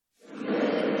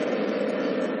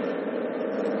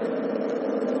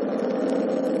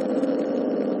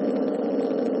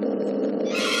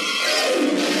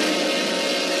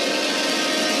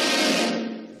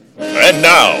And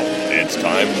now, it's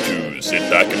time to sit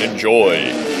back and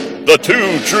enjoy the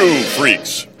Two True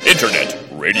Freaks Internet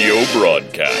Radio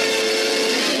Broadcast.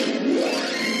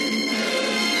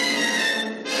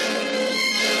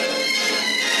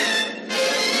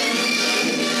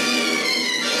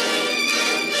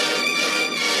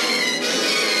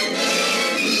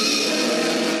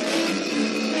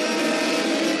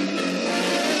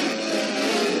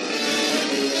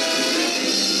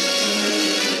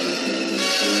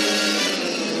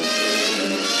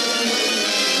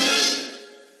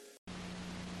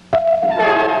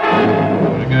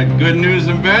 Good news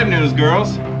and bad news,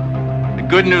 girls. The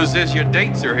good news is your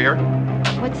dates are here.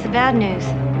 What's the bad news?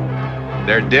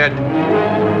 They're dead.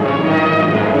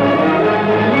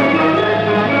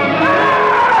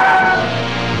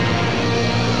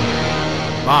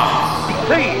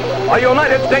 See, a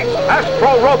United States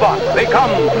Astro Robot become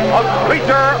a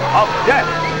creature of death.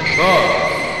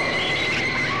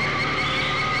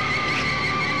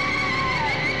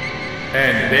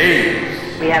 And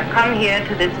babes. We have come here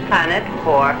to this planet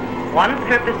for one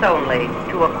purpose only,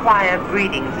 to acquire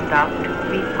breeding stock to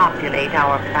repopulate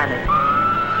our planet.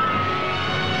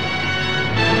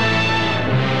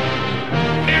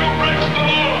 He who breaks the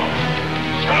law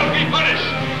shall be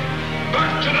punished.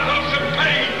 Back to the house of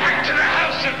pain. Back to the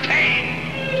house of pain.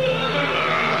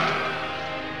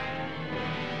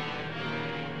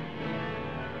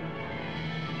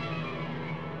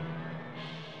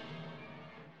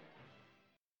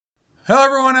 Hello,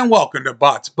 everyone, and welcome to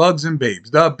Bots, Bugs, and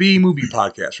Babes, the B-Movie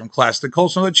Podcast. From class to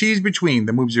coleslaw, the cheese between.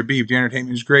 The movies are beef, the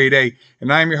entertainment is grade A.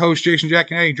 And I am your host, Jason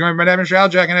Giaconetti, joined by Mr. Al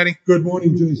Giaconetti. Good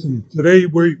morning, Jason. Today,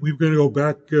 we're going to go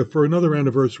back for another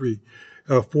anniversary,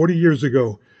 40 years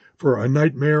ago, for A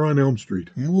Nightmare on Elm Street.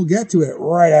 And we'll get to it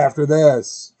right after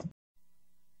this.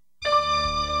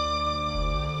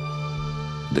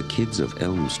 The kids of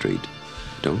Elm Street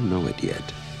don't know it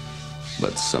yet,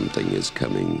 but something is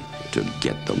coming to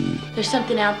get them. There's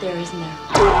something out there, isn't there?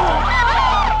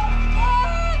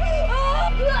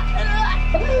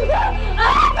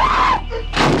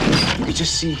 You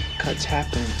just see cuts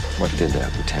happen. What did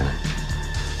that, Lieutenant?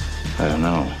 I don't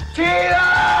know.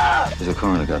 What the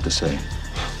coroner got to say?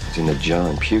 He's in the jar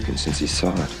and puking since he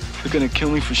saw it. They're gonna kill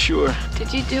me for sure.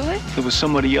 Did you do it? There was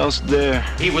somebody else there.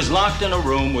 He was locked in a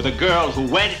room with a girl who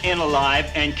went in alive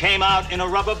and came out in a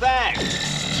rubber bag.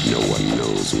 No one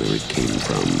knows where it came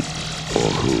from or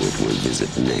who it will visit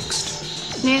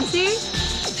next. Nancy?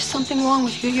 There's something wrong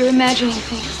with you. You're imagining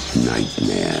things.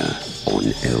 Nightmare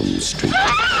on Elm Street.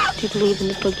 Do you believe in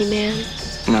the boogeyman?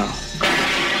 No.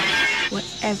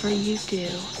 Whatever you do,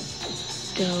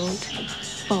 don't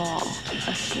fall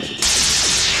asleep.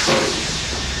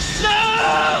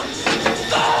 No!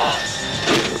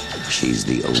 She's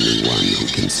the only one who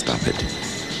can stop it.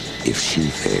 If she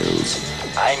fails,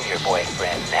 I'm your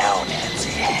boyfriend now,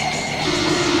 Nancy.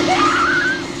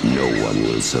 no one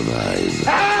will survive.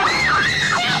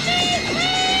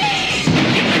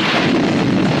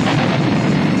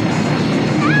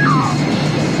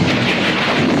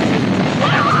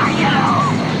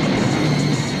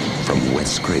 From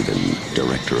Wes Craven,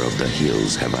 director of The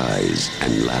Hills Have Eyes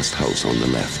and Last House on the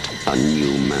Left, a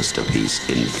new masterpiece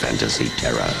in fantasy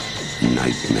terror,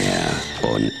 Nightmare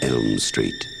on Elm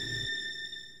Street.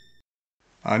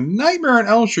 Nightmare on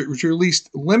Elm Street was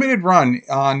released limited run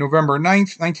on November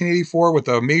 9th, 1984, with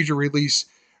a major release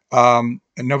on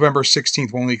November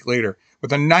 16th, 1 week later,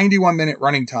 with a 91-minute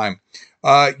running time.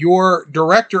 Your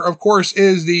director, of course,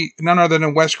 is none other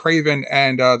than Wes Craven,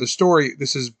 and the story,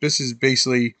 this is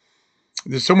basically,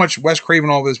 there's so much Wes Craven,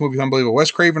 all this movie is unbelievable.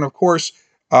 Wes Craven, of course,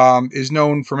 is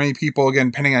known for many people, again,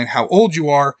 depending on how old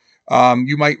you are,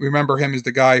 you might remember him as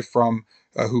the guy from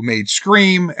who made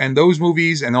Scream and those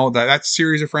movies and all that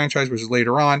series of franchise, which is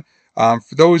later on.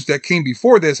 For those that came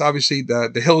before this, obviously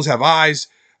The Hills Have Eyes,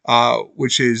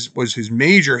 which was his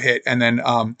major hit. And then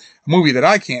a movie that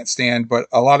I can't stand, but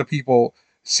a lot of people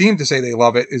seem to say they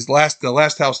love it, is The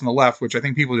Last House on the Left, which I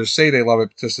think people just say they love it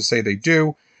just to say they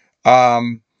do.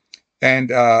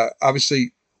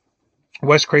 Obviously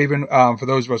Wes Craven, for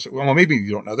those of us, well, maybe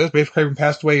you don't know this, Wes Craven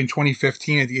passed away in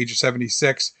 2015 at the age of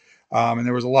 76. And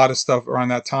there was a lot of stuff around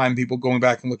that time, people going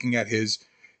back and looking at his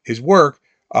work.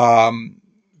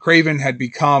 Craven had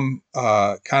become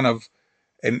kind of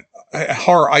a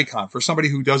horror icon for somebody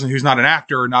who's not an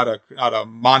actor, not a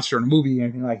monster in a movie,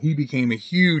 anything like. He became a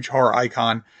huge horror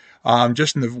icon,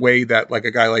 just in the way that like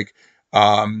a guy like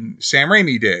Sam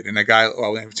Raimi did, and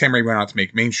Sam Raimi went on to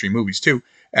make mainstream movies too,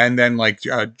 and then like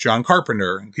John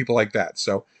Carpenter and people like that.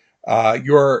 So.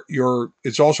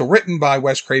 It's also written by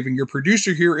Wes Craven. Your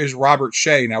producer here is Robert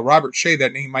Shea. Now, Robert Shea,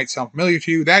 that name might sound familiar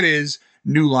to you. That is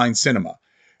New Line Cinema.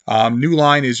 New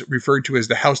Line is referred to as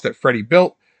the house that Freddy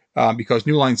built, because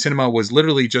New Line Cinema was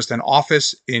literally just an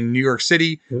office in New York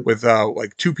City with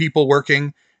like 2 people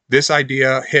working. This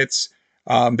idea hits.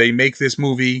 They make this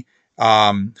movie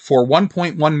for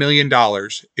 $1.1 million.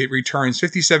 It returns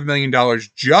 $57 million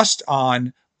just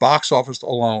on box office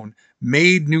alone.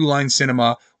 Made New Line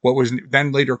Cinema what was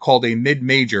then later called a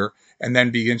mid-major, and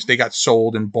then they got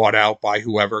sold and bought out by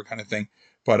whoever kind of thing.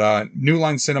 But New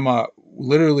Line Cinema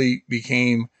literally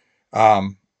became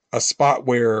a spot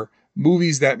where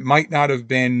movies that might not have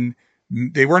been,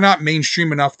 they were not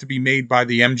mainstream enough to be made by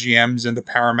the MGMs and the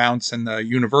Paramounts and the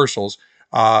Universals.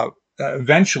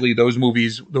 Eventually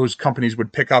those companies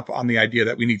would pick up on the idea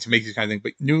that we need to make these kind of things.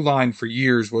 But New Line for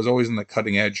years was always on the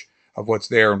cutting edge of what's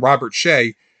there. And Robert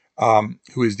Shea,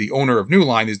 who is the owner of New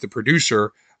Line, is the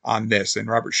producer on this. And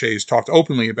Robert Shea has talked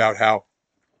openly about how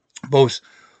both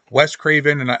Wes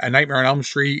Craven and A Nightmare on Elm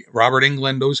Street, Robert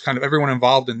Englund, everyone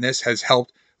involved in this has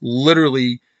helped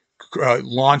literally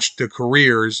launch the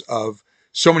careers of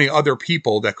so many other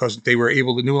people, that because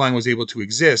the New Line was able to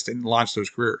exist and launch those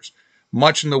careers.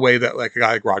 Much in the way that like a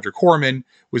guy like Roger Corman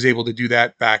was able to do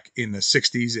that back in the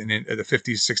 60s and in the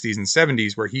 50s, 60s, and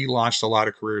 70s, where he launched a lot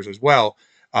of careers as well.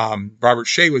 Robert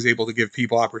Shea was able to give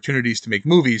people opportunities to make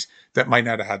movies that might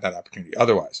not have had that opportunity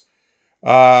otherwise.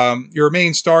 Your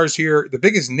main stars here, the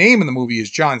biggest name in the movie is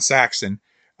John Saxon,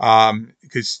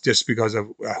 because of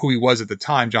who he was at the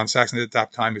time. John Saxon at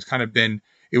that time it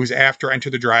was after Enter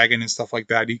the Dragon and stuff like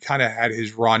that. He kind of had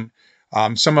his run.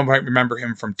 Someone might remember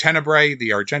him from Tenebrae, the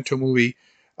Argento movie,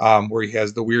 where he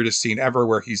has the weirdest scene ever,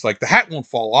 where he's like, the hat won't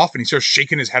fall off, and he starts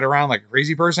shaking his head around like a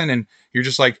crazy person, and you're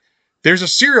just like, there's a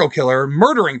serial killer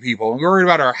murdering people, and we're worried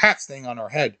about our hat staying on our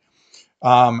head.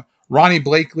 Ronnie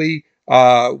Blakely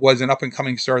was an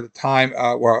up-and-coming star at the time.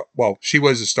 Well, she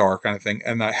was a star kind of thing.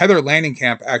 And Heather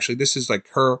Langenkamp, actually, this is like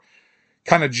her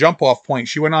kind of jump-off point.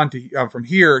 She went on to from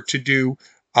here to do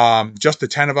Just the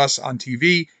 10 of Us on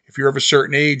TV. If you're of a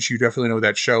certain age, you definitely know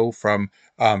that show from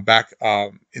back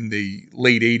in the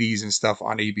late 80s and stuff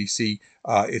on ABC.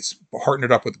 It's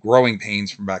partnered up with Growing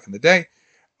Pains from back in the day.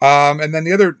 And then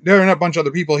there are a bunch of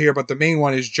other people here, but the main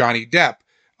one is Johnny Depp.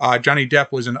 Johnny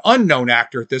Depp was an unknown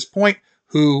actor at this point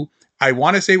who I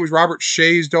want to say was Robert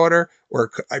Shea's daughter,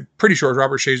 or I'm pretty sure it was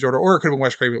Robert Shea's daughter, or it could have been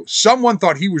Wes Craven. Someone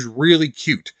thought he was really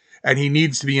cute and he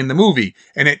needs to be in the movie,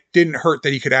 and it didn't hurt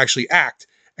that he could actually act.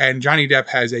 And Johnny Depp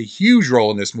has a huge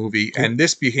role in this movie, and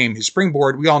this became his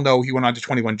springboard. We all know he went on to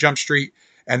 21 Jump Street,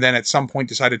 and then at some point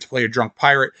decided to play a drunk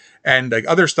pirate and like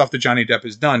other stuff that Johnny Depp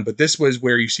has done. But this was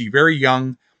where you see very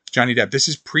young Johnny Depp. This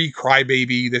is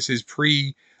pre-Crybaby. This is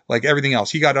pre like everything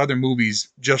else. He got other movies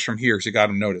just from here, so he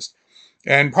got him noticed.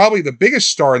 And probably the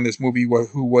biggest star in this movie,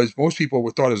 who was most people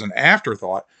thought as an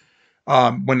afterthought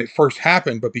when it first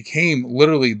happened, but became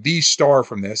literally the star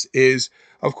from this, is,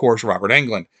 of course, Robert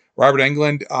Englund. Robert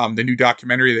Englund, the new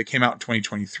documentary that came out in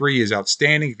 2023 is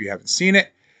outstanding if you haven't seen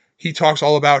it. He talks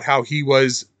all about how he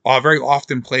was very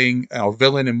often playing a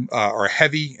villain or a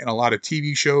heavy in a lot of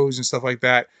TV shows and stuff like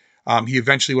that. He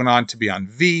eventually went on to be on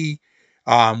V,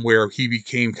 where he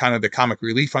became kind of the comic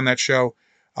relief on that show.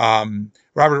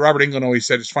 Robert Englund always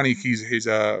said it's funny, he's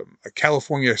a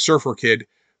California surfer kid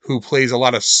who plays a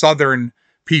lot of Southern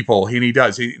people, and he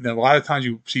does. A lot of times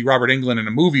you see Robert Englund in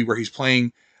a movie where he's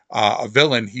playing a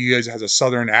villain, he has a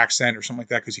Southern accent or something like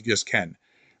that because he just can.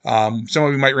 Some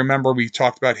of you might remember we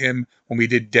talked about him when we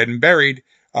did Dead and Buried,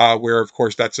 where of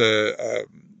course that's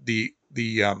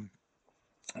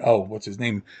what's his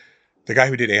name? The guy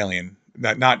who did Alien.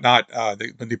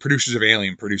 The producers of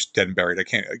Alien produced Dead and Buried.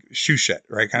 Shushet,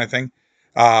 right, kind of thing.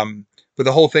 But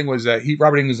the whole thing was that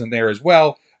Robert Englund's in there as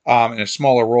well, in a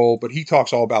smaller role. But he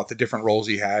talks all about the different roles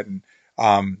he had, and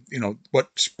what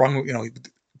sprung.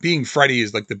 Being Freddy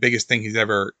is like the biggest thing he's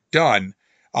ever done.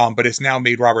 But it's now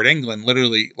made Robert Englund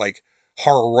literally like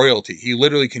horror royalty. He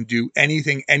literally can do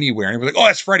anything anywhere, and everybody's like, "Oh,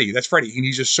 that's Freddy. That's Freddy," and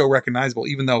he's just so recognizable.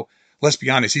 Even though, let's be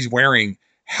honest, he's wearing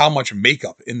how much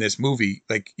makeup in this movie.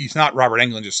 Like, he's not Robert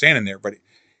Englund just standing there, but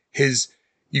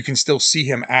you can still see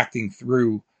him acting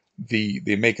through the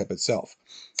makeup itself.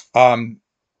 Like I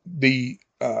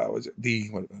said,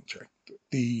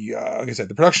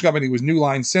 the production company was New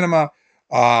Line Cinema.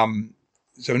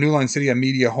 So New Line Cinema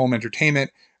Media Home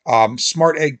Entertainment.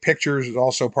 Smart Egg Pictures is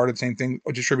also part of the same thing,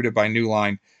 distributed by New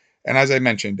Line. And as I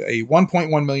mentioned, a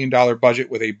 $1.1 million budget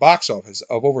with a box office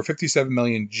of over $57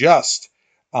 million just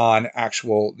on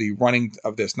the running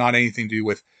of this, not anything to do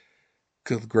with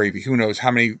good gravy. Who knows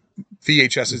how many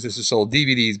VHSs this has sold,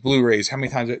 DVDs, Blu-rays, how many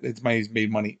times it's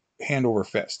made money hand over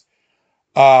fist.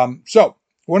 So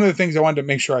one of the things I wanted to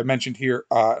make sure I mentioned here,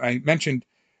 I mentioned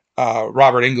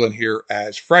Robert Englund here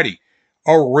as Freddy.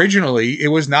 Originally, it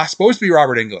was not supposed to be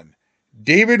Robert Englund.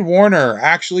 David Warner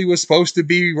actually was supposed to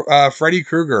be Freddy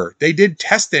Krueger. They did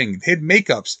testing, they had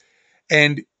makeups,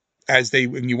 and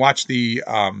when you watch the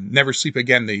Never Sleep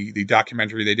Again, the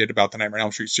documentary they did about the Nightmare on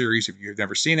Elm Street series, if you've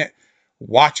never seen it,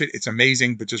 watch it. It's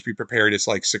amazing, but just be prepared. It's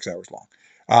like 6 hours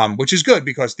long, which is good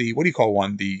because what do you call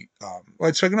one?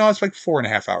 It's like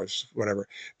 4.5 hours, whatever.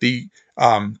 The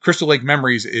Crystal Lake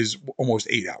Memories is almost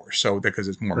 8 hours, so because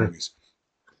it's more movies.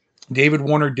 David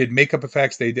Warner did makeup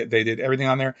effects. They did everything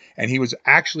on there, and he was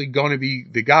actually going to be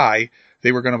the guy.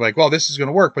 They were going to be like, well, this is going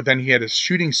to work, but then he had a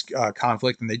shooting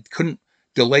conflict, and they couldn't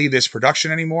delay this production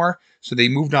anymore, so they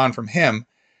moved on from him.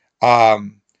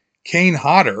 Kane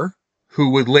Hodder, who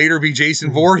would later be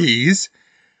Jason Voorhees,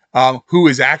 who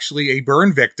is actually a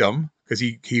burn victim because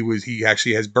he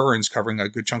actually has burns covering a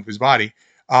good chunk of his body,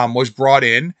 was brought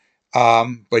in,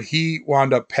 but he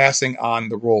wound up passing on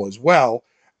the role as well.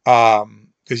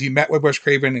 Because he met with Wes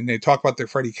Craven and they talked about their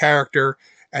Freddy character,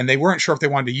 and they weren't sure if they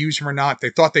wanted to use him or not. They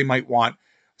thought they might want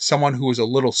someone who was a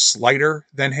little slighter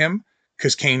than him,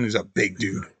 because Kane is a big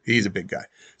dude. He's a big guy.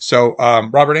 So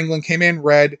Robert Englund came in,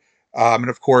 Red, and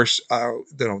of course,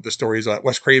 the story is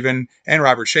Wes Craven and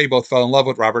Robert Shea both fell in love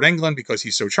with Robert Englund because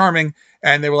he's so charming,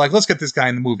 and they were like, let's get this guy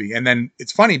in the movie. And then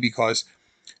it's funny because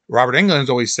Robert Englund has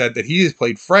always said that he has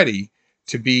played Freddy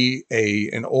to be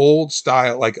an old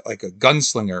style, like a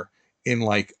gunslinger in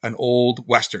like an old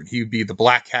Western. He would be the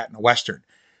black hat in a Western,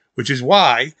 which is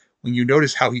why when you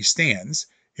notice how he stands,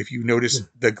 if you notice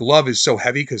the glove is so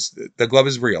heavy, because the glove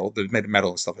is real, the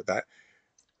metal and stuff like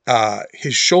that,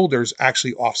 his shoulders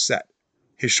actually offset.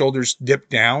 His shoulders dip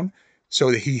down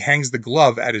so that he hangs the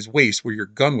glove at his waist where your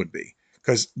gun would be,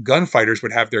 because gunfighters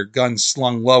would have their guns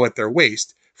slung low at their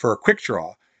waist for a quick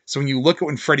draw. So when you look at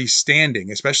when Freddy's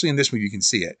standing, especially in this movie, you can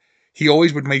see it. He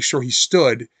always would make sure he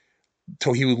stood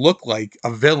till he would look like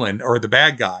a villain or the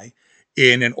bad guy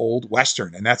in an old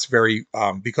Western. And that's very,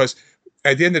 because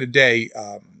at the end of the day,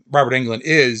 Robert Englund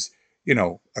is,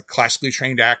 a classically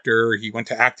trained actor. He went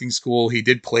to acting school. He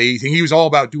did plays, and he was all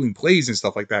about doing plays and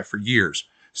stuff like that for years.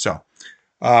 So,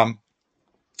 but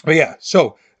yeah,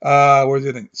 so, what was the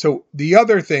other thing? So the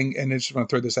other thing, and I just want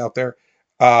to throw this out there,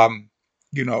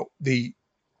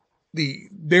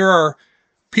 there are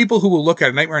people who will look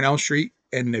at Nightmare on Elm Street,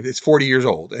 and if it's 40 years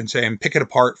old, and say, and pick it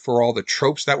apart for all the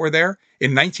tropes that were there.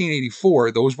 In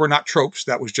 1984, those were not tropes.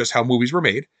 That was just how movies were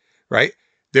made, right?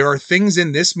 There are things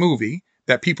in this movie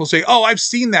that people say, oh, I've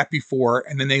seen that before.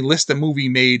 And then they list a movie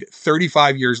made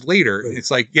 35 years later. And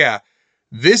it's like, yeah,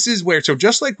 this is where, so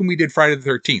just like when we did Friday the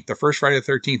 13th, the first Friday the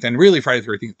 13th, and really Friday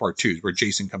the 13th part 2 is where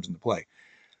Jason comes into play.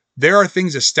 There are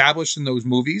things established in those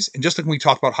movies. And just like when we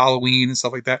talked about Halloween and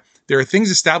stuff like that, there are things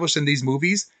established in these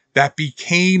movies that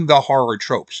became the horror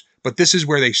tropes, but this is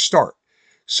where they start.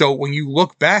 So when you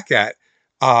look back at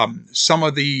some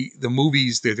of the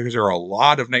movies, there are a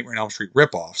lot of Nightmare on Elm Street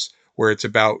ripoffs where it's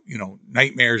about,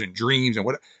 nightmares and dreams and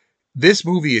what. This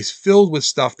movie is filled with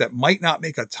stuff that might not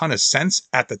make a ton of sense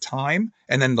at the time,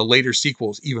 and then the later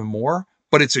sequels even more,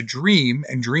 but it's a dream,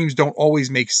 and dreams don't always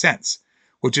make sense,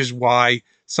 which is why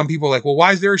some people are like, well,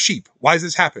 why is there a sheep? Why does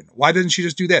this happen? Why doesn't she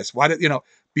just do this?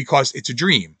 Because it's a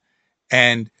dream.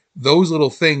 And those little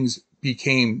things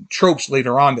became tropes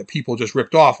later on that people just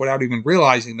ripped off without even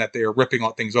realizing that they are ripping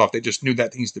all things off. They just knew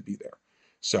that needs to be there.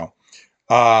 So,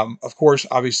 of course,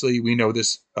 obviously, we know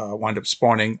this wound up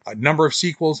spawning a number of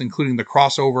sequels, including the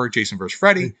crossover Jason vs.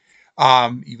 Freddy,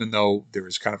 even though there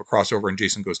was kind of a crossover in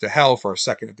Jason Goes to Hell for a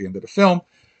second at the end of the film.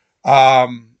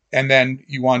 And then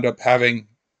you wound up having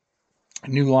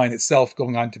New Line itself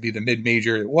going on to be the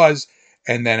mid-major it was,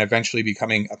 and then eventually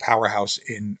becoming a powerhouse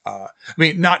in,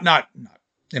 not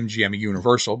MGM and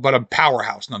Universal, but a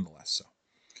powerhouse nonetheless. So,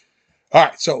 all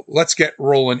right, so let's get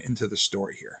rolling into the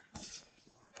story here.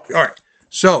 All right,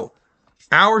 so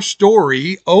our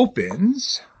story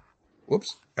opens,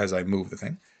 as I move the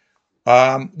thing,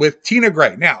 with Tina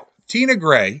Gray. Now, Tina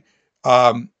Gray,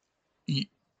 I'll be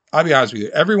honest with you,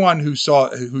 everyone who's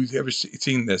ever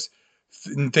seen this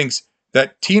thinks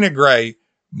that Tina Gray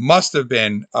must have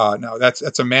been, no,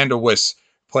 that's Amanda Wyss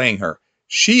playing her.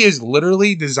 She is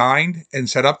literally designed and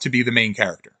set up to be the main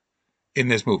character in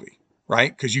this movie,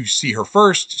 right? Because you see her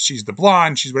first, she's the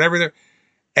blonde, she's whatever there.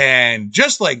 And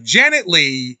just like Janet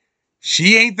Leigh,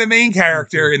 she ain't the main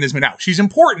character in this movie. Now, she's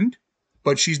important,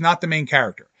 but she's not the main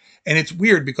character. And it's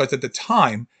weird because at the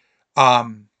time,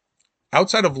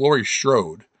 outside of Laurie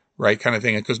Strode, right, kind of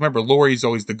thing, because remember, Laurie's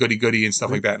always the goody-goody and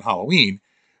stuff like that in Halloween,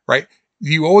 right?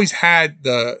 You always had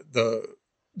the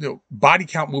body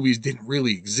count movies didn't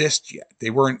really exist yet. They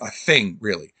weren't a thing,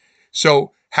 really.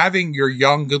 So having your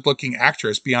young, good-looking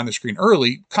actress be on the screen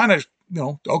early kind of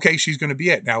okay, she's going to be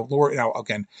it. Now,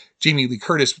 again, Jamie Lee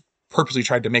Curtis purposely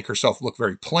tried to make herself look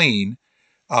very plain,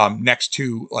 next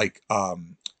to like,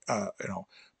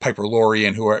 Piper Laurie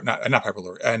and who are not Piper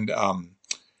Laurie. And,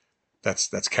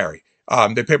 that's Carrie.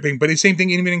 But the same thing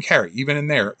even in Carrie, even in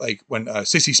there, like when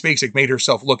Sissy Spacek made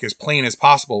herself look as plain as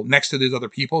possible next to these other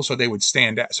people, so they would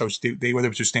stand out. So they were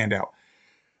able to stand out.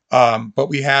 But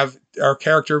we have our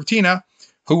character of Tina,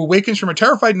 who awakens from a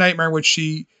terrified nightmare, which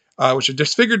a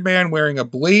disfigured man wearing a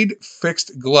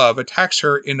blade-fixed glove attacks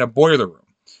her in a boiler room.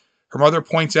 Her mother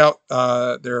points out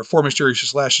there are 4 mysterious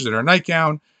slashes in her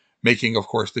nightgown, making, of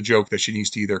course, the joke that she needs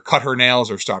to either cut her nails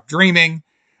or stop dreaming,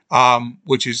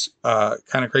 which is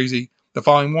kind of crazy. The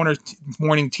following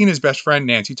morning, Tina's best friend,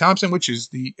 Nancy Thompson, which is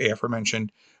the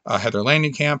aforementioned Heather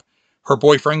Langenkamp, her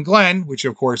boyfriend, Glenn, which,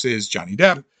 of course, is Johnny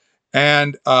Depp,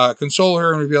 and console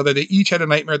her and reveal that they each had a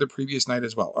nightmare the previous night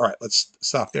as well. All right, let's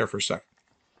stop there for a second.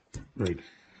 Right.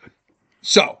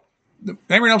 So, the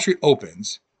Nightmare on Elm Street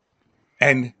opens,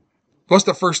 and what's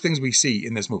the first things we see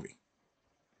in this movie?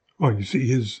 Oh, you see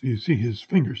his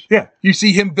fingers. Yeah. You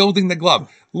see him building the glove.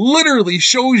 Literally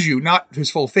shows you, not his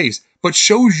full face, but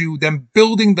shows you them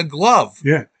building the glove.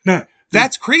 Yeah. Now,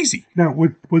 that's crazy. Now,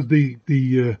 was the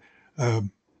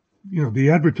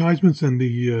advertisements and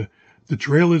the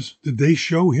trailers, did they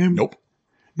show him? Nope.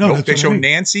 No, they show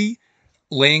Nancy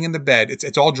laying in the bed.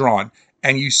 It's all drawn,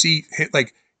 and you see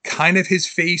like kind of his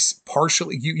face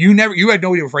partially. You had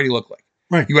no idea what Freddy looked like.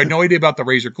 Right. You had no idea about the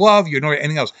razor glove. You had no idea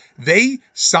anything else. They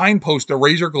signpost the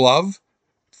razor glove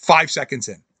 5 seconds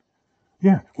in.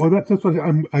 Yeah. Well, that's what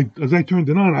as I turned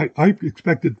it on, I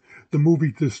expected the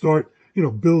movie to start,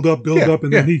 build up,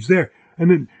 and then he's there.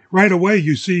 And then right away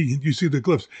you see the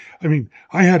glyphs. I mean,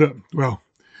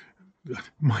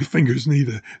 my fingers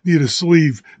need a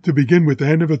sleeve to begin with.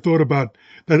 I never thought about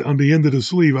that on the end of the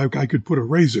sleeve. I could put a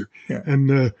razor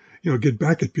and, get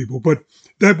back at people. But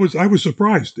I was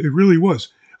surprised. It really was.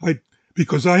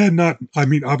 Because I had not,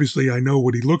 obviously I know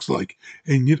what he looks like.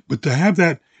 But to have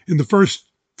that in the first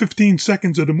 15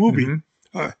 seconds of the movie,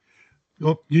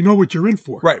 you know what you're in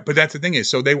for. Right. But that's the thing is,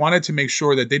 so they wanted to make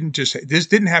sure that this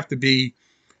didn't have to be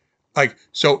like,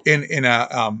 so in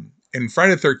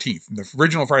Friday the 13th, in the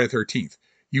original Friday the 13th,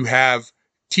 you have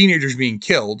teenagers being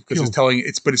killed because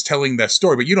it's telling that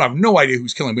story, but you don't have no idea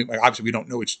who's killing. Obviously, we don't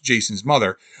know it's Jason's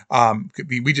mother.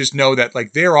 We just know that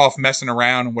like they're off messing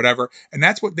around and whatever, and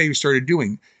that's what they started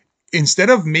doing. Instead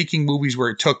of making movies where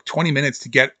it took 20 minutes to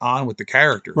get on with the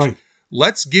characters, right?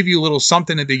 Let's give you a little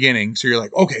something at the beginning, so you're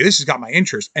like, okay, this has got my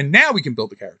interest, and now we can build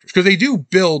the characters because they do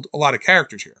build a lot of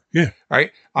characters here. Yeah.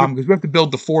 Right. Because we have to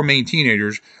build the 4 main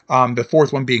teenagers. The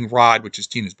 4th one being Rod, which is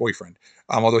Tina's boyfriend.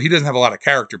 Although he doesn't have a lot of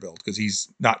character build because he's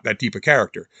not that deep a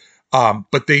character.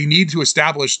 But they need to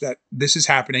establish that this is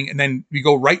happening, and then we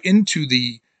go right into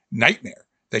the nightmare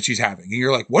that she's having, and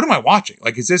you're like, what am I watching?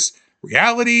 Like, is this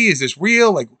reality? Is this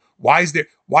real? Like, why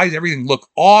does everything look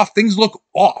off? Things look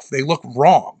off. They look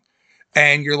wrong.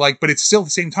 And you're like, but it's still at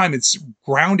the same time, it's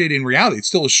grounded in reality. It's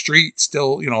still a street,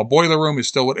 still, a boiler room it's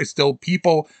still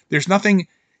people. There's nothing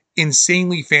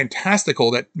insanely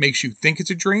fantastical that makes you think it's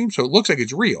a dream. So it looks like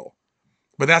it's real,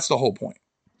 but that's the whole point.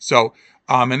 So,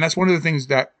 and that's one of the things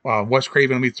that Wes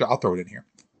Craven, I'll throw it in here.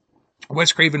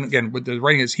 Wes Craven, again, with the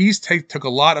writing is took a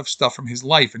lot of stuff from his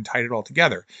life and tied it all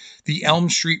together. The Elm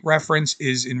Street reference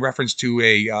is in reference to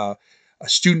a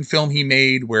student film he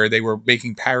made where they were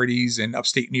making parodies in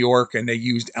upstate New York, and they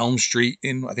used Elm Street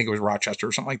in, I think it was Rochester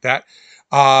or something like that.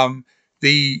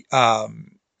 He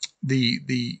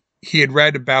had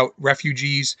read about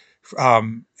refugees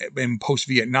in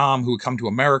post-Vietnam who would come to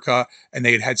America, and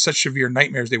they had such severe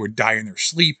nightmares they would die in their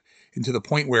sleep, and to the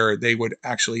point where they would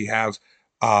actually have,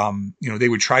 they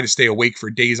would try to stay awake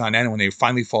for days on end, and when they would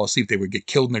finally fall asleep, they would get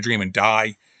killed in their dream and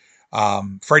die.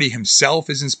 Freddy himself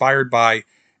is inspired by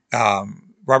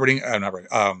Robert Englund.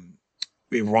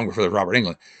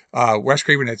 Wes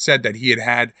Craven had said that he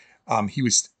he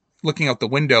was looking out the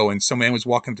window and some man was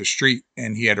walking up the street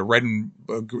and he had a red and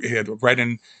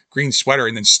green sweater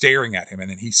and then staring at him. And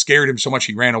then he scared him so much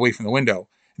he ran away from the window.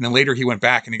 And then later he went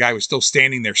back and the guy was still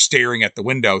standing there staring at the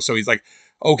window. So he's like,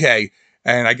 okay.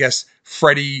 And I guess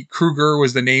Freddy Krueger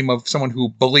was the name of someone who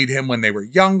bullied him when they were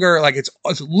younger. Like it's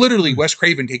literally Wes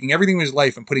Craven taking everything in his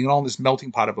life and putting it all in this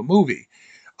melting pot of a movie.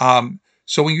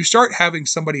 So when you start having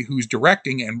somebody who's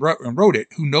directing and wrote it,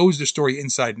 who knows the story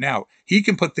inside and out, he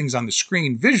can put things on the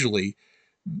screen visually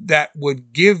that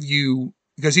would give you,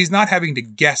 because he's not having to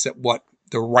guess at what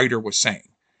the writer was saying.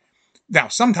 Now,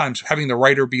 sometimes having the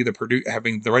writer be the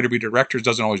director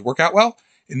doesn't always work out well.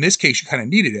 In this case, you kind of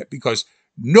needed it because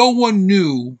no one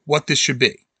knew what this should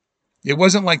be. It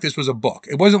wasn't like this was a book.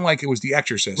 It wasn't like it was The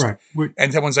Exorcist. Right.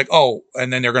 And someone's like, oh,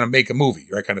 and then they're going to make a movie,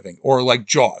 right, kind of thing. Or like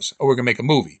Jaws. Oh, we're going to make a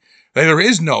movie. There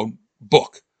is no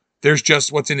book. There's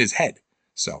just what's in his head.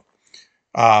 So,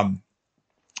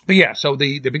 but yeah, so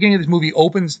the beginning of this movie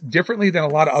opens differently than a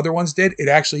lot of other ones did. It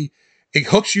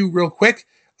hooks you real quick.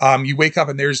 You wake up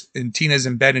and Tina's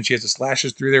in bed and she has the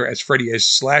slashes through there as Freddy is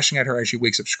slashing at her as she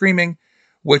wakes up screaming,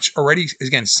 which already is,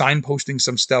 again, signposting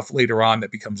some stuff later on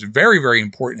that becomes very, very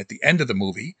important at the end of the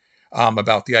movie,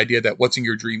 about the idea that what's in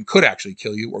your dream could actually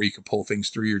kill you, or you could pull things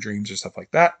through your dreams and stuff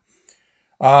like that.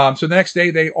 So the next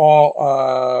day they all,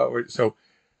 what is it?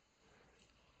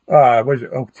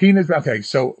 Oh, Tina's, okay.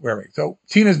 So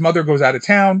Tina's mother goes out of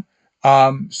town.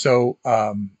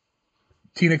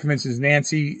 Tina convinces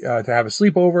Nancy to have a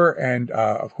sleepover, and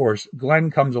of course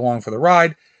Glenn comes along for the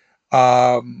ride.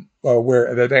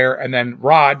 Where they're there, and then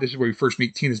Rod. This is where we first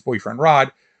meet Tina's boyfriend,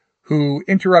 Rod, who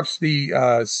interrupts the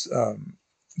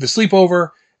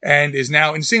sleepover and is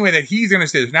now insinuating that he's going to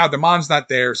stay. Now the mom's not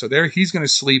there, so he's going to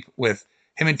sleep with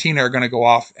him, and Tina are going to go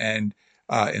off and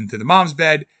into the mom's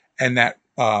bed, and that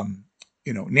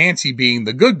Nancy, being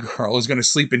the good girl, is going to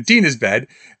sleep in Tina's bed,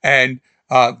 and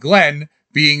Glenn,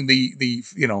 being the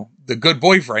good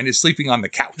boyfriend, is sleeping on the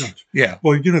couch. Yeah.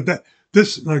 Well,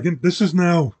 this is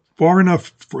now far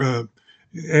enough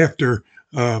after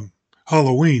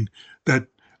Halloween that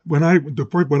when I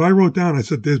wrote down, I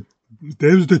said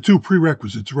there's the two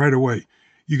prerequisites right away.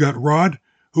 You got Rod,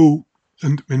 who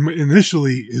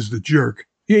initially is the jerk.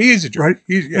 Yeah, he is a jerk.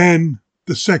 Right? And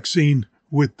the sex scene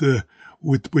with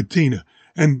Tina.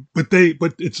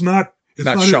 But it's not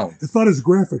shown. It's not as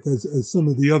graphic as some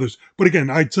of the others. But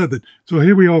again, I said that. So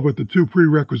here we are with the two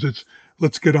prerequisites.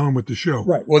 Let's get on with the show.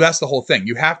 Right. Well, that's the whole thing.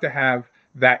 You have to have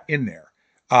that in there.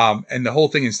 And the whole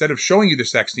thing, instead of showing you the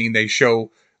sex scene, they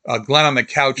show Glenn on the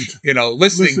couch,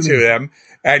 listening to them.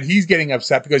 And he's getting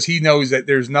upset because he knows that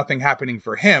there's nothing happening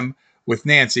for him with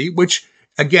Nancy, which,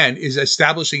 again, is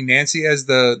establishing Nancy as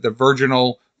the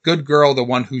virginal good girl, the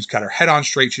one who's got her head on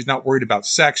straight. She's not worried about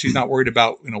sex. She's not worried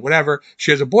about, whatever.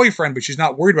 She has a boyfriend, but she's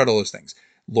not worried about all those things.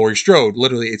 Laurie Strode,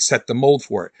 literally, it set the mold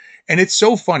for it. And it's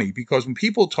so funny because when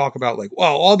people talk about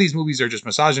all these movies are just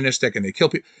misogynistic and they kill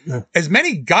people, as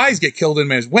many guys get killed in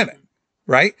them as women,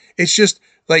 right? It's just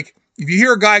like, if you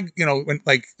hear a guy,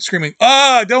 screaming,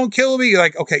 don't kill me.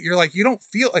 You don't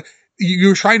feel like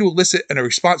you're trying to elicit a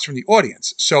response from the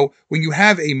audience. So when you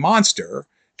have a monster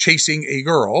chasing a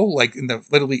girl, like in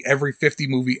literally every 50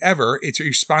 movie ever, it's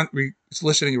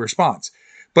eliciting a response.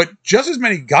 But just as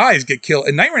many guys get killed,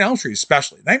 and Nightmare on Elm Street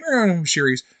especially. Nightmare on Elm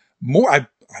series, I'm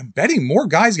betting more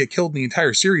guys get killed in the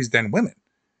entire series than women.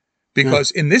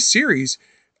 Because in this series,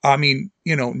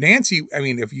 Nancy,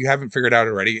 if you haven't figured out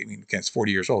already, it's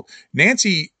 40 years old.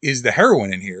 Nancy is the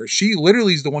heroine in here. She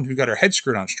literally is the one who got her head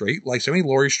screwed on straight, like so many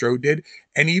Laurie Strode did.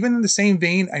 And even in the same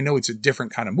vein, I know it's a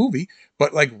different kind of movie,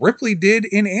 but like Ripley did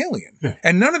in Alien. Yeah.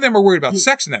 And none of them are worried about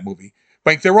sex in that movie.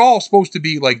 Like they're all supposed to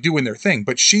be like doing their thing,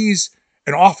 but she's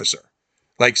an officer.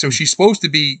 So she's supposed to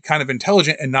be kind of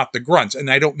intelligent and not the grunts. And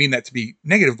I don't mean that to be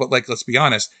negative, but let's be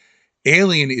honest,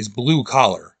 Alien is blue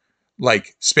collar,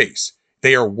 like space.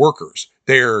 They are workers.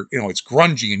 They're, it's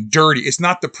grungy and dirty. It's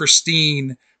not the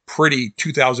pristine, pretty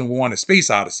 2001 A Space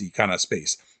Odyssey kind of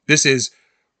space. This is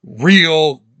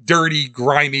real, dirty,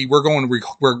 grimy.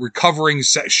 We're recovering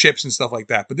ships and stuff like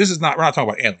that. But we're not talking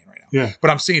about Alien right now. Yeah.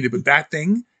 But I'm saying but that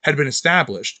thing had been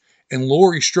established, and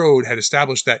Laurie Strode had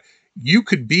established that you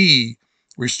could be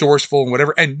resourceful and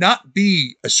whatever, and not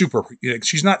be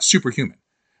she's not superhuman.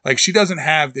 Like she doesn't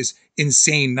have this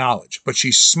insane knowledge, but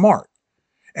she's smart.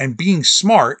 And being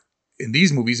smart in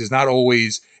these movies is not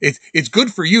always, it's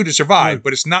good for you to survive, right,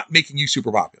 but it's not making you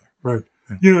super popular. Right.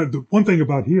 The one thing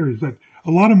about here is that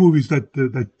a lot of movies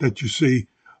that you see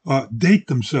date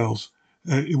themselves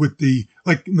with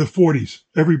like in the 40s,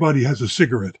 everybody has a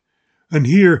cigarette. And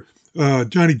here,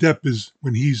 Johnny Depp is,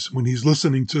 when he's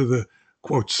listening to the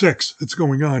quote sex that's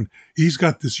going on, he's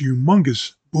got this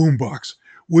humongous boombox,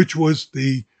 which was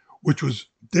de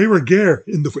rigueur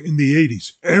in the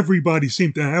 80s. Everybody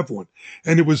seemed to have one.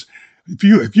 And it was,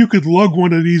 if you could lug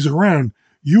one of these around,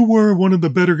 you were one of the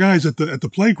better guys at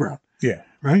the playground. Yeah.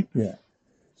 Right? Yeah.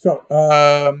 So,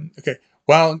 okay.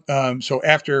 Well, so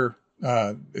after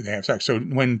they have sex, so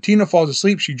when Tina falls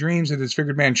asleep, she dreams that this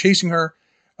figured man chasing her.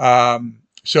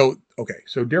 So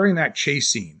during that chase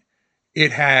scene,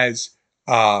 it has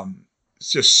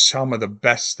just some of the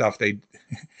best stuff.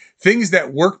 Things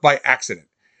that work by accident.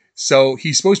 So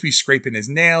he's supposed to be scraping his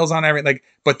nails on everything,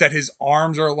 but that his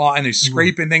arms are long and he's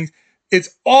scraping things.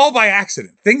 It's all by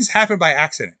accident. Things happen by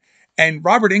accident. And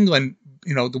Robert Englund,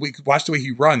 watch the way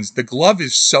he runs. The glove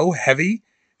is so heavy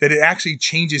that it actually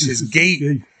changes his gait.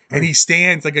 Right. And he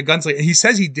stands like a gunslinger. And he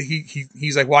says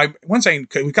he's like, well, once we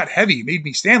got heavy, it made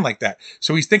me stand like that.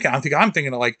 So he's thinking, I'm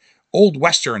thinking of like old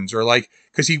Westerns or like,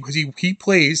 because he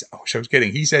plays, I was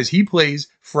kidding. He says he plays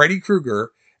Freddy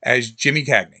Krueger as Jimmy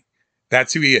Cagney.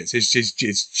 That's who he is. It's just,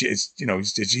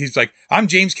 he's like, I'm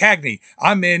James Cagney.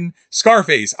 I'm in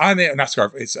Scarface. Not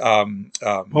Scarface,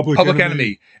 Public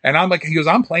Enemy. And I'm like, he goes,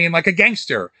 I'm playing like a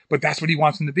gangster, but that's what he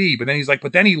wants him to be. But then he's like,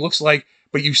 but then he looks like,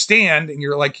 but you stand and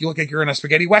you're like, you look like you're in a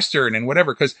spaghetti Western and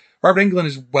whatever, because Robert Englund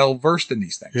is well versed in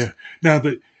these things. Yeah. Now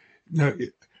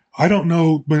I don't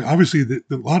know, but obviously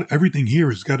everything here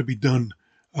has got to be done,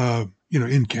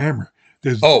 in camera.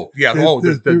 I'm going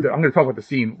to talk about the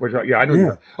scene. I know.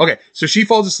 Yeah. Okay, so she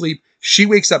falls asleep. She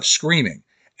wakes up screaming,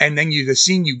 and then the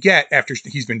scene you get after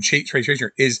he's been chasing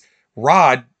her is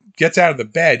Rod gets out of the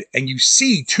bed, and you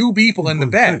see two people in the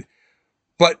bed,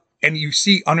 and you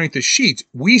see underneath the sheets.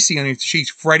 We see underneath the sheets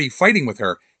Freddy fighting with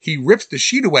her. He rips the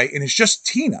sheet away, and it's just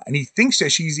Tina, and he thinks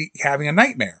that she's having a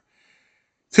nightmare.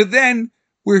 To then,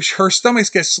 where her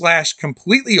stomach gets slashed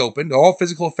completely open, all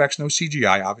physical effects, no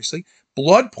CGI, obviously.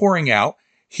 Blood pouring out.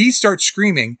 He starts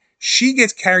screaming. She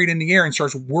gets carried in the air and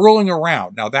starts whirling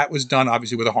around. Now, that was done,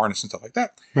 obviously, with a harness and stuff like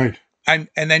that. Right. And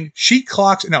then she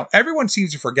clocks. Now, everyone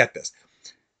seems to forget this.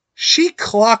 She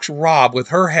clocks Rob with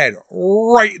her head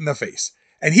right in the face.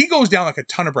 And he goes down like a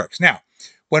ton of bricks. Now,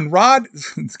 when Rod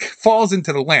falls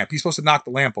into the lamp, he's supposed to knock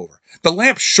the lamp over. The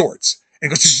lamp shorts.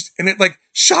 And it like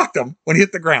shocked him when he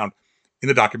hit the ground. In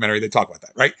the documentary, they talk about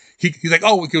that, right? He's like,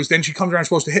 then she comes around,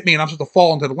 supposed to hit me, and I'm supposed to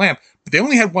fall into the lamp. But they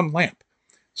only had one lamp.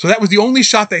 So that was the only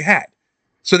shot they had.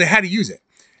 So they had to use it.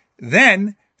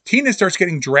 Then Tina starts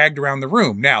getting dragged around the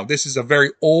room. Now, this is a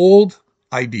very old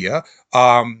idea.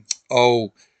 Is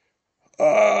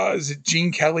it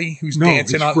Gene Kelly who's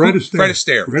dancing on Fred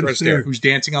Astaire, who's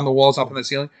dancing on the walls up on the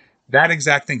ceiling? That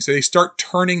exact thing. So they start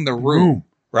turning the room,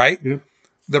 right? Yep.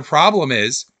 The problem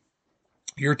is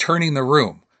you're turning the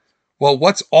room. Well,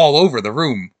 what's all over the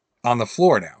room on the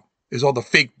floor now is all the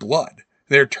fake blood.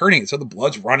 They're turning it. So the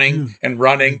blood's running and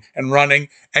running and running.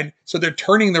 And so they're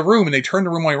turning the room and they turn the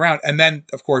room way around. And then,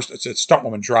 of course, it's a stunt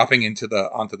woman dropping onto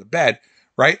the bed,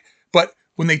 right? But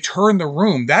when they turn the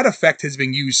room, that effect has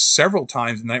been used several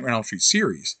times in the Nightmare on Elm Street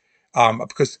series.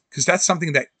 Because that's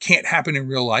something that can't happen in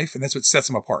real life. And that's what sets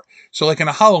them apart. So like in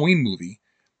a Halloween movie,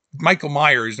 Michael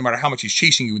Myers, no matter how much he's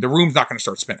chasing you, the room's not going to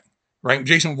start spinning. Right?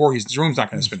 Jason Voorhees, the room's not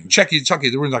going to spin. Chucky,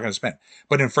 the room's not going to spin.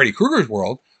 But in Freddy Krueger's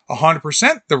world,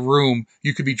 100% the room,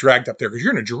 you could be dragged up there because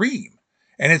you're in a dream.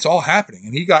 And it's all happening.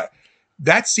 And he got,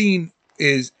 that scene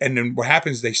is, and then what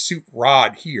happens is they shoot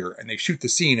Rod here, and they shoot the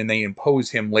scene, and they impose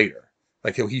him later.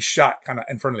 Like he's shot kind of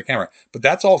in front of the camera. But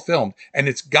that's all filmed. And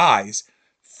it's guys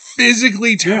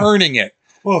physically turning it.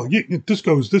 Well, this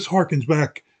harkens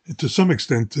back to some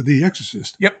extent to The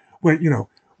Exorcist. Yep.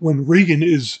 When Regan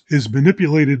is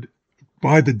manipulated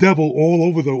by the devil all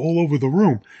over the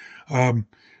room.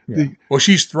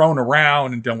 She's thrown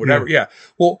around and done whatever. Yeah.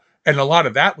 Well, and a lot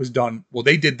of that was done. Well,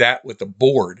 they did that with the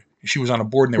board. She was on a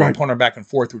board and they were pulling her back and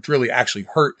forth, which really actually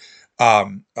hurt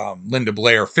Linda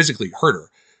Blair, physically hurt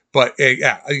her. But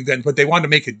but they wanted to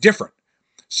make it different.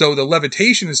 So the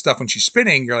levitation and stuff, when she's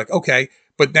spinning, you're like, okay,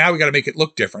 but now we got to make it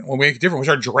look different. When we make it different, we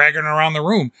start dragging her around the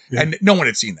room, and no one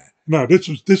had seen that. No,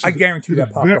 I guarantee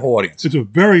that popped the whole audience. It's a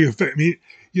very effective. I mean,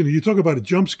 you talk about a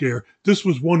jump scare. This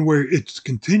was one where it's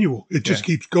continual. It just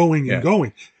keeps going and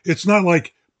going. It's not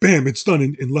like, bam, it's done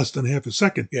in less than half a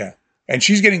second. Yeah. And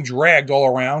she's getting dragged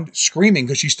all around, screaming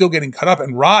because she's still getting cut up.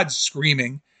 And Rod's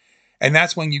screaming. And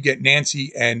that's when you get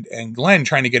Nancy and Glenn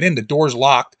trying to get in. The door's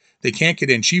locked. They can't get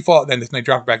in. She falls. Then they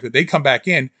drop her back. They come back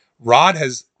in. Rod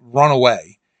has run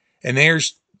away. And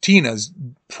there's Tina's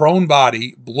prone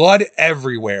body, blood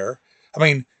everywhere. I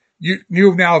mean, you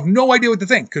now have no idea what to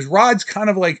think because Rod's kind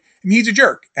of like, he's a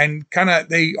jerk and kind of,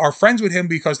 they are friends with him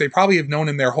because they probably have known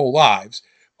him their whole lives,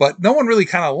 but no one really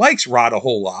kind of likes Rod a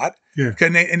whole lot. Yeah.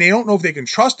 And they don't know if they can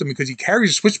trust him because he carries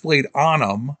a switchblade on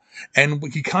him and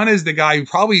he kind of is the guy who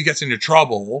probably gets into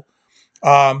trouble.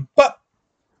 Now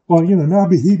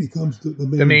he becomes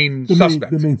the main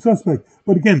suspect. The main suspect.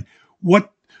 But again,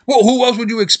 who else would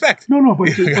you expect? No,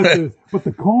 but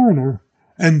the coroner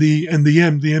and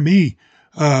the ME,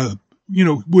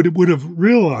 would have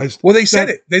realized. Well, they said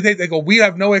it. They go, we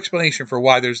have no explanation for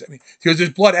why there's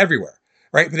blood everywhere,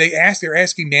 right? But they're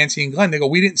asking Nancy and Glenn. They go,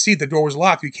 we didn't see it. The door was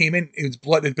locked. We came in. It was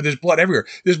blood, but there's blood everywhere.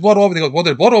 There's blood all over. They go, well,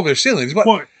 there's blood over their ceiling.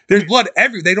 There's blood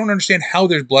everywhere. They don't understand how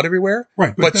there's blood everywhere.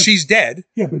 Right, but she's dead.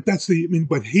 Yeah, but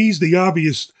but he's the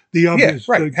obvious.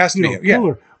 It has to be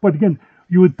killer. But again,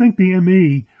 you would think the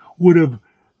ME would have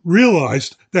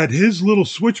realized that his little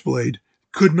switchblade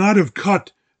could not have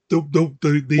cut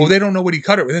Well, they don't know what he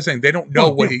cut it with. They're saying they don't know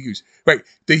what he used. Right.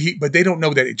 But they don't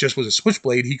know that it just was a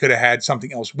switchblade. He could have had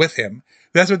something else with him.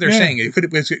 That's what they're saying. It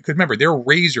could remember, there are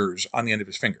razors on the end of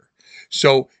his finger.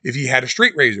 So if he had a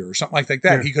straight razor or something like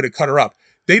that, he could have cut her up.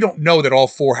 They don't know that all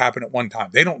four happened at one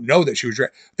time. They don't know that she was.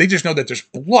 They just know that there's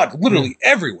blood literally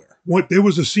everywhere. There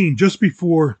was a scene just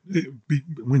before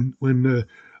when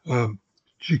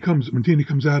Tina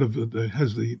comes out of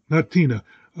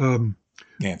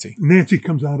Nancy. Nancy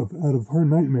comes out of her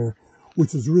nightmare,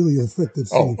 which is really an effective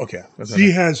scene. Oh, okay.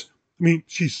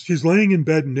 She's laying in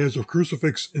bed and there's a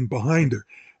crucifix in behind her,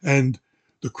 and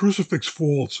the crucifix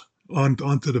falls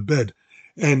onto the bed,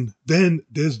 and then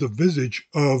there's the visage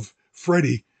of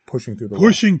Freddy pushing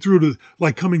through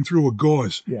like coming through a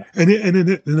gauze. Yeah.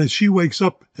 And then she wakes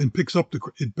up and picks up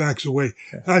it backs away.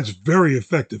 Yeah. That's very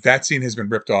effective. That scene has been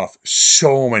ripped off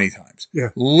so many times. Yeah.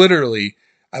 Literally,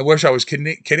 I wish I was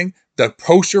kidding. The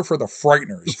poster for the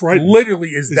Frighteners literally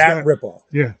is that ripoff.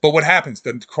 Yeah. But what happens?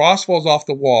 The cross falls off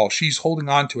the wall. She's holding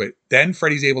on to it. Then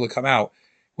Freddy's able to come out.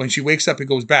 When she wakes up and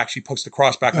goes back, she puts the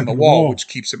cross back on the wall, which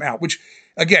keeps him out. Which,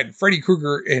 again, Freddy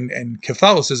Krueger and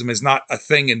Catholicism is not a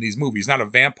thing in these movies. Not a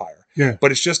vampire. Yeah.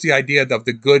 But it's just the idea of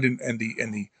the good and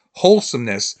the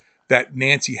wholesomeness that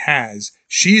Nancy has.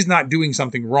 She's not doing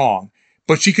something wrong,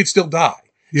 but she could still die.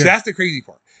 Yeah. So that's the crazy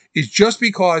part. It's just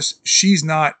because she's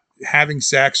not having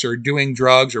sex or doing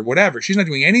drugs or whatever, she's not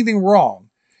doing anything wrong,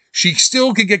 she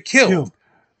still could get killed.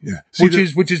 Yeah. Which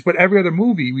is what every other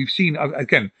movie we've seen,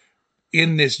 again,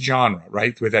 in this genre,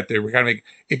 right? With that, they were kind of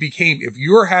it became, if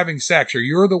you're having sex or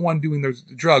you're the one doing the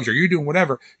drugs or you're doing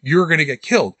whatever, you're going to get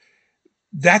killed.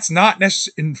 That's not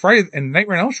necessarily in Friday and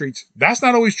Nightmare on Elm Street. That's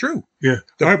not always true. Yeah.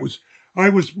 I was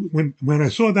when I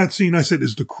saw that scene, I said,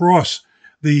 is the cross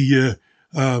the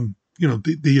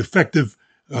effective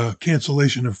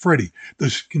cancellation of Freddy?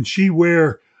 Can she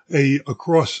wear a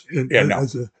cross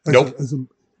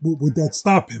would that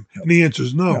stop him? No. And the answer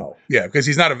is no. Yeah, because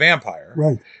he's not a vampire.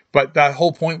 Right. But the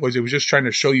whole point was, it was just trying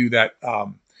to show you that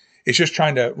it's just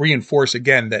trying to reinforce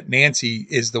again that Nancy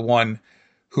is the one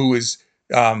who is,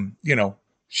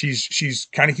 she's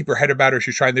kind of keep her head about her.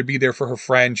 She's trying to be there for her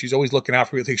friend. She's always looking out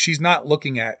for people. She's not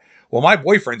looking at, well, my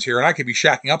boyfriend's here and I could be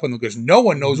shacking up with him because no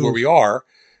one knows where we are,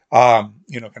 kind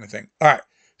of thing. All right.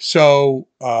 So,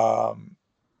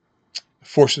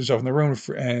 forces herself in the room,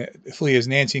 flee as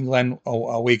Nancy and Glenn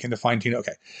awaken to find Tina.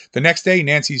 Okay. The next day,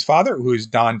 Nancy's father, who is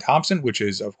Don Thompson, which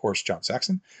is, of course, John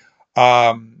Saxon,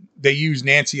 they use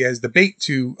Nancy as the bait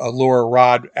to lure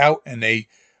Rod out, and they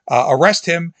arrest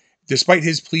him despite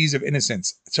his pleas of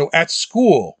innocence. So at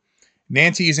school,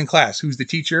 Nancy is in class. Who's the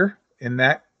teacher in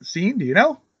that scene? Do you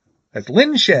know? That's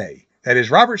Lynn Shay. That is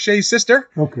Robert Shay's sister.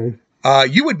 Okay.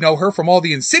 You would know her from all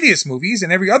the Insidious movies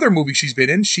and every other movie she's been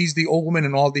in. She's the old woman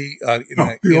in all the...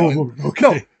 old woman.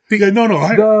 Okay.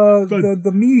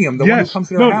 The medium, the one who comes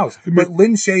to her house. But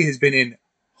Lynn Shay has been in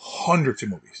hundreds of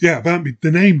movies. Yeah, but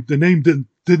the name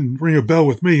didn't ring a bell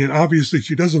with me, and obviously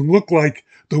she doesn't look like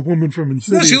the woman from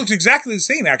Insidious. No, she looks exactly the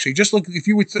same, actually. Just look, if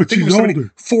you would think she's of somebody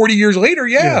older. 40 years later,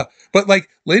 yeah. But like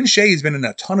Lynn Shay has been in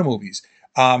a ton of movies.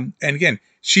 And again,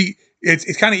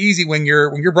 it's kind of easy when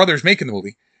your brother's making the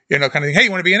movie. Kind of thing, hey, you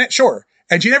want to be in it? Sure.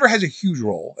 And she never has a huge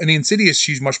role. In the Insidious,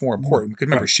 she's much more important. Because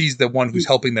remember, she's the one who's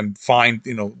helping them find,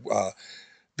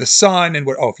 the son and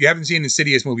what. Oh, if you haven't seen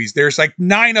Insidious movies, there's like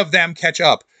 9 of them. Catch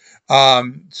up.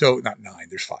 So not 9,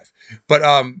 there's 5.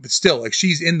 But still, like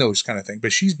she's in those kind of things.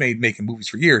 But she's making movies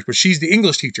for years. But she's the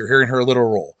English teacher here in her little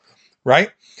role,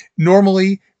 right?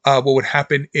 Normally, what would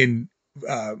happen in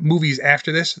movies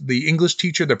after this, the English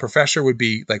teacher, the professor would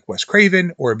be like Wes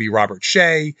Craven, or it'd be Robert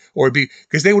Shea, or it'd be,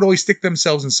 because they would always stick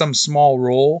themselves in some small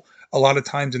role a lot of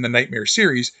times in the Nightmare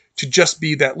series to just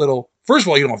be that little, first of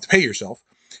all, you don't have to pay yourself,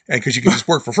 and because you can just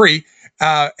work for free,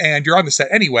 and you're on the set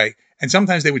anyway, and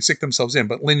sometimes they would stick themselves in,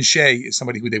 but Lynn Shay is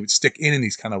somebody who they would stick in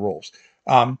these kind of roles.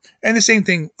 And the same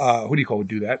thing, would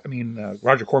do that? I mean,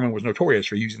 Roger Corman was notorious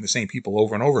for using the same people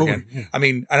over and over again. Yeah. I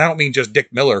mean, and I don't mean just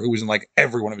Dick Miller, who was in like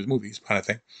every one of his movies kind of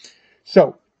thing.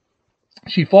 So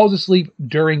she falls asleep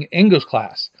during English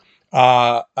class.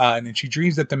 And then she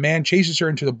dreams that the man chases her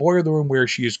into the boiler room where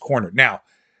she is cornered. Now,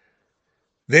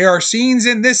 there are scenes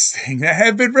in this thing that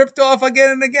have been ripped off again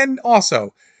and again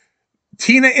also.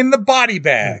 Tina in the body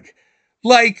bag.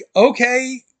 Like,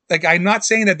 okay... Like, I'm not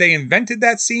saying that they invented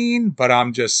that scene, but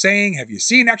I'm just saying, have you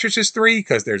seen Exorcist 3?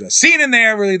 Because there's a scene in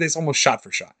there really that's almost shot for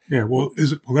shot. Yeah, well,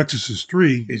 Exorcist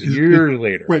 3 is years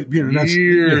later. Right,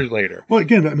 years later. Well,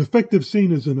 again, an effective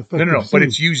scene is an effective scene. But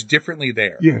it's used differently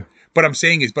there. Yeah. But I'm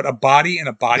saying is, but a body in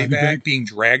a body bag being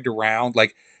dragged around,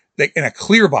 like in a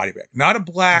clear body bag, not a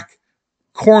black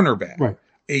corner bag. Right.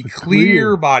 A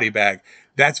clear body bag.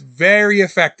 That's very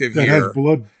effective that here. has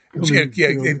blood.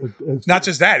 Not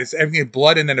just that, it's everything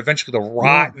blood and then eventually the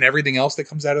rot and everything else that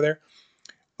comes out of there.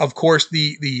 Of course,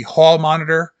 the hall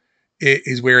monitor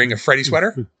is wearing a Freddy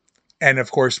sweater. And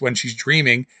of course, when she's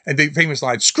dreaming, and the famous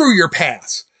line, "Screw your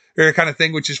pass," that kind of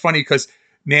thing, which is funny because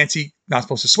Nancy not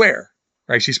supposed to swear,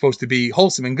 right? She's supposed to be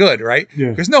wholesome and good, right? Yeah.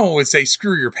 Because no one would say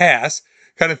 "screw your pass"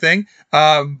 kind of thing.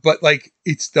 But like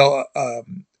it's the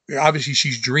obviously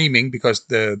she's dreaming because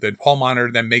the hall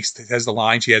monitor then has the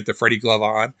line. She has the Freddy glove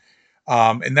on.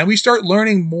 And then we start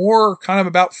learning more kind of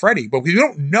about Freddy, but we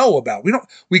don't know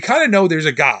we kind of know there's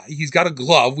a guy. He's got a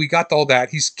glove. We got all that.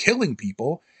 He's killing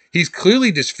people. He's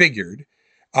clearly disfigured.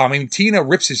 I mean, Tina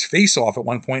rips his face off at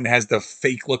one point and has the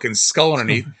fake looking skull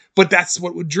underneath, but that's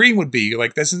what Dream would be.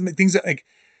 Like, this is things that, like,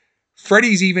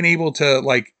 Freddy's even able to,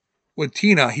 like, with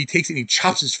Tina, he takes it and he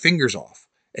chops his fingers off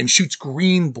and shoots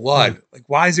green blood. Like,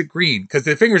 why is it green? Because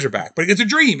the fingers are back, but it's a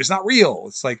dream. It's not real.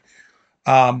 It's like,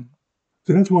 so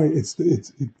that's why it's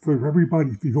for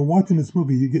everybody. If you're watching this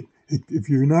movie, you get, if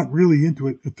you're not really into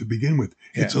it to begin with,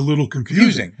 it's a little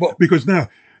confusing. Well, because now,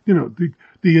 you know,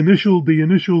 the initial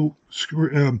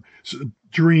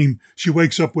dream, she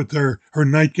wakes up with her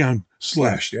nightgown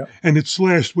slashed, and it's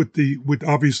slashed with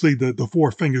obviously the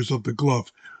four fingers of the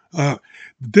glove.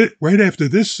 Right after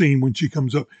this scene, when she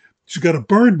comes up, she's got a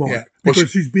burn mark because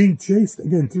she's being chased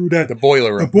again through the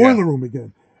boiler room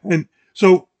again. And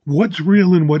so, what's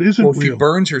real and what isn't real? She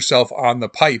burns herself on the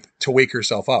pipe to wake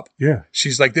herself up. Yeah,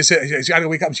 she's like, she's got to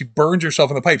wake up. And she burns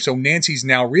herself on the pipe. So Nancy's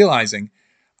now realizing,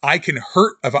 I can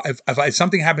hurt if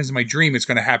something happens in my dream, it's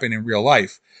going to happen in real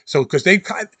life. So because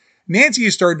Nancy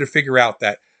has started to figure out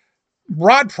that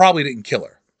Rod probably didn't kill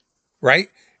her, right?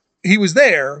 He was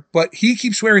there, but he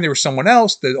keeps swearing there was someone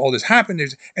else, that all this happened.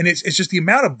 And it's just the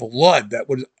amount of blood that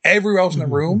was everywhere else in the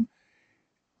room.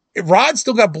 Rod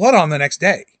still got blood on the next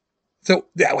day. So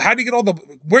how do you get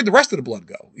where'd the rest of the blood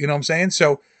go? You know what I'm saying?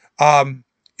 So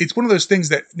it's one of those things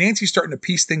that Nancy's starting to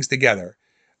piece things together.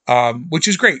 Which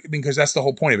is great because that's the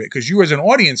whole point of it. Because you as an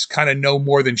audience kind of know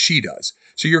more than she does.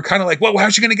 So you're kind of like, well,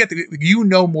 how's she going to get you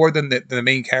know more than the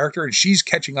main character, and she's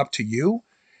catching up to you.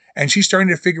 And she's starting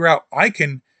to figure out,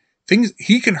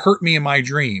 he can hurt me in my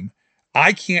dream.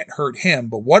 I can't hurt him.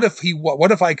 But what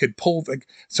if I could pull,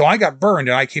 so I got burned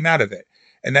and I came out of it.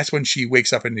 And that's when she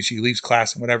wakes up and she leaves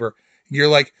class and whatever. You're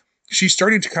like, she's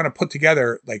starting to kind of put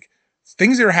together, like,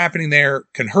 things that are happening there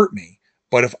can hurt me.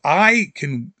 But if I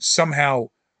can somehow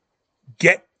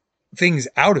get things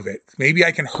out of it, maybe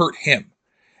I can hurt him.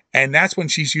 And that's when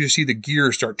you see the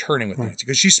gears start turning with Nancy,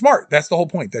 because she's smart. That's the whole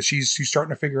point, that she's starting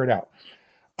to figure it out.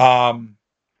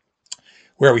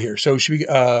 Where are we here? So she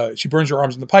burns her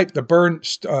arms in the pipe. The burn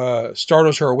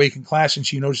startles her awake in class, and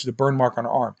she notices a burn mark on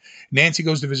her arm. Nancy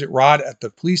goes to visit Rod at the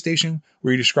police station,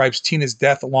 where he describes Tina's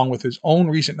death along with his own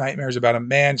recent nightmares about a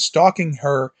man stalking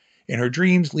her in her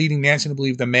dreams, leading Nancy to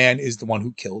believe the man is the one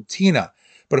who killed Tina.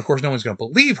 But of course, no one's going to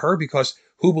believe her, because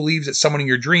who believes that someone in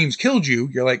your dreams killed you?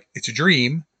 You're like, it's a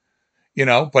dream,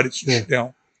 but it's,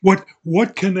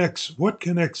 what connects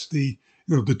the,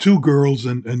 the two girls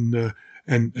and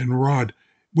Rod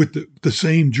with the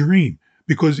same dream?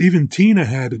 Because even Tina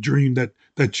had a dream that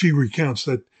she recounts,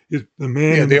 that is the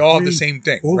man. Yeah, they all have the same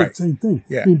thing. All the same thing.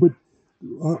 Yeah. I mean,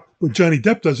 but Johnny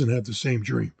Depp doesn't have the same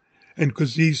dream. And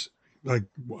because he's like,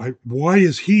 why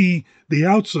is he the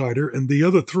outsider and the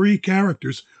other three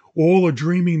characters all are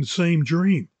dreaming the same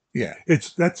dream? Yeah.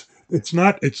 It's not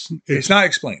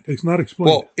explained. It's not explained.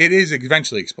 Well, it is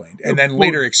eventually explained and then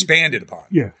later expanded upon.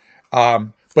 Yeah.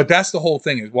 But that's the whole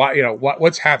thing, is why,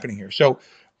 what's happening here. So,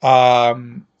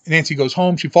 Nancy goes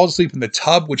home. She falls asleep in the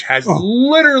tub, which has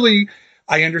literally,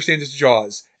 I understand it's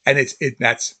Jaws, and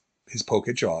that's his poke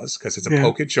at Jaws, because it's a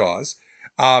poke at Jaws.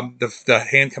 The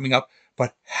hand coming up.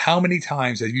 But how many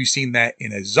times have you seen that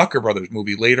in a Zucker Brothers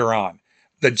movie later on?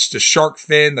 The shark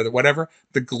fin, the whatever,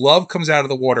 the glove comes out of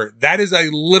the water. That is a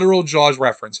literal Jaws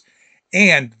reference.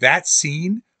 And that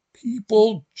scene,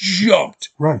 people jumped.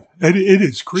 Right. And it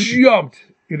is creepy. Jumped.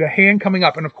 The hand coming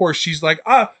up. And of course, she's like,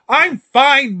 I'm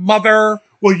fine, mother.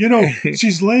 Well,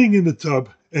 she's laying in the tub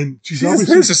and she's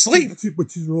obviously asleep.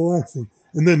 But she's relaxing.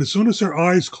 And then as soon as her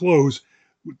eyes close,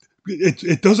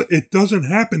 it doesn't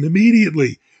happen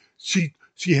immediately. She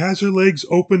has her legs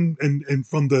open and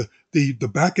from the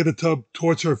back of the tub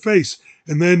towards her face,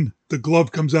 and then the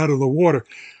glove comes out of the water.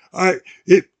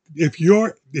 If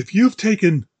you've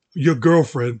taken your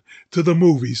girlfriend to the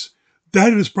movies,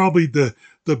 that is probably the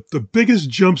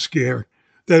biggest jump scare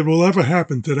that will ever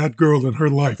happen to that girl in her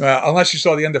life. Unless you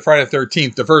saw the end of Friday the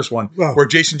 13th, the first one, where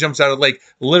Jason jumps out of the lake.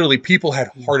 Literally, people had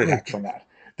heart attacks from that.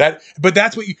 But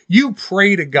that's what you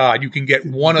pray to God you can get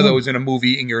one of those in a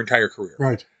movie in your entire career.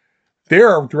 Right. There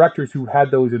are directors who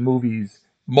had those in movies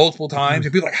multiple times,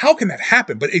 and people are like, how can that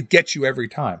happen? But it gets you every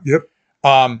time. Yep.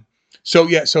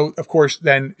 So of course,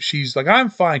 then she's like, I'm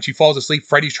fine. She falls asleep.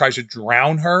 Freddy tries to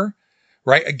drown her.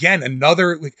 Right. Again,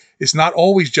 another, like, it's not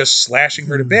always just slashing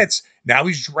her to bits. Now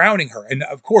he's drowning her. And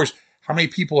of course, how many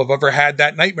people have ever had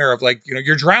that nightmare of, like,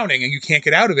 you're drowning and you can't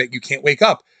get out of it. You can't wake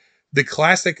up. The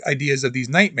classic ideas of these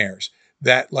nightmares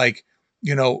that, like,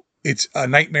 it's a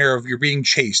nightmare of you're being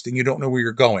chased and you don't know where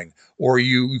you're going, or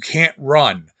you can't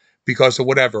run because of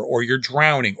whatever, or you're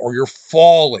drowning, or you're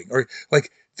falling, or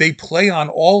like they play on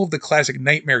all of the classic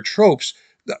nightmare tropes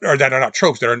that are not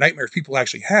tropes, that are nightmares people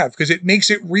actually have, because it makes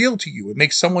it real to you. It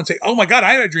makes someone say, oh my God,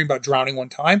 I had a dream about drowning one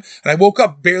time and I woke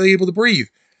up barely able to breathe.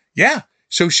 Yeah.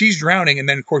 So she's drowning. And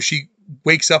then of course she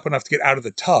wakes up enough to get out of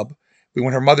the tub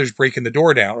when her mother's breaking the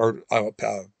door down, or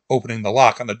opening the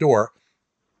lock on the door.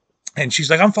 And she's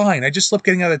like, I'm fine. I just slept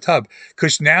getting out of the tub.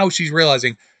 Because now she's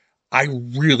realizing I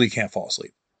really can't fall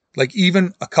asleep. Like,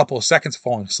 even a couple of seconds of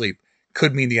falling asleep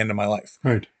could mean the end of my life.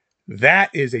 Right. That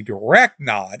is a direct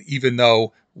nod, even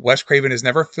though Wes Craven has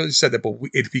never said that, but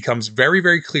it becomes very,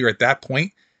 very clear at that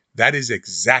point. That is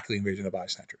exactly Invasion of the Body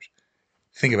Snatchers.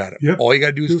 Think about it. Yep. All you got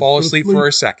to do is fall asleep for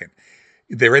a second.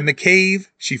 They're in the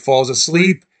cave. She falls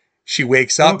asleep. She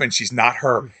wakes up and she's not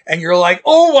her. And you're like,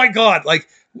 oh my God. Like,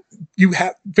 you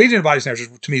have Invasion of the Body Snatchers,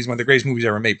 to me, is one of the greatest movies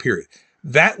ever made, period.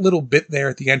 That little bit there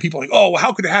at the end, people are like, oh, well,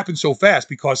 how could it happen so fast?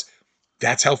 Because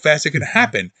that's how fast it can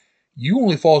happen. You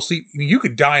only fall asleep. I mean, you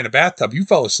could die in a bathtub. You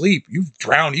fell asleep. You've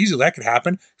drowned easily. That could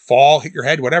happen. Fall, hit your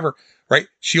head, whatever. Right?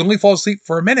 She only falls asleep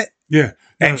for a minute. Yeah.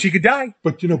 And she could die.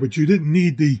 But you didn't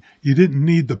need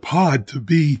the pod to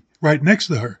be right next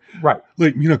to her. Right.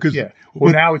 Like, because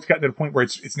Well, now it's gotten to the point where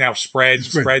it's now spread.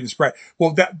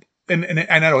 Well, that and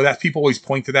I know that people always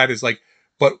point to that as like,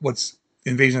 but what's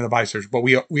Invasion of the Body Snatchers? But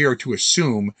we are to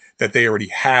assume that they already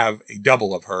have a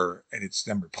double of her and it's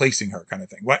them replacing her, kind of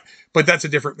thing. But that's a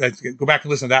different. Go back and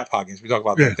listen to that podcast. We talk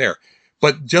about that there.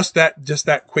 But just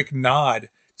that quick nod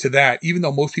to that, even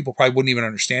though most people probably wouldn't even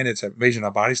understand it's an Invasion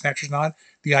of the Body Snatchers nod,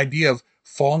 the idea of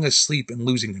falling asleep and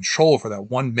losing control for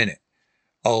that 1 minute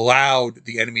allowed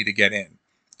the enemy to get in.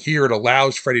 Here it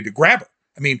allows Freddy to grab her.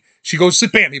 I mean, she goes to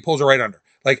sleep, bam, he pulls her right under.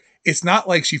 Like, it's not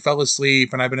like she fell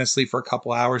asleep and I've been asleep for a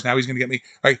couple hours. Now he's going to get me.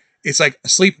 Right? It's like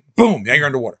asleep, boom, now you're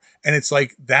underwater. And it's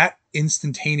like that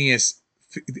instantaneous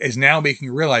is now making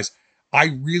you realize I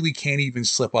really can't even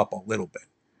slip up a little bit,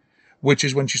 which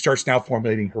is when she starts now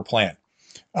formulating her plan.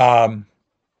 Where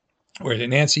is it?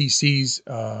 Nancy sees,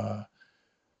 where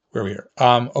are we here?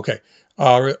 Okay.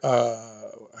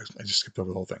 I just skipped over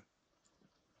the whole thing.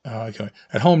 Okay.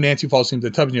 At home, Nancy falls into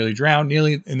the tub, nearly drowned,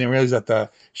 and then realizes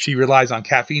that she relies on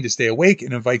caffeine to stay awake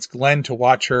and invites Glenn to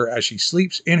watch her as she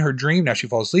sleeps. In her dream, now she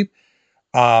falls asleep.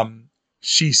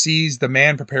 She sees the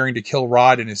man preparing to kill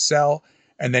Rod in his cell,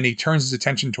 and then he turns his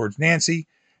attention towards Nancy.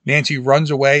 Nancy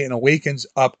runs away and awakens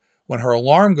up when her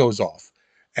alarm goes off,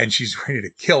 and she's ready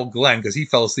to kill Glenn because he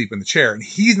fell asleep in the chair, and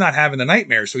he's not having the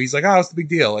nightmare, so he's like, oh, what's the big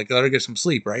deal? Like, let her get some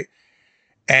sleep, right?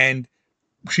 And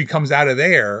she comes out of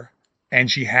there, and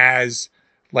she has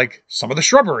like some of the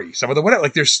shrubbery, some of the whatever.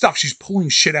 Like, there's stuff. She's pulling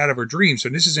shit out of her dreams. So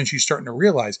this is when she's starting to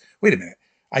realize, wait a minute,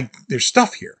 there's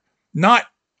stuff here. Not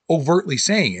overtly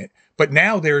saying it, but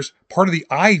now there's part of the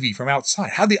ivy from outside.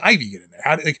 How'd the ivy get in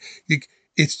there?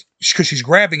 It's because she's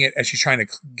grabbing it as she's trying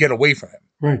to get away from him.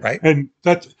 Right. And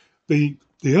that's the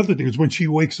other thing is when she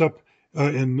wakes up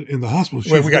in the hospital.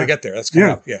 Wait, we got to get there. That's coming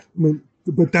up. Yeah. I mean,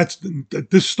 but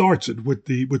this starts it with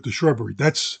the shrubbery.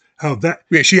 That's how that.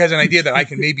 Yeah, she has an idea that I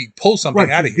can maybe pull something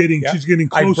out of here. She's getting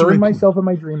closer. I burned myself in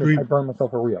my dream. I burned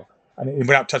myself for real,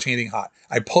 without touching anything hot.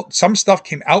 I pulled some stuff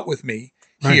came out with me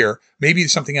here. Maybe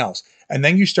it's something else, and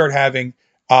then you start having.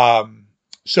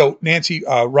 So Nancy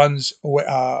runs away.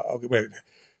 Okay, wait.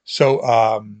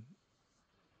 So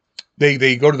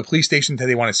they go to the police station.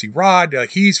 They want to see Rod. They're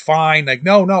like, he's fine. Like,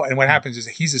 no. And what happens is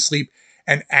he's asleep.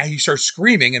 And he starts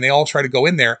screaming, and they all try to go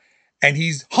in there, and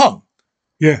he's hung.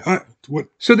 Yeah.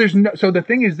 So the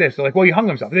thing is this: they're like, well, he hung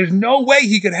himself. There's no way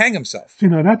he could hang himself.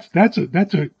 That's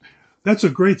a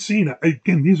great scene.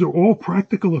 Again, these are all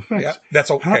practical effects. Yeah,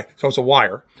 that's okay. So it's a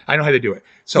wire. I know how to do it.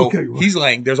 So he's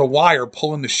laying. There's a wire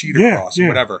pulling the sheet across, or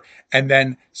whatever, and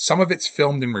then some of it's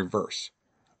filmed in reverse.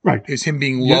 Right. Is him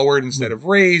being lowered instead of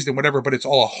raised, and whatever. But it's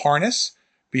all a harness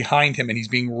behind him, and he's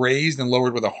being raised and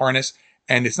lowered with a harness.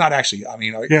 And it's not actually,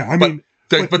 but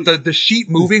the sheet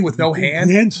moving with no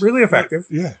hands, really effective.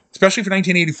 Yeah. Especially for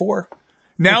 1984.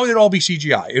 Now it'd all be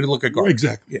CGI. It'd look like garbage.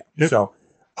 Exactly. Yeah. Yep. So,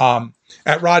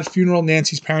 At Rod's funeral,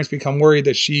 Nancy's parents become worried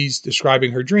that she's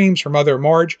describing her dreams. Her mother,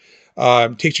 Marge,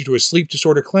 takes her to a sleep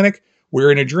disorder clinic,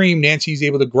 where in a dream, Nancy's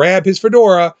able to grab his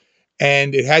fedora,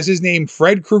 and it has his name,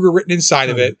 Fred Krueger, written inside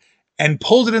of it, and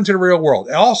pulls it into the real world.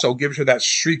 It also gives her that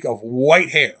streak of white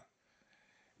hair.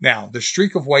 Now, the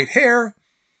streak of white hair,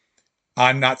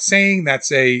 I'm not saying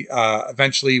that's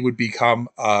eventually would become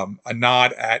a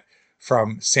nod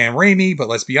from Sam Raimi, but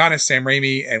let's be honest, Sam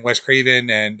Raimi and Wes Craven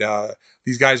and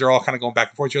these guys are all kind of going back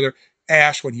and forth each other.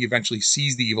 Ash, when he eventually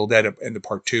sees the Evil Dead in the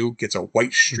part 2, gets a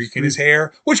white streak in his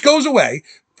hair, which goes away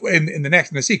in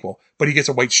the sequel, but he gets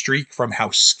a white streak from how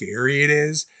scary it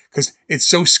is, because it's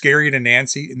so scary to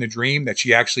Nancy in the dream that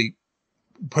she actually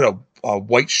put a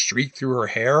white streak through her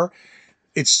hair.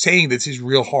 It's saying this is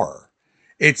real horror.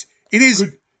 It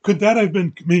is. Could that have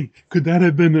been? I mean, could that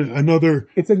have been another?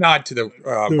 It's a nod to the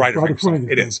Bride of Frankenstein.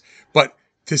 It is, but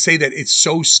to say that it's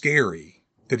so scary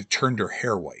that it turned her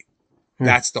hair white,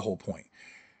 that's the whole point.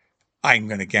 I'm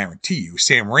going to guarantee you,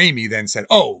 Sam Raimi then said,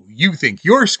 "Oh, you think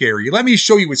you're scary? Let me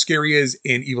show you what scary is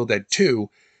in Evil Dead 2."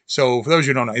 So, for those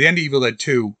who don't know, at the end of Evil Dead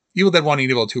 2, Evil Dead 1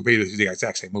 and Evil Dead 2 is the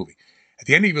exact same movie. At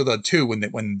the end of Evil Dead 2, when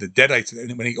the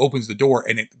Deadites, when he opens the door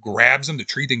and it grabs him, the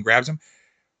tree thing grabs him,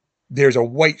 there's a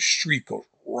white streak goes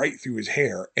right through his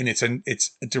hair, and it's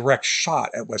a direct shot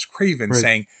at Wes Craven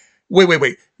saying,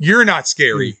 "Wait, you're not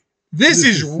scary. This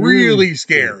is really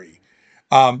scary."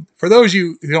 For those of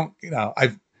you who don't,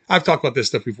 I've talked about this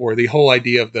stuff before. The whole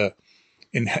idea of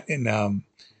in The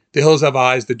Hills Have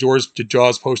Eyes, the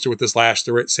Jaws poster with the slash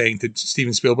through it, saying to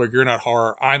Steven Spielberg, "You're not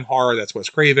horror, I'm horror." That's Wes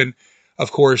Craven.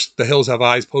 Of course, the Hills Have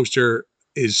Eyes poster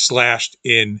is slashed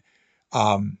in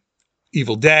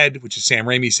Evil Dead, which is Sam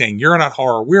Raimi saying, "You're not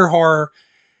horror, we're horror."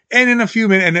 And in a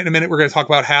minute, we're going to talk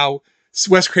about how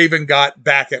Wes Craven got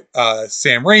back at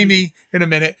Sam Raimi in a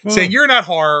minute, saying, "You're not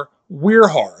horror, we're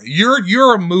horror.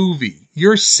 You're a movie.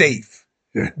 You're safe.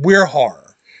 We're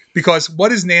horror." Because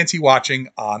what is Nancy watching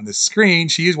on the screen?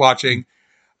 She is watching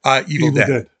Evil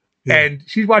Dead. Yeah. And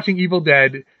she's watching Evil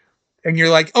Dead, and you're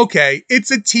like, okay,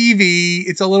 it's a TV.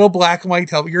 It's a little black and white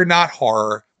television. You're not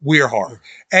horror. We're horror.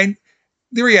 And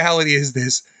the reality is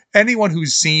this. Anyone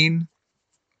who's seen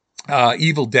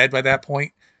Evil Dead by that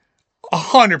point,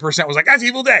 100% was like, "That's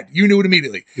Evil Dead." You knew it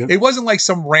immediately. Yep. It wasn't like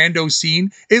some rando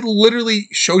scene. It literally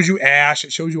shows you Ash.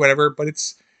 It shows you whatever, but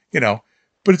it's,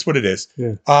 but it's what it is.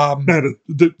 Yeah.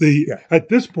 At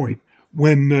this point,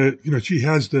 when she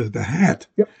has the hat.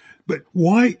 Yep. But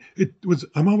why it was?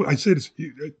 I say this: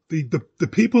 the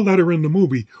people that are in the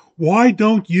movie. Why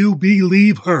don't you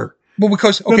believe her? Well,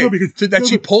 because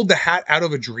she pulled the hat out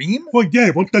of a dream. Well,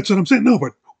 yeah. Well, that's what I'm saying. No,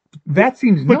 but that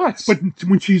seems nuts. But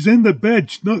when she's in the bed,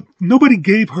 nobody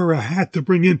gave her a hat to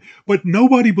bring in. But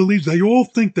nobody believes. They all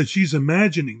think that she's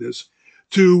imagining this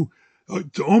to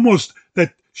almost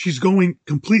that she's going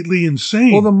completely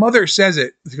insane. Well, the mother says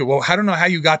it. Well, I don't know how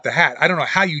you got the hat. I don't know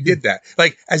how you did that.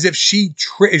 Like, as if she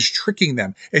is tricking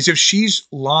them. As if she's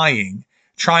lying,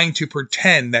 trying to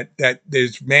pretend that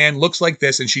this man looks like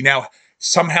this, and she now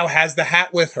somehow has the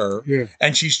hat with her,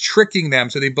 and she's tricking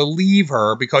them so they believe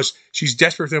her because she's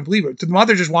desperate for them to believe it. The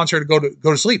mother just wants her to go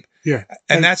to sleep. Yeah,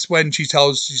 and that's when she's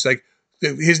like,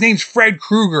 his name's Fred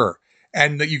Krueger,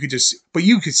 and you could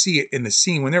see it in the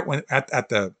scene when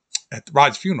at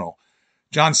Rod's funeral,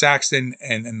 John Saxton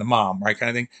and the mom, right,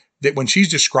 kind of thing. That when she's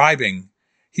describing,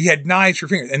 he had knives for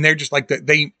fingers, and they're just like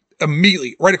they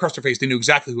immediately right across their face. They knew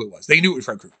exactly who it was. They knew it was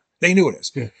Fred Krueger. They knew it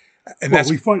is. Yeah. And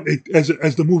we find as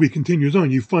the movie continues on,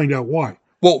 you find out why.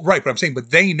 Well, right, but I'm saying, but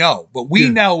they know, but we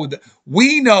know,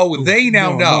 they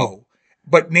now know,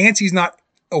 but Nancy's not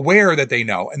aware that they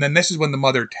know. And then this is when the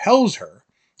mother tells her.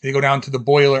 They go down to the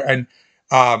boiler, and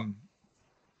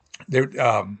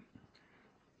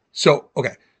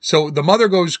So the mother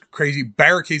goes crazy,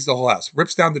 barricades the whole house,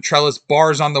 rips down the trellis,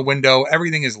 bars on the window,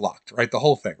 everything is locked, right? The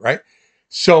whole thing, right?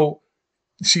 So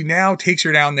she now takes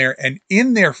her down there, and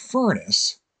in their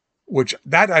furnace, which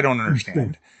that I don't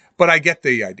understand, but I get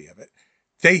the idea of it.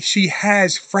 She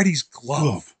has Freddy's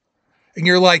glove. And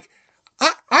you're like,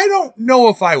 I don't know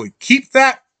if I would keep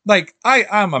that. Like,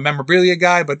 I'm a memorabilia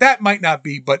guy, but that might not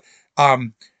be. But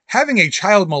having a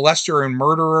child molester and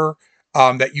murderer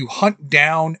that you hunt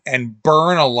down and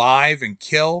burn alive and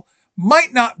kill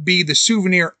might not be the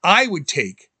souvenir I would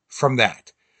take from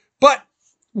that. But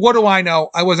what do I know?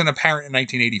 I wasn't a parent in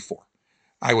 1984.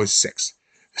 I was 6.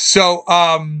 So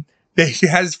she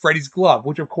has Freddy's glove,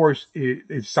 which of course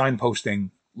is signposting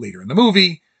later in the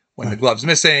movie when the glove's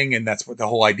missing. And that's what the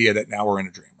whole idea that now we're in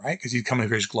a dream, right? Because he's coming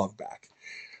for his glove back.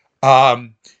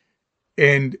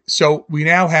 And so we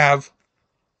now have,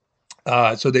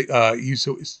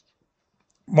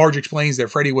 Marge explains that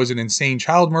Freddy was an insane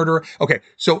child murderer. Okay,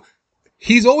 so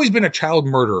he's always been a child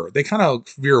murderer. They kind of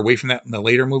veer away from that in the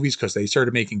later movies because they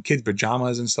started making kids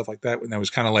pajamas and stuff like that. And that was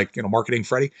kind of like, marketing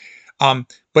Freddy.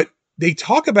 But they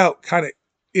talk about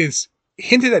is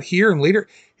hinted at here and later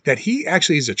that he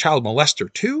actually is a child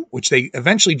molester too, which they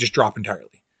eventually just drop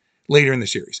entirely later in the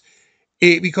series.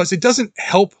 Because it doesn't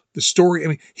help the story. I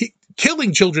mean,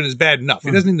 killing children is bad enough. He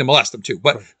doesn't need to molest them too.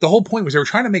 But the whole point was they were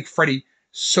trying to make Freddy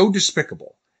so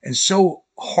despicable and so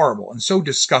horrible and so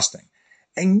disgusting.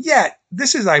 And yet,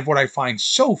 this is what I find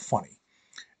so funny.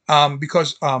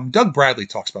 Because Doug Bradley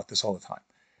talks about this all the time.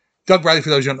 Doug Bradley, for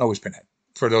those who don't know, is Pinhead.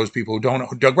 For those people who don't know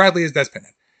who Doug Bradley is, that's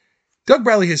Pinhead. Doug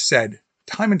Bradley has said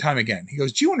time and time again, he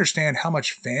goes, do you understand how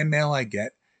much fan mail I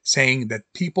get saying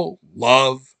that people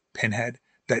love Pinhead,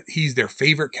 that he's their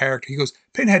favorite character? He goes,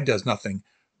 Pinhead does nothing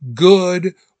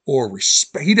good or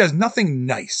respect. He does nothing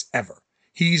nice ever.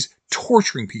 He's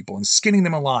torturing people and skinning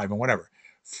them alive and whatever.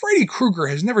 Freddy Krueger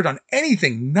has never done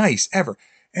anything nice ever.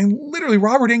 And literally,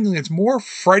 Robert Englund gets more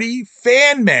Freddy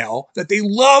fan mail that they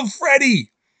love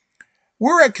Freddy.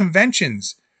 We're at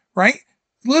conventions, right?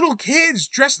 Little kids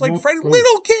dressed like Freddy.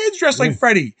 Little kids dressed like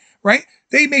Freddy, right?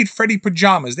 They made Freddy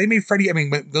pajamas. They made Freddy. I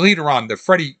mean, later on,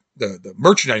 the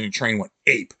merchandising train went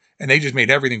ape, and they just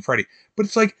made everything Freddy. But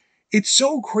it's like, it's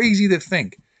so crazy to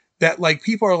think that like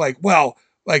people are like, well,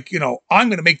 like, I'm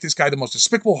going to make this guy the most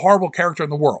despicable, horrible character in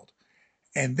the world.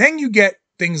 And then you get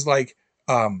things like,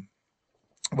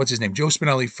 what's his name? Joe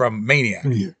Spinelli from Maniac.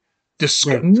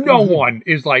 No one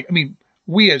is like, I mean,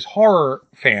 we as horror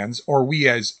fans or we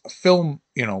as film,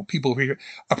 people who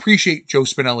appreciate Joe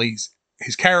Spinelli's,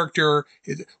 his character.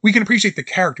 We can appreciate the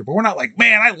character, but we're not like,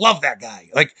 man, I love that guy.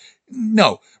 Like,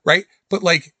 no, right? But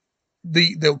like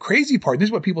the crazy part, this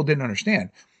is what people didn't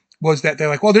understand, was that they're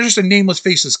like, well, they're just a nameless,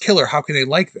 faceless killer. How can they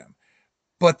like them?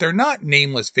 But they're not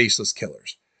nameless, faceless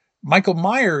killers. Michael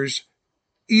Myers,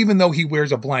 even though he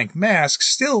wears a blank mask,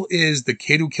 still is the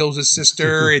kid who kills his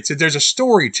sister. There's a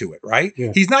story to it, right?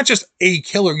 Yeah. He's not just a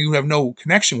killer you have no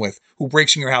connection with who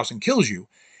breaks in your house and kills you.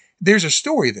 There's a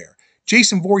story there.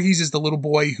 Jason Voorhees is the little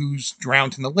boy who's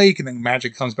drowned in the lake and then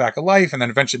magic comes back alive and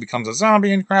then eventually becomes a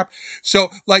zombie and crap.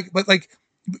 So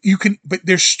but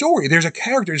there's story. There's a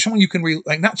character. There's someone you can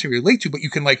not to relate to, but you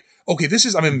can okay,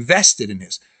 I'm invested in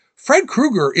this. Fred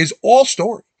Krueger is all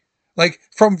story. Like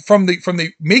from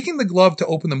the making the glove to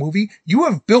open the movie, you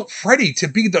have built Freddy to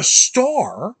be the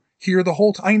star here the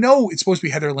whole time. I know it's supposed to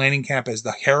be Heather Langenkamp as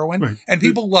the heroine, and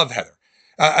people love Heather.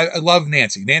 I love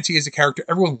Nancy. Nancy is a character.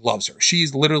 Everyone loves her.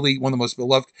 She's literally one of the most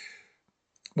beloved.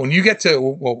 When we get there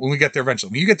eventually,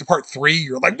 when you get to part 3,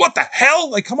 you're like, what the hell?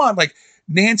 Like, come on. Like,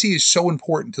 Nancy is so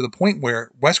important to the point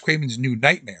where Wes Craven's New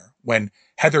Nightmare, when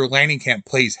Heather Langenkamp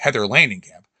plays Heather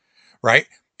Langenkamp, right?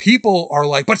 People are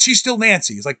like, but she's still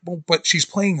Nancy. It's like, well, but she's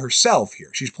playing herself here.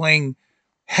 She's playing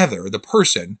Heather, the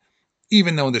person,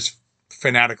 even though this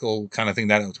fanatical kind of thing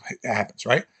that happens,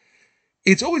 right?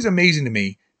 It's always amazing to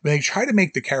me when they try to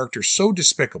make the character so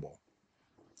despicable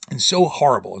and so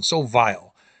horrible and so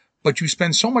vile, but you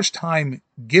spend so much time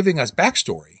giving us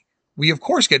backstory. We, of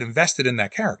course, get invested in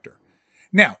that character.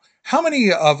 Now, how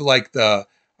many of I'm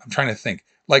trying to think,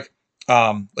 like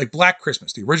Black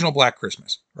Christmas, the original Black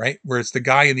Christmas, right? Where it's the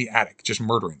guy in the attic just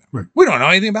murdering them. Right. We don't know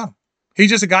anything about him.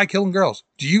 He's just a guy killing girls.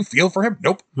 Do you feel for him?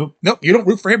 Nope. You don't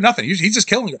root for him. Nothing. He's just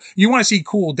killing you. You want to see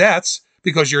cool deaths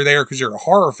because you're there because you're a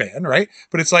horror fan, right?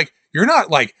 But it's like, you're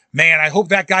not like, man, I hope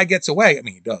that guy gets away. I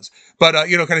mean, he does. But,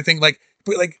 kind of thing but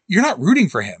you're not rooting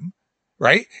for him,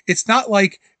 right? It's not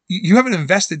like you haven't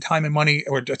invested time and money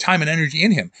or time and energy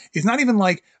in him. It's not even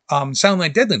like Silent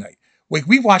Night, Deadly Night. Like,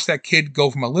 we've watched that kid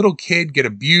go from a little kid, get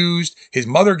abused, his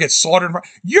mother gets slaughtered.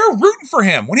 You're rooting for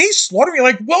him. When he's slaughtering, you're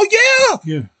like, well,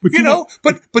 yeah.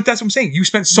 But that's what I'm saying. You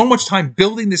spent so much time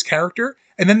building this character,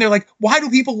 and then they're like, why do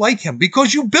people like him?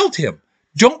 Because you built him.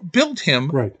 Don't build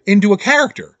him into a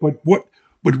character. But what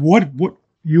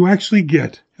you actually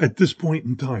get at this point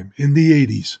in time, in the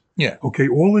 80s, okay,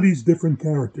 all of these different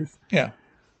characters,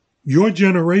 your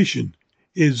generation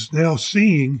is now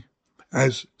seeing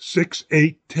as 6,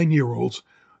 8, 10-year-olds,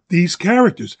 these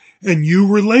characters. And you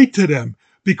relate to them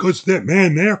because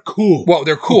they're cool. Well,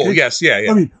 they're cool, okay? Yes, yeah.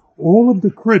 I mean, all of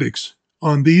the critics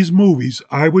on these movies,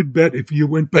 I would bet if you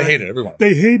went back... They hated everyone.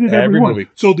 They hated everyone. Movie.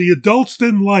 So the adults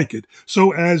didn't like it.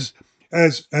 So as I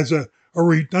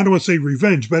don't want to say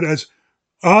revenge, but as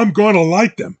I'm going to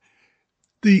like them.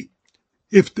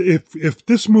 If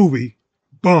this movie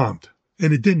bombed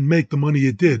and it didn't make the money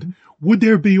it did, would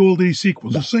there be all these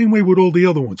sequels? The same way with all the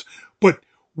other ones. But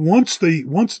once the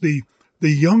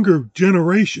younger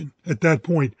generation at that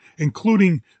point,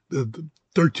 including the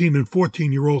 13 and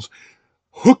 14-year-olds,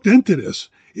 hooked into this.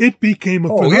 It became a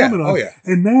phenomenon. Oh, yeah.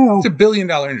 And now it's $1 billion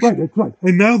industry. Right, that's right.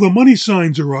 And now the money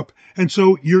signs are up, and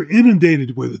so you're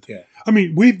inundated with it. Yeah. I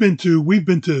mean, we've been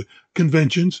to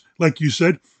conventions, like you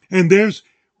said, and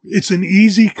it's an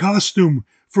easy costume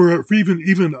for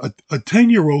even a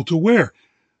 10-year-old to wear.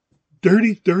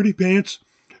 Dirty pants,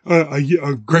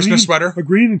 a Christmas sweater, a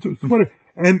green sweater,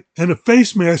 and a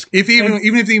face mask. Even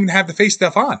if they even have the face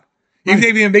stuff on. Even if they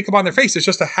even make makeup on their face, it's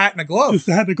just a hat and a glove. Just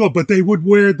a hat and a glove, but they would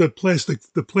wear the plastic.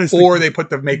 Or they put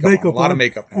the makeup on. A lot of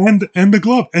makeup. And the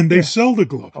glove, and they sell the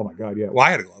glove. Oh my God, yeah. Well, I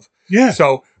had a glove. Yeah.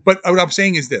 So, but what I'm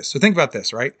saying is this. So think about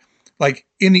this, right? Like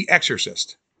in The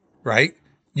Exorcist, right?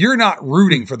 You're not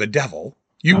rooting for the devil.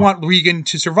 You want Regan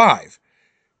to survive.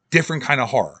 Different kind of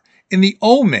horror. In The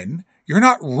Omen, you're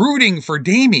not rooting for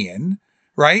Damien,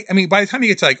 right? I mean, by the time you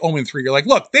get to like Omen 3, you're like,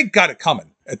 look, they got it coming.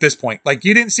 At this point, like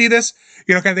you didn't see this,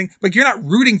 kind of thing. Like you're not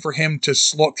rooting for him to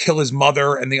kill his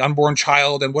mother and the unborn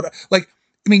child and what. Like,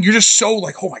 I mean, you're just so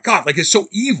like, oh my God, like it's so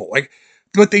evil. Like,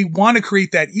 but they want to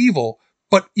create that evil,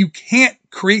 but you can't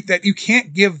create that. You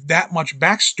can't give that much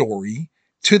backstory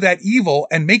to that evil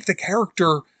and make the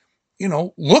character,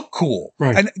 look cool.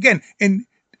 Right. And again, in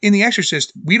The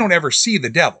Exorcist, we don't ever see the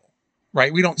devil.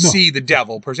 Right, we don't see the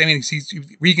devil per se. I mean,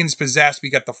 Regan's possessed. We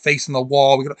got the face on the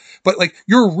wall. But like,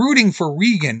 you're rooting for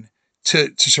Regan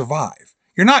to survive.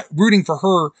 You're not rooting for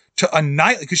her to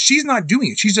annihilate because she's not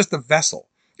doing it. She's just a vessel.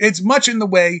 It's much in the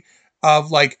way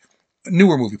of like a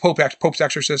newer movie, Pope's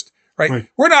Exorcist. Right?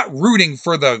 We're not rooting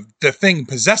for the thing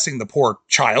possessing the poor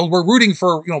child. We're rooting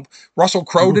for Russell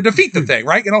Crowe to defeat the thing.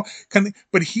 Right?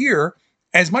 But here,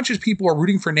 as much as people are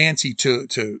rooting for Nancy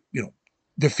to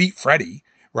defeat Freddy,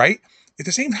 right? At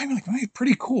the same time, you're like, oh,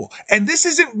 pretty cool. And this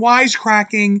isn't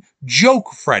wisecracking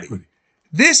joke Freddy.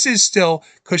 This is still,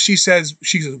 because she says,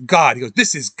 she's God. He goes,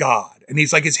 this is God. And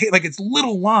he's like, it's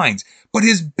little lines. But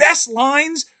his best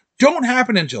lines don't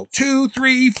happen until 2,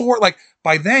 3, 4. Like,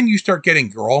 by then you start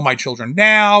getting, you're all my children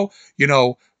now,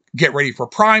 get ready for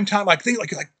prime time. Like, things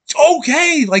like,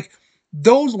 okay. Like,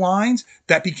 those lines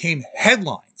that became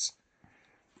headlines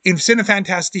in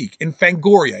Cinefantastique, in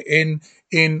Fangoria, in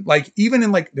like, even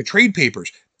in like the trade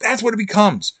papers, that's what it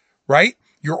becomes, right?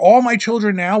 You're all my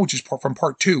children now, which is from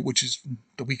part 2, which is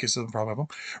the weakest of the problem,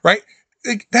 right?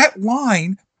 Like that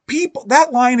line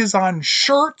is on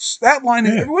shirts. That line,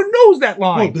 everyone knows that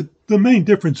line. Well, the main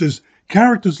difference is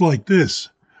characters like this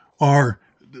are,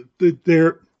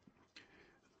 they're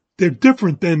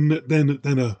different than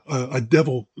a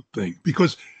devil thing,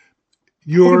 because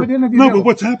but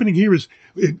what's happening here is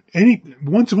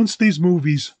once these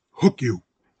movies hook you,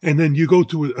 and then you go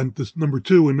to this number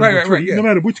 2 and number 3, no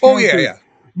matter which character,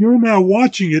 you're now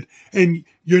watching it and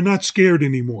you're not scared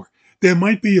anymore. There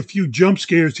might be a few jump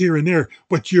scares here and there,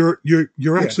 but you're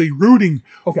actually rooting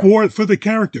for the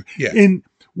character. Yeah. And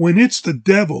when it's the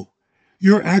devil,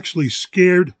 you're actually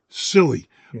scared silly.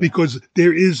 Because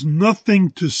there is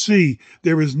nothing to see.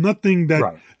 There is nothing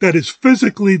that is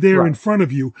physically there in front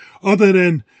of you, other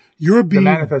than you're being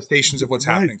the manifestations of what's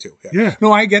happening to. Yeah.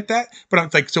 No, I get that, but I'm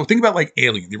like, so think about like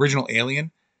Alien, the original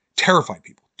Alien, terrified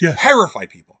people. Yeah. Terrified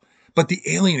people. But the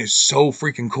alien is so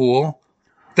freaking cool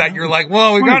that you're like,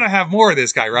 well, we gotta have more of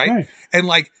this guy, right? And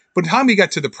like, by the time we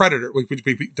got to the Predator,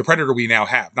 the Predator we now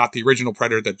have, not the original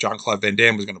Predator that Jean-Claude Van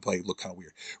Damme was going to play, looked kind of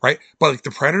weird, right? But like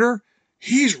the Predator,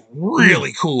 he's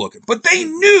really cool looking. But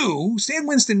Stan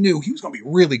Winston knew he was going to be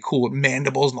really cool with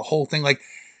mandibles and the whole thing. Like,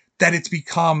 that it's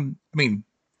become, I mean,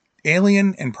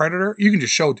 Alien and Predator, you can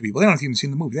just show it to people. They don't have even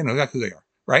seen the movie. They know exactly who they are,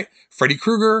 right? Freddy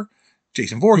Krueger,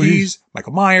 Jason Voorhees,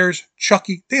 Michael Myers,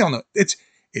 Chucky. They all know. It's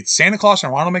Santa Claus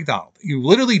and Ronald McDonald. You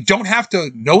literally don't have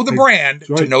to know the brand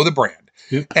to know the brand.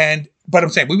 Yep. But I'm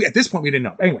saying, at this point, we didn't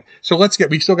know. Anyway, so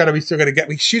we still got to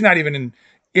get, she's not even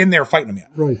in there fighting them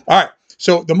yet. Right. All right.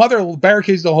 So the mother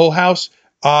barricades the whole house,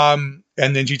 and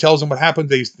then she tells them what happened.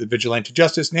 The vigilante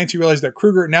justice. Nancy realizes that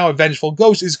Krueger, now a vengeful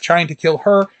ghost, is trying to kill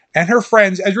her and her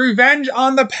friends as revenge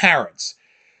on the parents.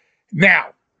 Now,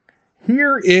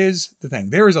 here is the thing.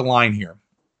 There is a line here.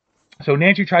 So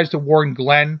Nancy tries to warn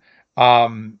Glenn,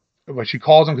 but she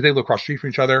calls him because they live across the street from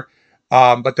each other.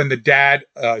 But then the dad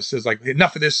says, like,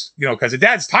 enough of this, because the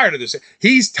dad's tired of this.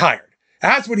 He's tired.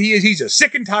 That's what he is. He's just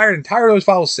sick and tired of his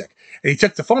father's sick. And he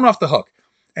took the phone off the hook.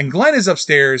 And Glenn is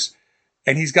upstairs,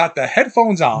 and he's got the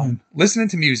headphones on, listening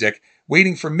to music,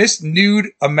 waiting for Miss Nude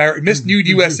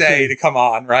USA to come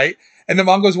on, right? And the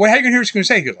mom goes, well, how are you going to hear what she's going to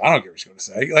say? He goes, I don't care what she's going to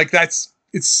say. Like,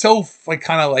 it's so, like,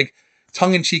 kind of, like,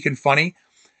 tongue-in-cheek and funny.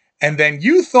 And then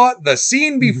you thought the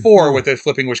scene before with the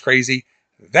flipping was crazy.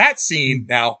 That scene,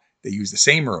 now, they use the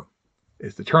same room.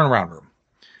 It's the turnaround room.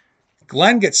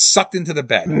 Glenn gets sucked into the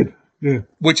bed.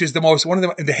 which is one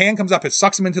of the hand comes up, it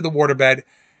sucks him into the waterbed.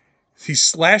 He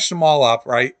slashed them all up,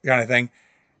 right? Kind of thing.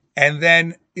 And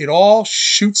then it all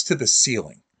shoots to the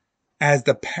ceiling as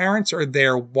the parents are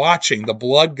there watching the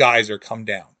blood geyser come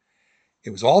down.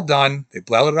 It was all done. They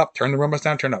bled it up, turned the room upside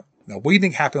down, turned up. Now, what do you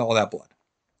think happened to all that blood?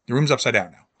 The room's upside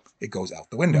down now. It goes out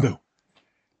the window. No.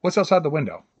 What's outside the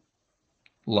window?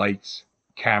 Lights,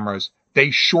 cameras. They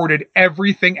shorted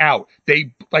everything out.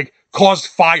 They caused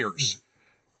fires.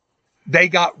 They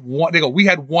got one. They go, we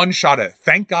had one shot at it.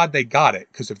 Thank God they got it,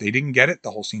 because if they didn't get it,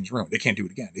 the whole scene's ruined. They can't do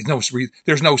it again.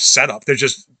 There's no setup. There's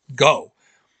just go.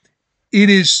 It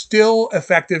is still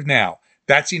effective now.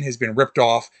 That scene has been ripped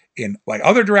off in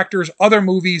other directors, other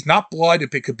movies. Not blood.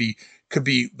 If it could be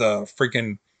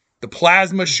the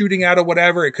plasma shooting out of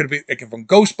whatever. It could be from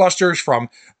Ghostbusters. From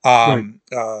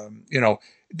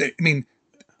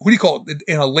what do you call it?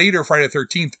 In a later Friday the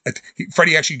 13th,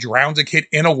 Freddy actually drowns a kid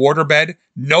in a waterbed.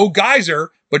 No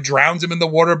geyser, but drowns him in the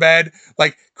waterbed.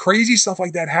 Crazy stuff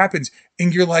like that happens.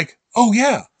 And you're like, oh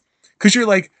yeah. Because you're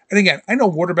like, and again, I know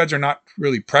waterbeds are not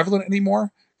really prevalent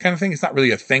anymore, kind of thing. It's not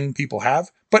really a thing people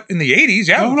have. But in the 80s,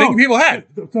 thing people had.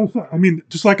 I mean,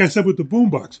 just like I said with the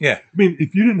boombox. Yeah. I mean,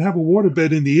 if you didn't have a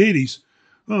waterbed in the 80s,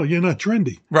 you're not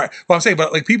trendy. Right. Well, I'm saying,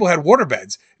 but people had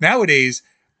waterbeds. Nowadays,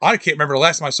 I can't remember the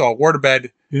last time I saw a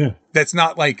waterbed. Yeah, that's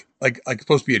not like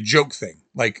supposed to be a joke thing,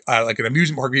 like an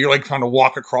amusement park. You're trying to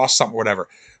walk across something, or whatever.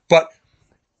 But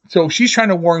so she's trying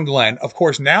to warn Glenn. Of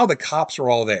course, now the cops are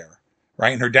all there,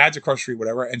 right? And her dad's across the street,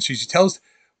 whatever. And she tells,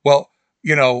 when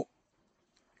I'm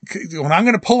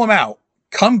going to pull him out,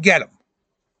 come get him.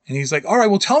 And he's like, all right,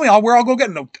 well, tell me where I'll go get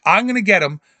him. No, I'm going to get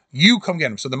him. You come get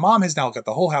him. So the mom has now got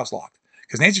the whole house locked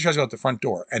because Nancy tries to go out the front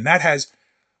door, and that has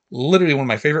literally one of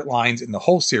my favorite lines in the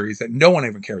whole series that no one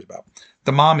even cares about.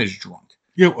 The mom is drunk.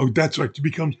 Yeah, that's right. She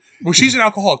becomes... Well, she's an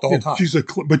alcoholic the whole time.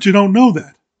 But you don't know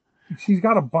that. She's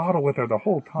got a bottle with her the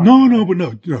whole time. No,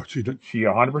 she doesn't. She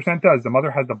 100% does. The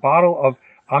mother has the bottle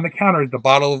on the counter, the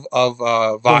bottle of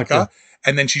vodka,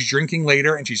 and then she's drinking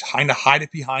later, and she's trying to hide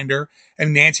it behind her,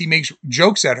 and Nancy makes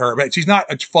jokes at her, but she's not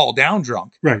a fall down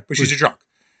drunk. Right. But she's a drunk.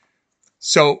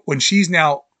 So when she's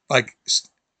now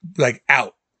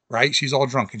out, right? She's all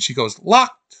drunk, and she goes,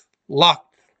 locked.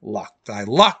 I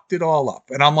locked it all up.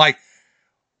 And I'm like,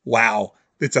 wow,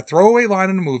 it's a throwaway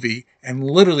line in the movie. And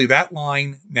literally that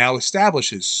line now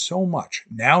establishes so much.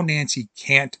 Now Nancy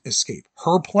can't escape.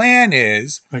 Her plan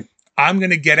is, I'm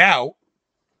going to get out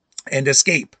and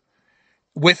escape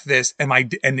with this. And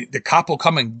the cop will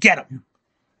come and get him.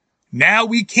 Now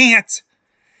we can't.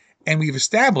 And we've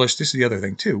established, this is the other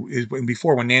thing too, is when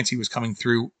Nancy was coming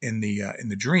through in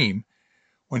the dream,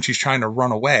 when she's trying to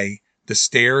run away, the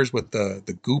stairs with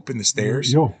the goop in the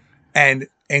stairs. And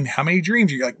how many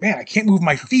dreams you're like, man, I can't move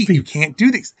my feet. You can't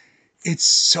do these. It's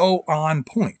so on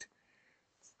point.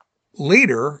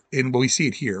 Later, we see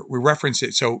it here, we reference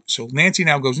it. So Nancy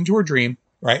now goes into her dream,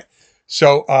 right?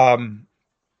 So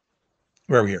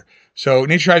where are we here? So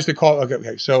Nancy tries to call.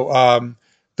 Okay. So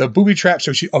the booby trap.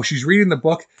 So she's reading the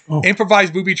book,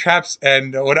 improvised booby traps,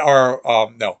 and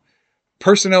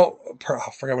personnel.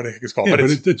 I forgot what it's called. Yeah, but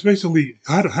it's basically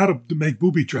how to make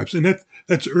booby traps, and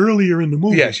that's earlier in the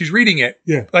movie. Yeah, she's reading it.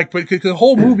 Yeah, but the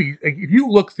whole movie, if you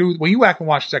look through, when you back and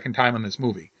watch the second time on this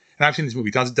movie, and I've seen this movie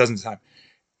dozens of times,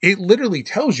 it literally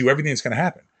tells you everything that's going to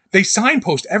happen. They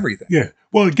signpost everything. Yeah.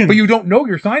 Well, again, but you don't know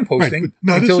you're signposting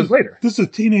until it's later. This is a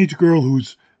teenage girl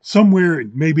who's somewhere,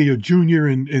 maybe a junior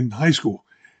in high school.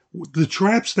 The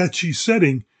traps that she's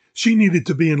setting, she needed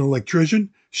to be an electrician.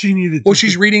 She needed.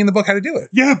 She's reading in the book how to do it.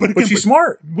 Yeah, but she's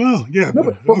smart. Well, yeah. No,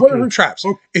 but what are her traps?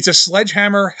 Okay. It's a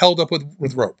sledgehammer held up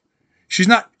with rope. She's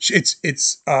not. It's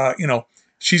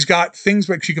she's got things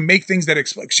like she can make things that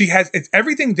explain. It's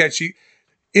everything that she.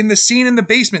 In the scene in the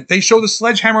basement, they show the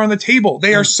sledgehammer on the table.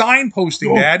 They are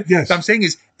signposting, Dad. Yes. What I'm saying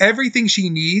is everything she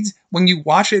needs when you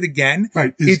watch it again,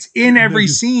 right, it's in every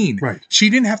scene. Right. She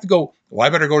didn't have to go, well, I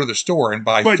better go to the store and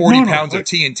buy 40 pounds of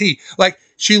TNT.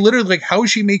 She literally, how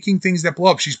is she making things that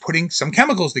blow up? She's putting some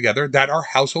chemicals together that are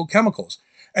household chemicals.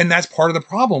 And that's part of the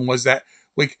problem was that,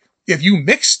 if you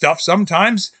mix stuff,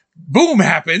 sometimes boom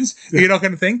happens, kind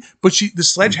of thing. But the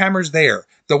sledgehammer's there.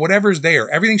 The whatever's there.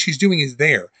 Everything she's doing is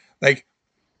there.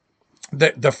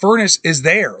 The furnace is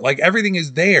there, everything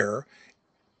is there,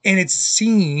 and it's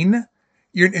seen.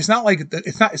 It's not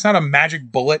it's not a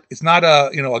magic bullet. It's not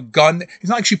a gun. It's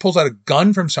not like she pulls out a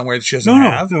gun from somewhere that she doesn't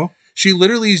have. No. She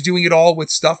literally is doing it all with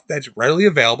stuff that's readily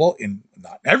available in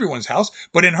not everyone's house,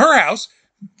 but in her house,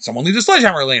 someone leaves a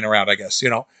sledgehammer laying around, I guess,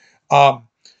 So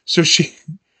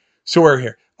we're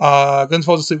here. Glenn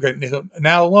falls asleep.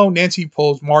 Now alone, Nancy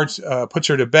puts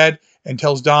her to bed and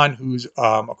tells Don, who's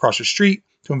across the street,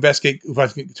 to investigate,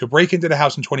 to break into the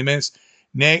house in 20 minutes.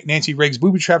 Nancy rigs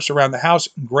booby traps around the house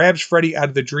and grabs Freddy out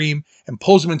of the dream and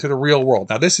pulls him into the real world.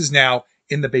 Now, this is now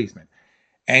in the basement.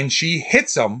 And she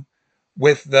hits him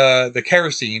with the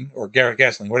kerosene or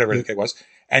gasoline, whatever it was.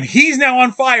 And he's now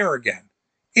on fire again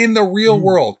in the real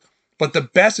world. But the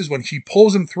best is when she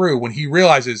pulls him through, when he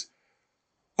realizes,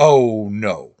 oh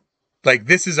no, like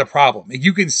this is a problem.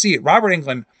 You can see it. Robert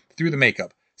Englund, through the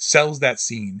makeup, sells that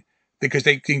scene because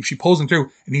she pulls him through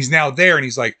and he's now there and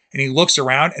he's like, and he looks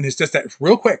around and it's just that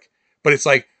real quick, but it's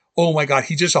like, oh my God,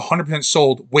 he just 100%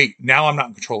 sold. Wait, now I'm not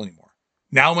in control anymore.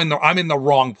 Now I'm in the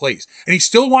wrong place. And he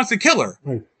still wants to kill her,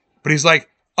 right. But he's like,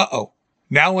 uh-oh,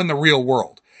 now in the real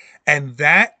world. And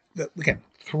that again,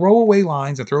 throwaway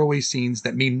lines and throwaway scenes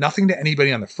that mean nothing to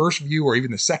anybody on the first view or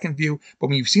even the second view. But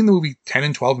when you've seen the movie 10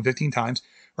 and 12 and 15 times,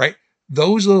 right?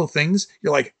 Those little things,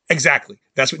 you're like, exactly.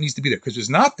 That's what needs to be there. Because if it's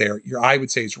not there, your eye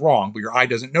would say it's wrong, but your eye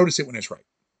doesn't notice it when it's right.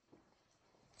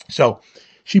 So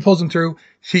she pulls him through.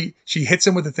 She hits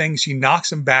him with the thing. She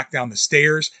knocks him back down the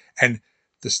stairs. And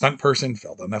the stunt person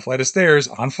fell down that flight of stairs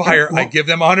on fire. Well, I give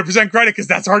them 100% credit because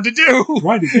that's hard to do.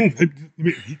 Right, again.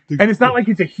 And it's not like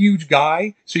he's a huge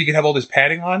guy, so you can have all this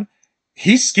padding on.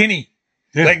 He's skinny.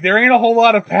 Yeah. Like there ain't a whole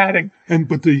lot of padding.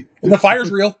 But the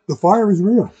fire's real. The fire is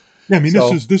real. Yeah, I mean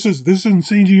this isn't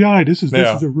CGI. This is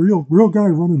a real guy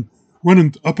running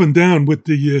up and down with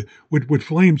the with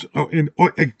flames and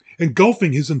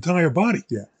engulfing his entire body.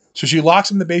 Yeah. So she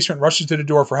locks him in the basement, rushes to the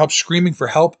door for help, screaming for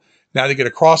help. Now they get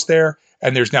across there.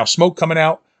 And there's now smoke coming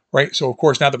out, right? So, of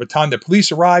course, now the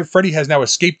police arrive. Freddy has now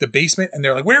escaped the basement, and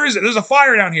they're like, where is it? There's a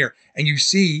fire down here. And you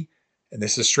see, and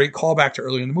this is a straight callback to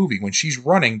earlier in the movie, when she's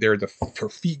running, her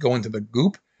feet go into the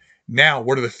goop. Now,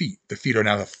 what are the feet? The feet are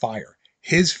now the fire.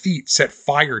 His feet set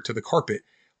fire to the carpet,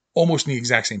 almost in the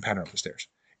exact same pattern up the stairs.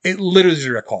 It literally is a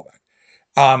direct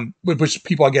callback. Which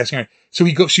people, I guess, so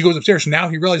she goes upstairs. So now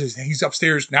he realizes he's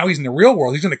upstairs. Now he's in the real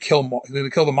world. He's going to kill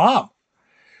the mom.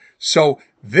 So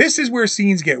this is where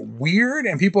scenes get weird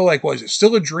and people are like, well, is it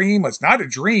still a dream? Well, it's not a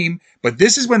dream, but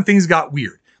this is when things got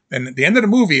weird. And at the end of the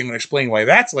movie, I'm going to explain why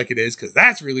that's like it is, because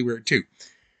that's really weird too.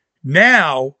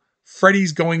 Now,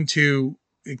 Freddy's going to,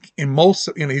 he's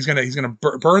going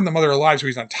to burn the mother alive so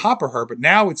he's on top of her, but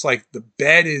now it's like the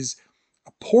bed is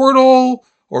a portal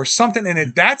or something,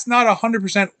 and that's not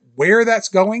 100% where that's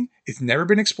going. It's never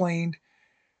been explained.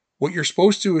 What you're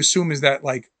supposed to assume is that,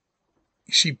 like,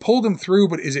 she pulled him through,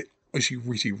 but is she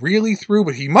really through?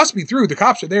 But he must be through. The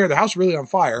cops are there. The house is really on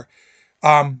fire.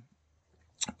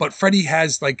 But Freddy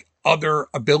has like other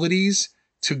abilities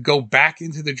to go back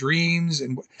into the dreams,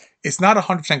 and it's not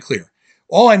 100% clear.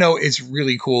 All I know is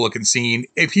really cool looking scene.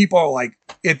 If people are like,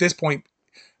 at this point,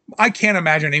 I can't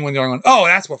imagine anyone going, oh,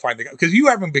 that's what Friday, because you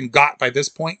haven't been got by this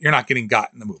point. You're not getting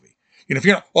got in the movie. If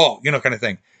you're not, kind of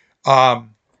thing.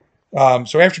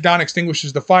 So after Don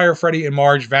extinguishes the fire, Freddy and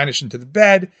Marge vanish into the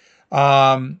bed.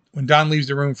 When Don leaves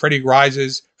the room, Freddy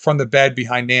rises from the bed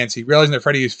behind Nancy. Realizing that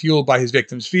Freddy is fueled by his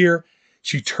victim's fear,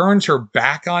 she turns her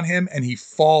back on him and he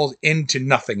falls into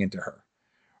nothing into her.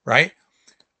 Right?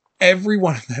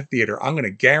 Everyone in that theater, I'm going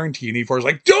to guarantee you, is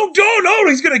like, don't,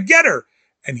 he's going to get her.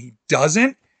 And he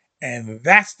doesn't. And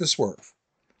that's the swerve.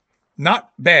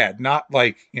 Not bad. Not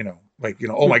like,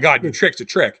 oh my God, your trick's a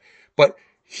trick. But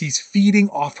he's feeding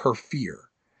off her fear.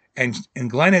 And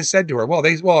Glenn has said to her,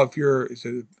 if you're,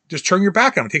 just turn your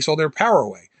back on him. It takes all their power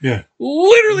away. Yeah.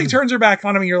 Literally turns her back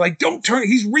on him. And you're like, don't turn.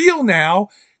 He's real now.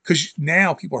 Because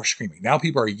now people are screaming. Now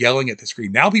people are yelling at the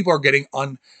screen. Now people are getting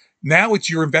now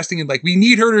you're investing in, like, we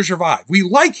need her to survive. We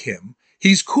like him.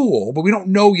 He's cool, but we don't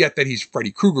know yet that he's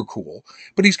Freddy Krueger cool.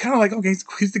 But he's kind of like, okay,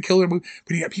 he's the killer. But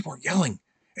people are yelling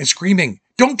and screaming.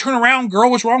 Don't turn around, girl.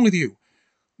 What's wrong with you?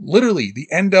 Literally, the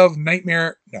end of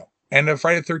end of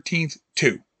Friday the 13th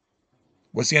 2.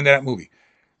 What's the end of that movie?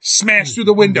 Smashed through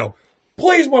the window.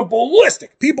 Place went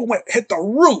ballistic. People hit the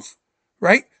roof,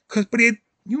 right?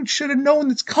 You should have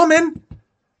known it's coming.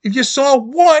 If you saw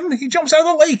one, he jumps out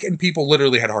of the lake, and people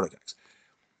literally had heart attacks.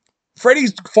 Freddy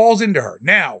falls into her.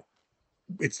 Now,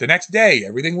 it's the next day.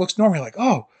 Everything looks normal. Like,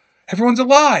 oh, everyone's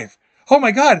alive. Oh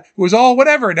my God, it was all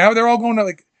whatever. Now they're all going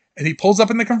to and he pulls up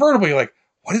in the convertible. You're like,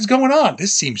 what is going on?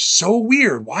 This seems so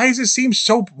weird. Why is it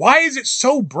so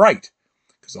bright?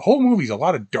 Because the whole movie's a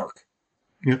lot of dark.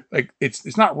 Yeah. Like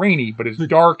it's not rainy, but it's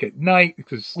dark at night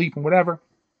because of sleep and whatever.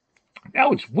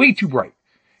 Now it's way too bright.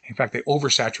 In fact, they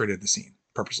oversaturated the scene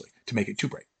purposely to make it too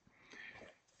bright.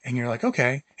 And you're like,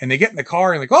 okay. And they get in the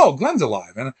car and like, oh, Glenn's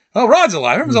alive. And oh, Rod's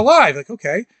alive. Everyone's alive. Like,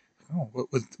 okay. Oh,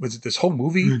 was it this whole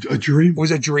movie? A dream?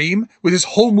 Was a dream? Was this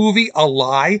whole movie a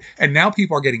lie? And now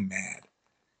people are getting mad.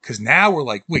 Because now we're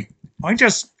like, wait, I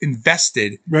just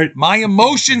invested my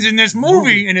emotions in this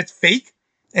movie, and it's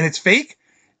fake,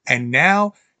 and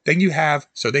now then you have,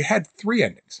 so they had 3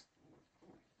 endings.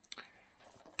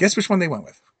 Guess which one they went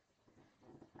with?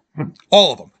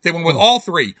 All of them. They went with all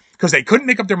 3 because they couldn't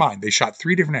make up their mind. They shot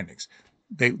 3 different endings.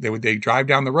 They drive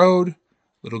down the road,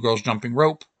 little girl's jumping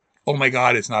rope. Oh my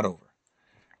God, it's not over.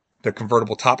 The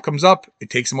convertible top comes up, it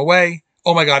takes him away.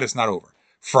 Oh my God, it's not over.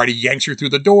 Freddy yanks her through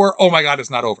the door. Oh my God,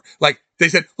 it's not over. Like, they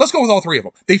said, let's go with all 3 of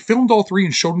them. They filmed all 3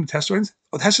 and showed them the test runs.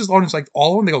 The test runs like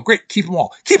all of them. They go, great, keep them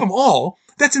all. Keep them all?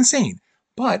 That's insane.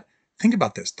 But think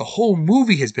about this. The whole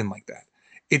movie has been like that.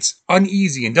 It's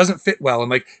uneasy and doesn't fit well. And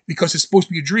like, because it's supposed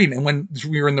to be a dream. And when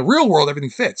we're in the real world, everything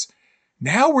fits.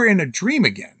 Now we're in a dream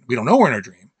again. We don't know we're in a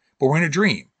dream, but we're in a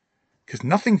dream because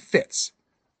nothing fits.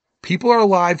 People are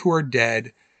alive who are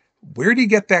dead. Where do you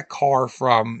get that car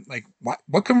from? Like,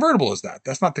 what convertible is that?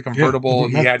 That's not the convertible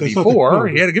he had before.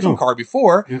 He had a different car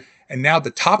before. Yeah. And now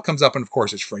the top comes up, and of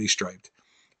course, it's Freddy striped.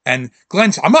 And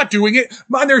Glenn's, I'm not doing it.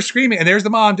 Mom, they're screaming. And there's the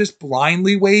mom just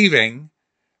blindly waving,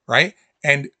 right?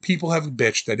 And people have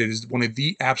bitched that it is one of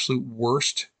the absolute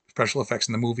worst special effects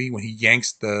in the movie when he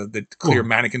yanks the clear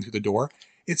mannequin through the door.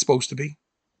 It's supposed to be.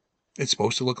 It's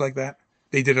supposed to look like that.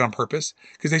 They did it on purpose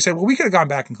because they said, well, we could have gone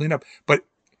back and cleaned up. But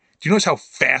do you notice how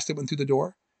fast it went through the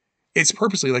door? It's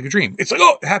purposely like a dream. It's like,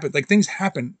 oh, it happened. Like things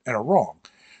happen that are wrong.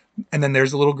 And then there's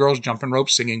the little girls jumping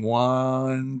rope singing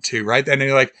 1, 2, right? And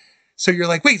you're like, so you're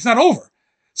like, wait, it's not over.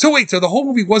 So wait, so the whole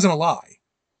movie wasn't a lie.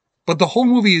 But the whole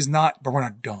movie is not, but we're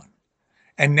not done.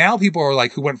 And now people are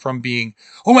like, who went from being,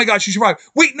 oh my God, she survived.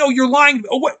 Wait, no, you're lying.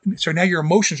 Oh, what? So now your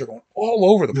emotions are going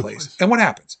all over the place. And what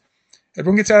happens?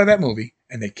 Everyone gets out of that movie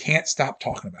and they can't stop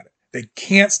talking about it. They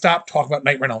can't stop talking about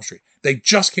Nightmare on Elm Street. They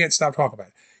just can't stop talking about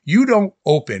it. You don't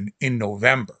open in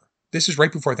November. This is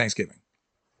right before Thanksgiving.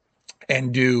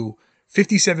 And do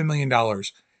 $57 million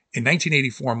in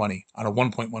 1984 money on a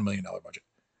 $1.1 million budget.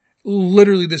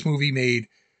 Literally, this movie made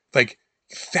like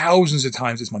thousands of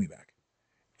times its money back.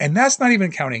 And that's not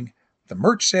even counting the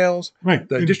merch sales,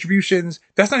 the distributions.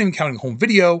 That's not even counting home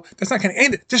video. That's not counting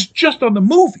anything. Just on the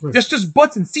movie. Right. That's just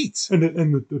butts and seats. And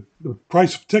the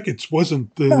price of tickets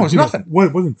wasn't no, it was nothing. It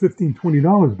wasn't $15,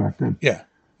 $20 back then. Yeah,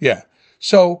 yeah.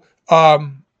 So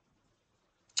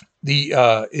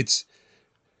it's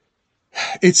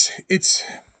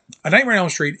A Nightmare on Elm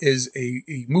Street is a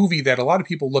movie that a lot of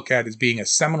people look at as being a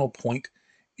seminal point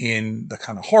in the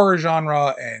kind of horror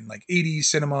genre and like 80s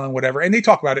cinema and whatever. And they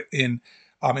talk about it in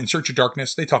Search of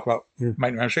Darkness. They talk about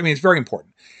Nightmare on Elm Street. I mean, it's very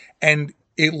important. And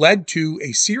it led to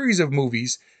a series of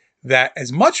movies that,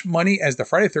 as much money as the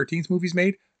Friday the 13th movies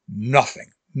made,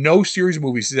 nothing. No series of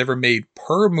movies has ever made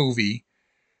per movie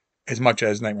as much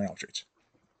as Nightmare on Elm Street.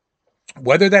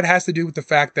 Whether that has to do with the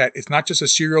fact that it's not just a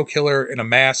serial killer in a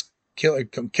mask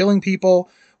killing people,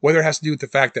 whether it has to do with the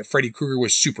fact that Freddy Krueger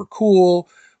was super cool,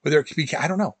 whether it could be, I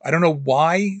don't know. I don't know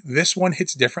why this one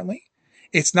hits differently.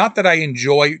 It's not that I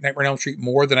enjoy Nightmare on Elm Street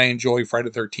more than I enjoy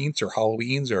Friday the 13th or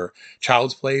Halloween's or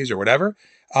Child's Plays or whatever.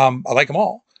 I like them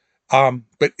all.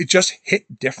 But it just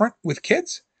hit different with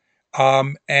kids.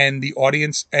 And the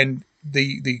audience and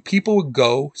the people would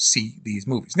go see these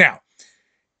movies. Now,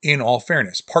 in all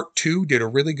fairness, Part 2 did a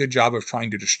really good job of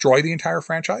trying to destroy the entire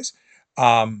franchise.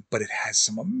 But it has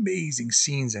some amazing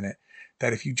scenes in it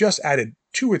that if you just added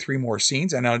 2 or 3 more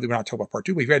scenes, and I know we're not talking about Part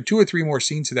 2, but if you had 2 or 3 more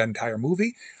scenes to that entire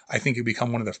movie, I think it'd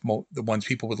become one of the ones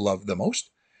people would love the most.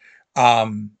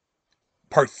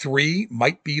 Part 3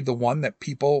 might be the one that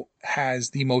people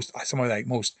has the most, some of the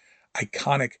most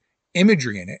iconic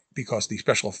imagery in it because the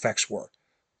special effects were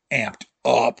amped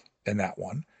up in that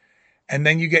one. And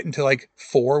then you get into like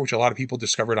 4, which a lot of people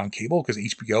discovered on cable because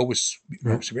HBO was,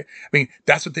 I mean,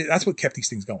 that's what kept these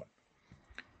things going.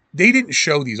 They didn't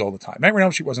show these all the time. Nightmare on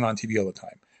Elm Street wasn't on TV all the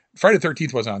time. Friday the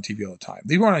 13th wasn't on TV all the time.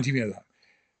 They weren't on TV all the time.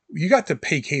 You got to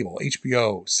pay cable,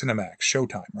 HBO, Cinemax,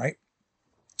 Showtime, right?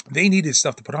 They needed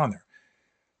stuff to put on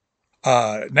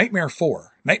there. Nightmare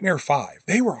 4, Nightmare 5,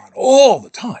 they were on all the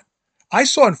time. I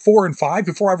saw in 4 and 5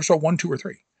 before I ever saw 1, 2, or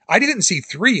 3. I didn't see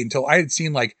 3 until I had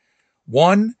seen like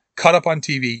 1 cut up on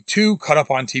TV, 2 cut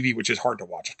up on TV, which is hard to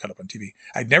watch cut up on TV.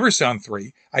 I'd never seen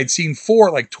 3. I'd seen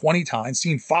 4 like 20 times,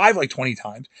 seen 5 like 20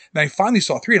 times. And I finally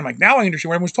saw 3 and I'm like, now I understand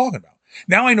what everyone's talking about.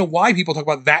 Now I know why people talk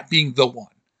about that being the one.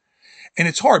 And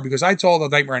it's hard because I saw the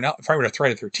Nightmare on Friday the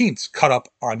 13th cut up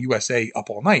on USA Up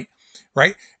All Night,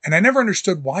 right? And I never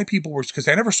understood why people were, because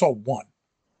I never saw 1.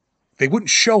 They wouldn't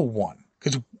show 1.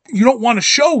 Because you don't want to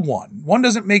show 1.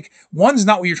 1's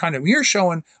not what you're trying to, when you're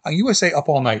showing on USA Up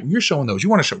All Night, when you're showing those, you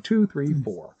want to show 2, 3,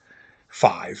 4,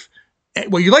 5.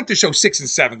 Well, you like to show 6 and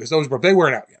 7 because they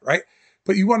weren't out yet, right?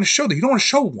 But you want to show that. You don't want to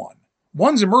show 1.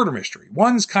 One's a murder mystery.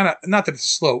 One's kind of, not that it's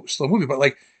a slow movie, but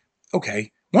like,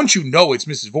 okay, once you know it's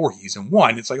Mrs. Voorhees, and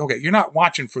one, it's like, okay, you're not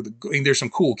watching for the, I mean, there's some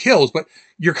cool kills, but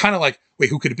you're kind of like, wait,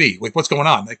 who could it be? Like, what's going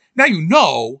on? Like, now you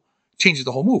know, changes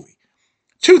the whole movie.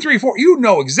 2, 3, 4, you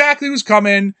know exactly who's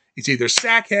coming. It's either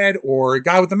Sackhead or a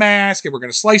guy with the mask, and we're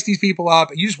going to slice these people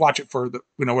up, and you just watch it for the,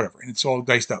 whatever, and it's all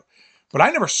diced up. But I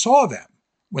never saw them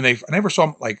I never saw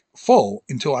them like full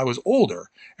until I was older.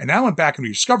 And now I went back and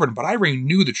rediscovered them, but I already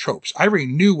knew the tropes. I already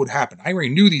knew what happened. I already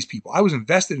knew these people. I was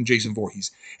invested in Jason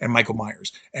Voorhees and Michael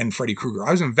Myers and Freddy Krueger.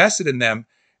 I was invested in them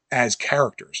as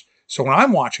characters. So when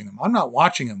I'm watching them, I'm not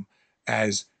watching them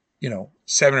as,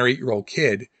 7 or 8-year-old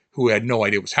kid who had no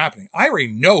idea what's happening. I already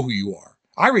know who you are.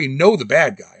 I already know the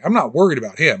bad guy. I'm not worried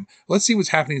about him. Let's see what's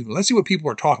happening. Let's see what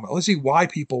people are talking about. Let's see why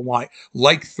people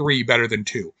like 3 better than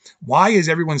 2. Why is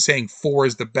everyone saying 4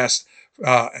 is the best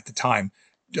at the time?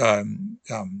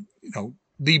 The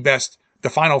best. The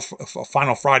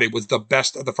Final Friday was the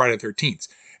best of the Friday the 13th,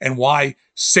 and why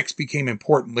 6 became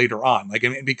important later on. Like,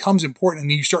 it becomes important,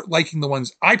 and you start liking the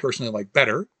ones I personally like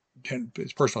better.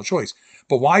 It's personal choice,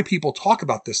 but why people talk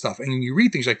about this stuff, and you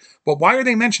read things like, well, why are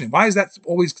they mentioning? Why is that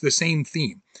always the same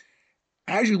theme?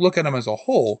 As you look at them as a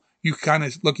whole, you can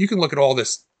look at all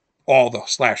the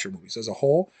slasher movies as a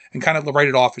whole, and kind of write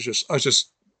it off as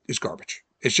it's garbage.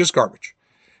 It's just garbage.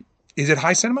 Is it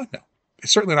high cinema? No,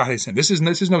 it's certainly not high cinema. This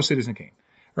is no Citizen Kane,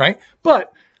 right?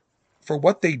 But for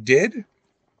what they did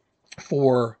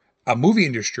for a movie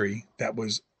industry that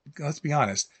was, let's be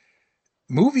honest,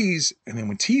 movies, I mean,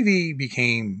 when TV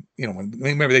became,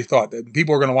 remember they thought that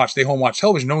people were going to stay home and watch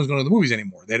television, no one's going to the movies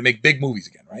anymore. They had to make big movies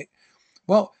again, right?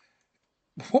 Well,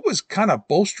 what was kind of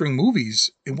bolstering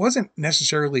movies, it wasn't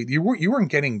necessarily, you weren't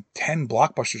getting 10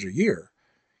 blockbusters a year.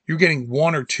 You were getting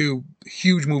 1 or 2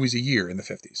 huge movies a year in the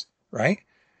 50s, right?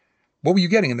 What were you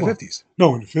getting in the 50s?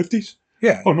 No, in the 50s?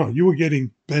 Yeah. Oh, no, you were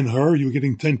getting Ben-Hur, you were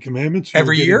getting 10 Commandments.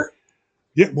 Every year?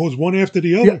 Yeah, it was one after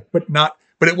the other. Yeah,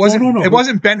 but it wasn't. No. It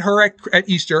wasn't Ben-Hur at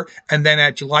Easter and then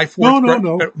at July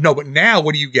 4th. No. But now,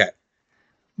 what do you get?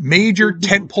 Major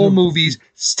tentpole movies,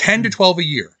 10 to 12 a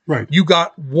year. Right. You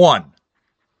got 1,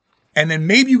 and then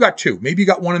maybe you got 2. Maybe you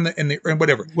got 1 in the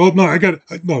whatever. Well, no, in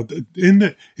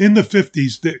the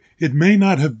 50s. It may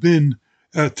not have been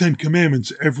 10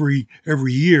 Commandments every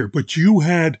year, but you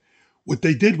had, what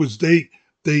they did was they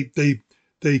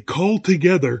culled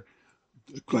together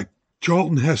like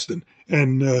Charlton Heston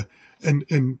and a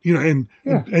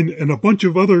bunch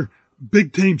of other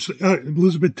big names,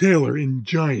 Elizabeth Taylor in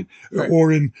Giant, right,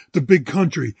 or in The Big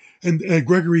Country, and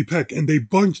Gregory Peck, and they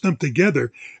bunched them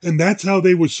together, and that's how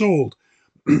they were sold.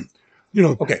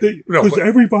 Because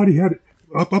everybody had,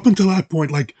 up until that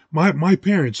point, like my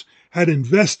parents had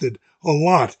invested a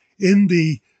lot in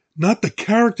not the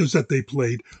characters that they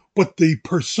played, but the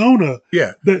persona.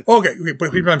 Yeah. But what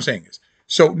I'm saying is,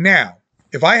 so now,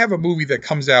 if I have a movie that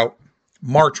comes out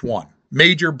March 1,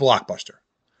 major blockbuster.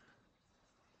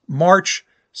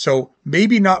 So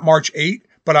maybe not March 8,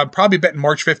 but I'm probably betting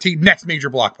March 15, next major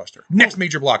blockbuster.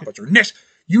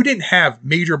 You didn't have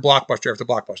major blockbuster after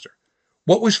blockbuster.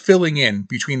 What was filling in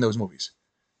between those movies?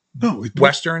 No.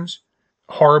 Westerns,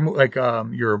 horror, like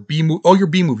your B movie. Oh, your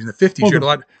B movies in the 50s. You had a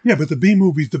lot. Yeah, but the B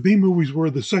movies were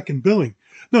the second billing.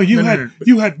 No, you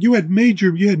had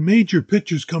major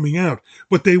pictures coming out,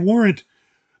 but they weren't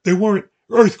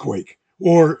Earthquake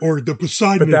or the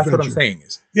Poseidon But that's Adventure. what I'm saying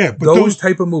is, yeah, but those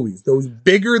type of movies, those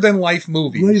bigger than life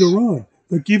movies. Later on,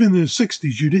 like even in the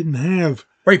 60s, you didn't have,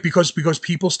 right, because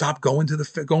people stopped going to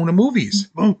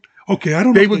movies. Oh, okay, I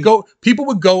don't know. People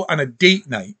would go on a date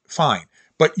night, fine,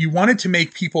 but you wanted to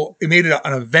make people. It made it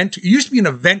an event. It used to be an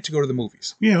event to go to the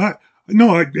movies. Yeah,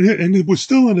 and it was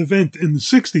still an event in the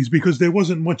 60s because there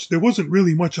wasn't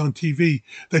really much on TV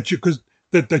that you could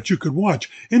watch.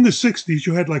 In the 60s,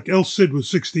 you had like El Cid was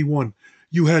 61.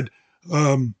 You had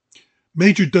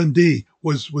Major Dundee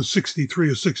was 63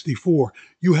 or 64.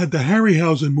 You had the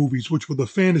Harryhausen movies, which were the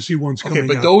fantasy ones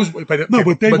coming out. Those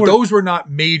were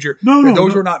not major.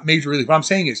 Those were not major releases. What I'm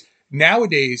saying is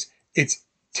nowadays it's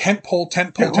tentpole.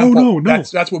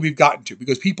 That's what we've gotten to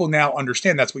because people now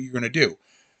understand that's what you're going to do.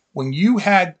 When you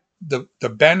had the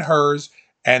Ben-Hurs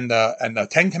and the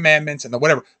 10 Commandments and the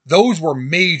whatever, those were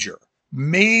major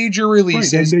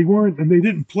releases. Right, and they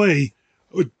didn't play.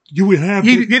 You would have.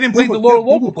 He didn't play the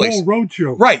local place.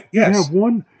 Roadshow. Right. Yes.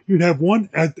 You'd have one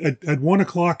at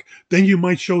 1:00. Then you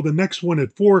might show the next one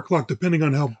at 4:00, depending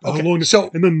on how long.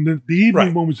 And then the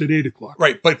evening one was at 8:00.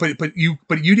 Right. But you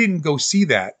didn't go see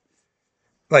that.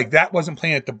 Like that wasn't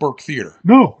playing at the Burke Theater.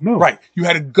 No. Right. You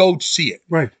had to go see it.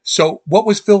 Right. So what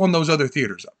was filling those other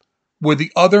theaters up? Were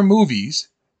the other movies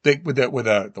with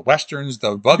the westerns,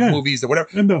 the bug movies, the whatever,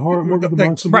 and the horror movies, the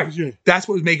monster movies. Yeah. That's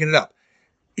what was making it up.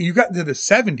 You got into the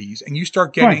 70s, and you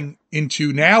start getting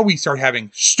into, now we start having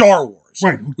Star Wars.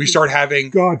 Right. We start having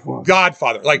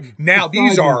Godfather. Like, now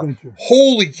these are,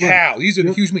 holy cow, these are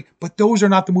the huge movies. But those are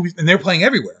not the movies, and they're playing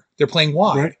everywhere. They're playing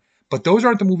wide. Right. But those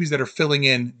aren't the movies that are filling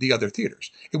in the other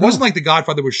theaters. It wasn't like The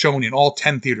Godfather was shown in all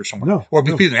 10 theaters somewhere. No, or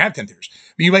because they didn't have 10 theaters.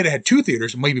 I mean, you might have had 2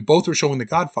 theaters, and maybe both were showing The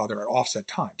Godfather at offset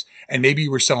times. And maybe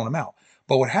you were selling them out.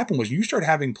 But what happened was you started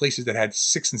having places that had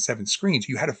 6 and 7 screens.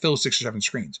 You had to fill 6 or 7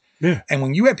 screens. Yeah. And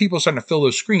when you had people starting to fill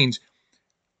those screens,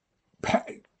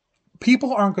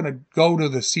 people aren't going to go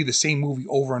to see the same movie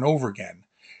over and over again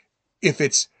if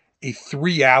it's a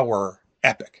 3-hour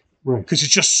epic. Right. Because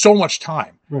it's just so much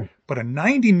time. Right. But a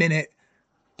 90-minute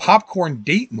popcorn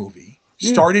date movie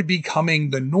started becoming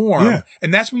the norm. Yeah.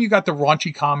 And that's when you got the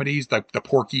raunchy comedies, like the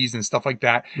Porky's and stuff like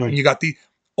that. Right. And you got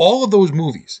all of those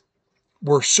movies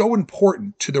were so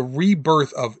important to the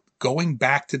rebirth of going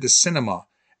back to the cinema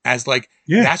as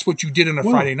that's what you did on a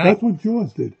Friday night. That's what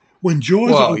Jaws did. When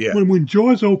Jaws when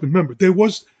Jaws opened, remember, there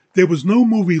was no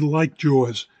movie like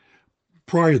Jaws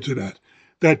prior to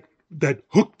that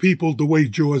hooked people the way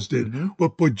Jaws did. Mm-hmm.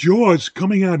 But Jaws,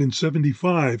 coming out in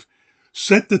 75,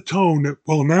 set the tone that,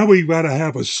 well, now we got to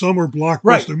have a summer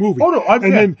blockbuster movie. Oh, no,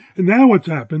 and now what's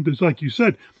happened is, like you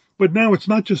said, but now it's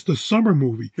not just a summer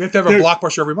movie. You have to have a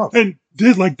blockbuster every month. And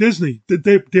like Disney,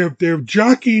 they're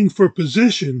jockeying for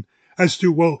position as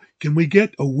to, well, can we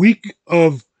get a week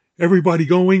of everybody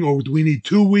going, or do we need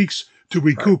 2 weeks to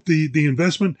recoup the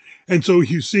investment? And so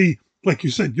you see, like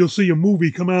you said, you'll see a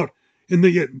movie come out in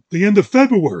the end of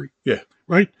February. Yeah.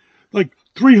 Right? Like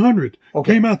 300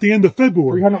 came out the end of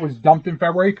February. 300 was dumped in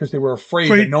February because they were afraid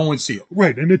that no one would see it.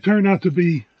 Right. And it turned out to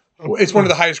be... It's one of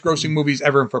the highest grossing movies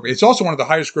ever in February. It's also one of the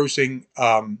highest grossing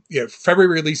February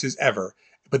releases ever.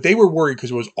 But they were worried because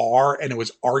it was R and it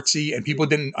was artsy and people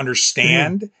didn't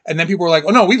understand. And then people were like, oh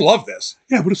no, we love this.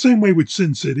 Yeah, but the same way with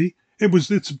Sin City.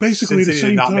 It's basically Sin City the same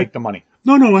did not type. make the money.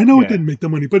 No, I know it didn't make the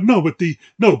money, but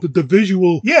the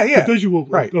visual. Yeah. The visual.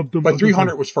 Right. But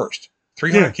 300 was first.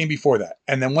 300 came before that.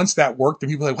 And then once that worked,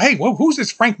 then people were like, hey, who's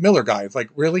this Frank Miller guy? It's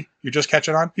like, really? You're just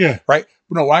catching on? Yeah. Right?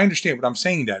 But no, I understand what I'm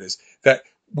saying that is that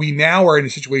we now are in a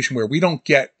situation where we don't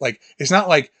get, it's not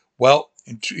like, well,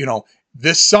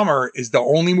 this summer is the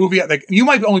only movie, you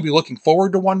might only be looking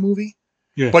forward to one movie.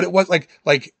 Yeah. But it was like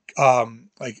Kong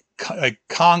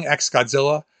X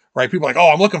Godzilla, right? People are like, oh,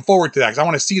 I'm looking forward to that because I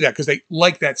want to see that because they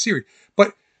like that series.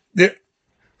 But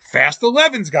Fast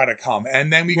 11's got to come,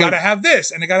 and then we got to have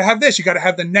this, and they got to have this. You got to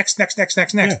have the next.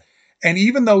 Yeah. And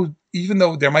even though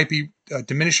there might be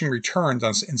diminishing returns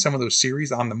in some of those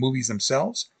series on the movies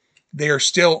themselves, they are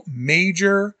still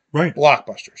major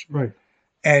blockbusters. Right.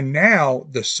 And now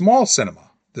the small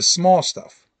cinema, the small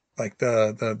stuff, like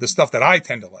the stuff that I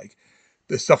tend to like,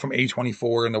 the stuff from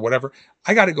A24 and the whatever,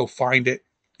 I got to go find it.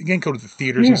 Again, go to the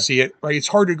theaters and see it. Right? It's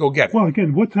hard to go get it. Well,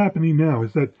 again, what's happening now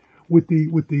is that with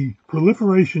the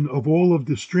proliferation of all of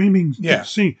the streaming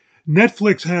scene,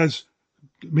 Netflix has.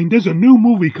 I mean, there's a new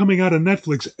movie coming out of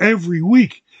Netflix every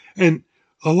week, and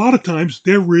a lot of times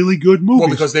they're really good movies. Well,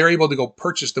 because they're able to go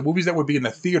purchase the movies that would be in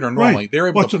the theater normally. They're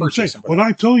able to purchase them. Well,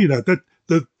 I told you that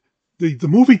the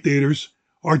movie theaters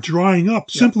are drying up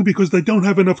simply because they don't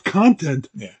have enough content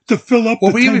to fill up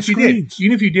the 10 screens.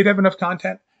 Even if you did have enough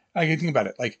content, I can think about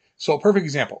it. So a perfect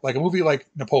example, like a movie like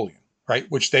Napoleon, right?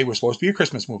 Which they were supposed to be a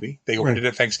Christmas movie. They opened it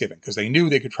at Thanksgiving because they knew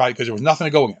they could try because there was nothing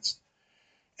to go against.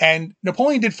 And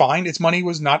Napoleon did fine. Its money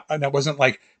was not, that wasn't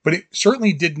but it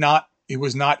certainly did not, it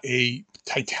was not a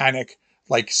Titanic,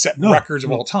 set records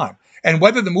of all time. And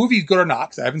whether the movie is good or not,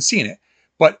 because I haven't seen it,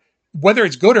 but whether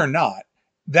it's good or not,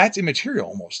 that's immaterial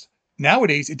almost.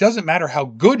 Nowadays, it doesn't matter how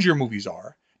good your movies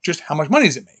are, just how much money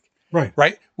does it make.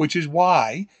 Right. Which is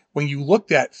why when you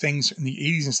looked at things in the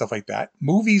 80s and stuff like that,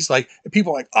 movies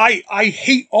people are like, I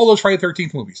hate all those Friday the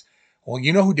 13th movies. Well,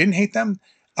 you know who didn't hate them?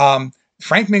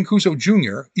 Frank Mancuso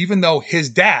Jr., even though his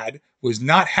dad was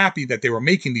not happy that they were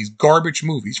making these garbage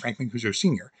movies, Frank Mancuso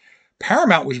Sr.,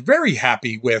 Paramount was very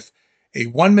happy with a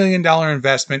 $1 million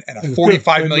investment and a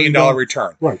 $45 million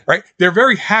return. Right. They're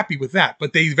very happy with that,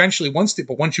 but they eventually, once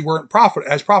you weren't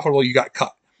profitable, you got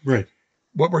cut. Right.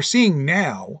 What we're seeing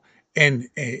now, and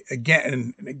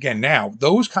again now,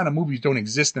 those kind of movies don't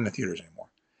exist in the theaters anymore.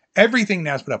 Everything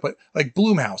now is put up, but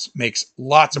Blumhouse makes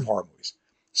lots of horror movies.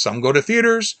 Some go to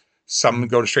theaters. Some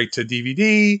go straight to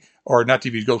DVD, or not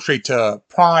DVD, go straight to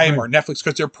Prime or Netflix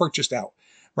because they're purchased out,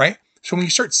 right? So when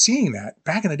you start seeing that,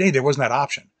 back in the day, there wasn't that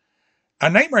option. A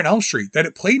Nightmare on Elm Street, that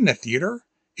it played in a theater,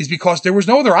 is because there was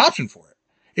no other option for it.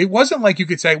 It wasn't like you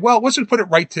could say, well, let's just put it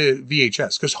right to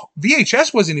VHS, because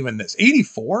VHS wasn't even this.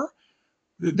 84?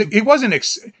 It wasn't.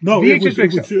 No,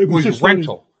 VHS it was just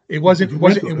rental. It wasn't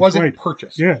right.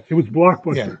 purchased. Yeah, it was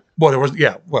Blockbuster. Yeah. Well, there was.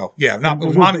 Yeah. Well, yeah. It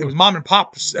was mom and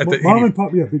pops at the mom and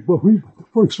pop. Yeah. Well, the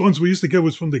first ones we used to get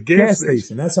was from the gas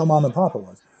station. That's how mom and pop it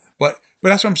was. But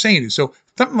that's what I'm saying. So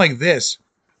something like this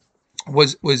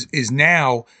is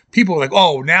now people are like,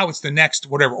 oh, now it's the next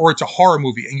whatever, or it's a horror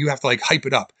movie and you have to like hype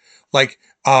it up, like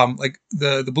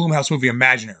the Blumhouse movie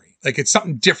Imaginary. Like it's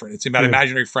something different. It's about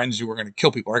imaginary friends who are going to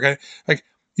kill people. Like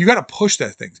you got to push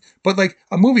that things. But like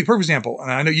a movie, for example,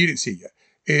 and I know you didn't see it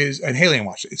yet, and Haley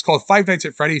watched it. It's called Five Nights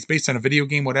at Freddy's. It's based on a video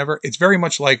game, whatever. It's very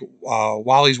much like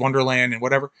Wally's Wonderland and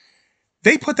whatever.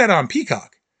 They put that on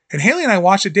Peacock, and Haley and I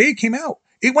watched it the day it came out.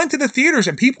 It went to the theaters,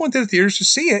 and people went to the theaters to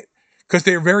see it because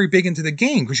they're very big into the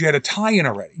game because you had a tie-in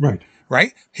already.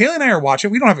 Right? Haley and I are watching.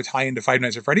 We don't have a tie-in to Five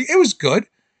Nights at Freddy. It was good,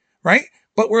 right?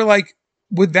 But we're like,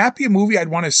 would that be a movie I'd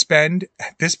want to spend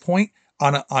at this point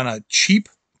on a cheap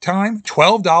time,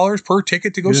 $12 per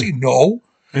ticket to go see? No.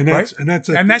 And that's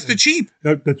the cheap.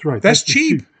 That's right. That's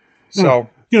cheap. So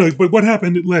but what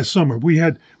happened last summer?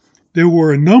 There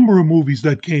were a number of movies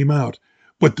that came out,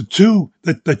 but the two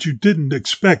that you didn't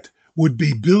expect would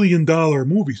be billion-dollar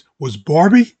movies was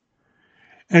Barbie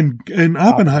and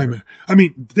Oppenheimer. I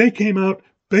mean, they came out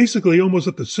basically almost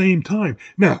at the same time.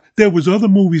 Now, there was other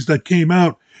movies that came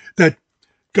out that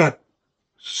got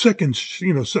second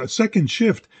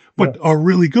shift, but are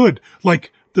really good,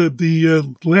 like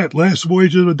the Last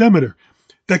Voyage of the Demeter,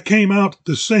 that came out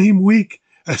the same week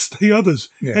as the others,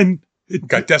 and it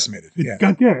got decimated.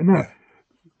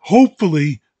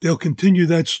 Hopefully, they'll continue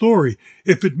that story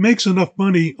if it makes enough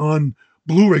money on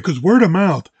Blu-ray, because word of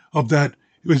mouth of that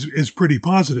is pretty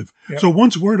positive. Yep. So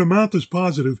once word of mouth is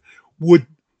positive, where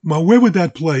would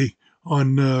that play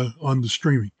on the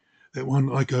streaming? That one,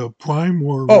 like a Prime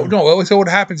or? Oh no! So what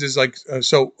happens is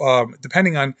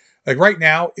depending on, like right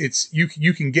now, it's you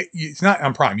can get, it's not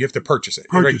on Prime. You have to purchase it.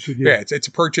 It's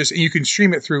a purchase, and you can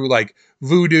stream it through like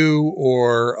Vudu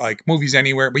or like Movies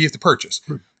Anywhere, but you have to purchase.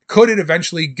 Could it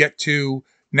eventually get to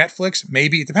Netflix?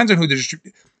 Maybe. It depends on who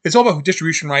it's all about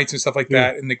distribution rights and stuff like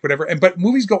that, and like whatever. But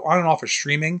movies go on and off of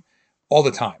streaming all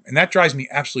the time, and that drives me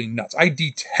absolutely nuts. I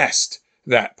detest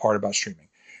that part about streaming.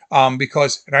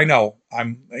 Because, and I know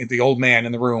I'm the old man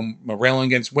in the room railing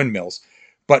against windmills,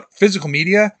 but physical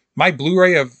media, my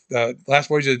Blu-ray of Last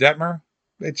Voyage of the Detmer,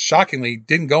 it shockingly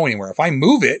didn't go anywhere. If I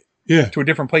move it to a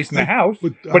different place in the house,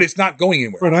 but it's not going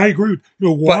anywhere. But I agree.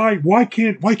 Why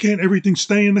can't everything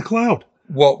stay in the cloud?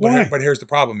 Well, but here's the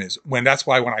problem is that's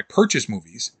why when I purchase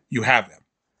movies, you have them.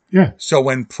 Yeah. So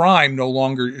when Prime no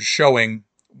longer is showing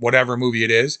whatever movie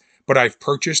it is, but I've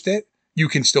purchased it, you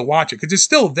can still watch it because it's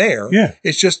still there. Yeah.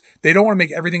 It's just they don't want to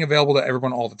make everything available to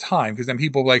everyone all the time because then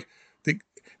people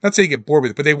not say they get bored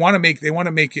with it, but they want to make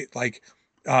it like.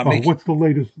 What's the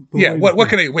latest? What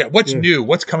can I? What's new?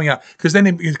 What's coming out? Because then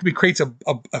it creates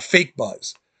a fake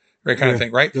buzz, right? Kind of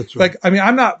thing, right? That's right. Like, I mean,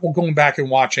 I'm not going back and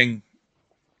watching.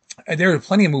 There are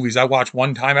plenty of movies I watch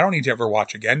one time. I don't need to ever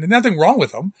watch again. There's nothing wrong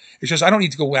with them. It's just I don't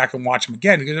need to go back and watch them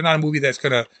again because they're not a movie that's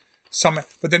gonna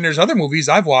But then there's other movies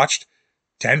I've watched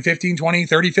 10, 15, 20,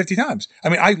 30, 50 times. I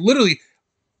mean,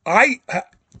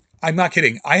 I'm not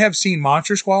kidding. I have seen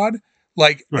Monster Squad,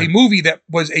 like a movie that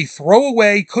was a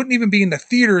throwaway, couldn't even be in the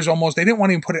theaters almost. They didn't want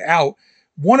to even put it out.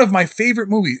 One of my favorite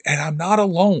movies, and I'm not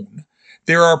alone.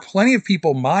 There are plenty of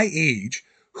people my age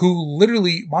who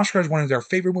literally, Monster Squad is one of their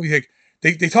favorite movies.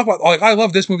 Like, they talk about, like, I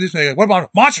love this movie, this movie. Like, what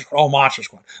about Monster Squad? Oh, Monster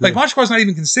Squad. Like, Monster Squad is not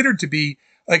even considered to be,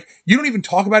 like, you don't even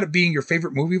talk about it being your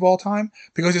favorite movie of all time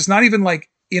because it's not even like,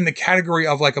 in the category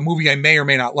of like a movie I may or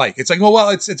may not like. It's like, well,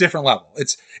 it's a different level.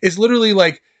 It's literally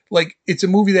like it's a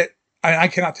movie that I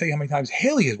cannot tell you how many times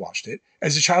Haley has watched it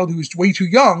as a child who was way too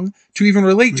young to even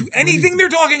relate to anything they're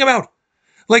talking about.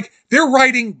 Like they're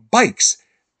riding bikes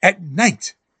at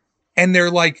night and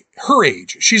they're like her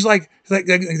age. She's like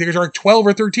they're like 12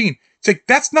 or 13. It's like,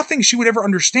 that's nothing she would ever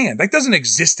understand. That doesn't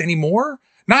exist anymore.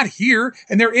 Not here.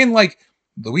 And they're in like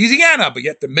Louisiana, but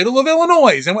yet the middle of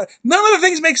Illinois, and none of the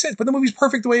things make sense. But the movie's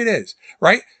perfect the way it is,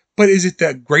 right? But is it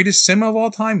the greatest cinema of all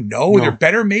time? No. Are there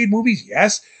better made movies?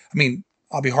 Yes. I mean,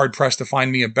 I'll be hard pressed to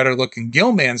find me a better looking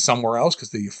Gilman somewhere else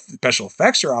because the special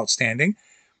effects are outstanding.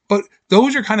 But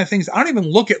those are kind of things I don't even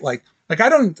look at like I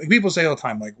don't. Like people say all the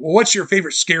time, like, well, what's your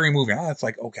favorite scary movie? It's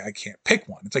like, okay, I can't pick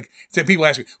one. It's like people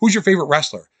ask me, who's your favorite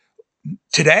wrestler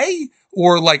today?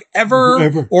 Or like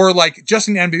ever, or like just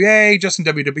in NBA, just in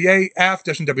WWF,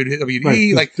 just in WWE,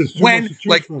 right. Like when,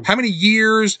 like how many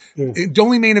years, the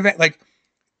only main event, like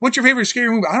what's your favorite scary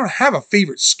movie? I don't have a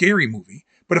favorite scary movie,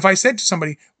 but if I said to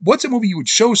somebody, what's a movie you would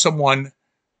show someone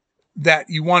that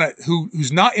you want to,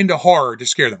 who's not into horror to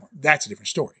scare them, that's a different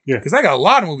story. Yeah. Because I got a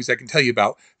lot of movies I can tell you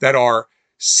about that are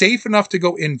safe enough to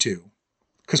go into.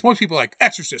 Because most people are like,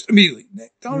 Exorcist, immediately.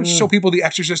 Don't show people The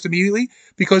Exorcist immediately.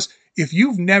 Because if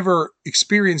you've never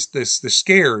experienced the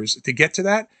scares to get to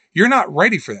that, you're not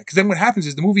ready for that. Because then what happens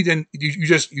is the movie then,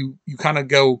 you kind of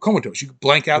go comatose. You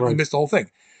blank out and you miss the whole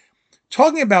thing.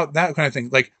 Talking about that kind of thing,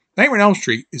 like Nightmare on Elm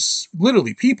Street is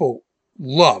literally, people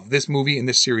love this movie and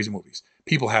this series of movies.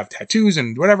 People have tattoos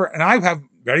and whatever. And I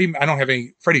don't have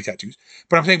any Freddy tattoos.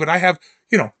 But I'm saying, but I have,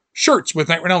 shirts with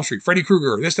Nightmare on Elm Street, Freddy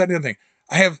Krueger, this, that, and the other thing.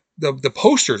 I have the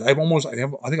posters. I think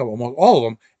I have almost all of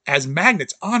them as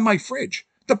magnets on my fridge.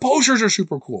 The posters are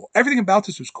super cool. Everything about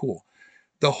this was cool.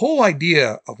 The whole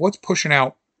idea of what's pushing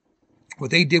out,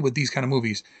 what they did with these kind of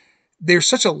movies, there's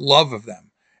such a love of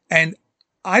them. And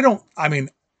I'm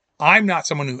not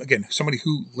somebody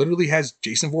who literally has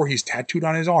Jason Voorhees tattooed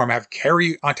on his arm. I have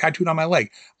Carrie tattooed on my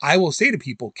leg. I will say to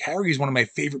people, Carrie is one of my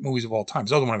favorite movies of all time.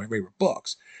 It's also one of my favorite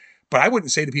books. But I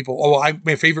wouldn't say to people,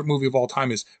 my favorite movie of all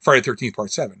time is Friday the 13th Part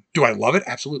 7. Do I love it?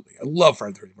 Absolutely. I love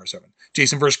Friday the 13th Part 7.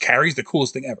 Jason vs. Carrie is the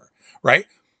coolest thing ever, right?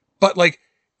 But like,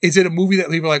 is it a movie that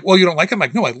people are like, well, you don't like it? I'm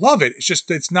like, no, I love it. It's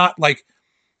just, it's not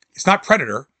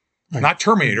Predator. It's not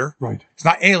Terminator. Right. It's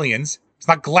not Aliens. It's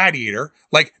not Gladiator.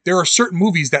 Like, there are certain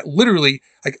movies that literally,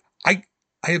 like, I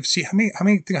have seen, how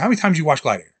many times you watch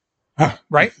Gladiator?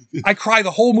 Right? I cry the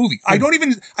whole movie. I can't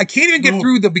even get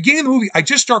through the beginning of the movie. I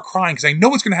just start crying because I know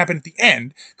what's going to happen at the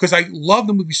end because I love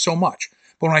the movie so much.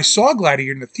 But when I saw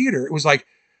Gladiator in the theater, it was like,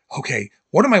 okay,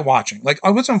 what am I watching? Like,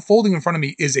 what's unfolding in front of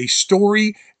me is a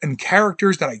story and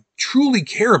characters that I truly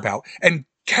care about and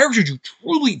characters you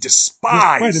truly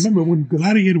despise. Right. I remember when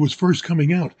Gladiator was first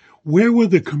coming out, where were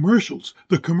the commercials?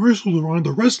 The commercials were on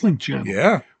the wrestling channel.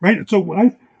 Yeah. Right? So I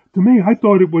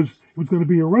thought it was going to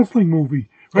be a wrestling movie.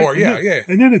 Right? Or yeah.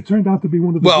 And then it turned out to be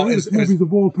one of the greatest movies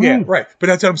of all time. Yeah, right. But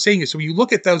that's what I'm saying is, so when you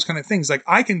look at those kind of things, like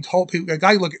I can tell people, like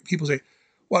I look at people say,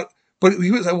 what? But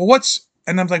he was like, well, what's?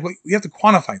 And I'm like, well, you have to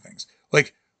quantify things.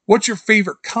 Like, what's your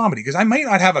favorite comedy? Because I might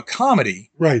not have a comedy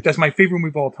that's my favorite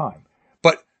movie of all time.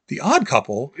 But The Odd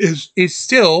Couple is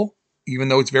still, even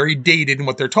though it's very dated in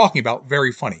what they're talking about,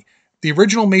 very funny. The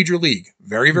original Major League,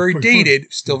 very, very dated,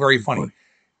 funny. Still very funny.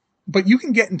 But you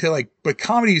can get into but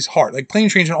comedy is hard. Like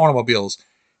Planes, Trains, and Automobiles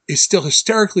is still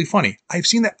hysterically funny. I've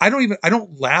seen that. I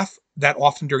don't laugh that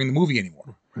often during the movie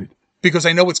anymore. Right. Because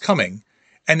I know it's coming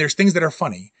and there's things that are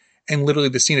funny. And literally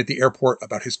the scene at the airport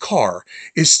about his car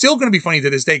is still going to be funny to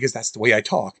this day because that's the way I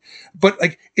talk. But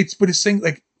it's saying,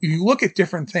 like, you look at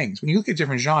different things, when you look at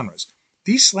different genres,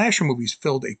 these slasher movies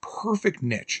filled a perfect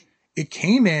niche. It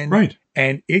came in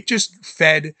and it just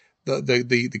fed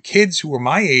the kids who were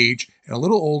my age and a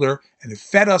little older, and it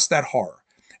fed us that horror.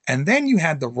 And then you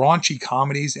had the raunchy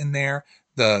comedies in there,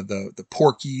 the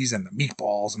Porkies and the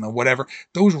Meatballs and the whatever.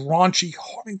 Those raunchy,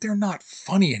 they're not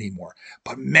funny anymore.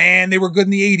 But man, they were good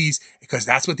in the 80s because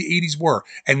that's what the 80s were.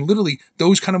 And literally,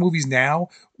 those kind of movies now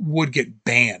would get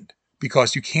banned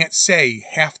because you can't say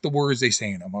half the words they say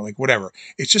in them or like whatever.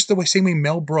 It's just the same way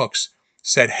Mel Brooks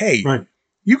said, hey,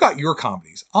 you got your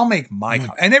comedies. I'll make my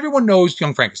comedy. And everyone knows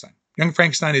Young Frankenstein. Young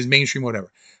Frankenstein is mainstream,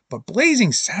 whatever. But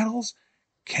Blazing Saddles,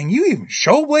 can you even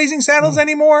show Blazing Saddles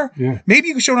anymore? Yeah. Maybe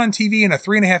you can show it on TV in a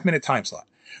 3.5 minute time slot,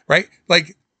 right?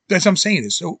 Like, that's what I'm saying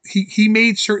is, so he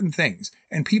made certain things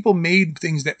and people made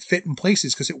things that fit in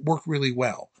places because it worked really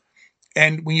well.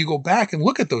 And when you go back and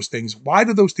look at those things, why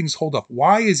do those things hold up?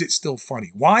 Why is it still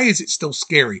funny? Why is it still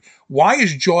scary? Why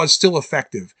is Jaws still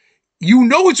effective? You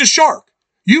know it's a shark.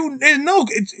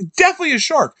 It's definitely a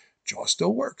shark. Jaws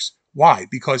still works. Why?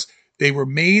 Because they were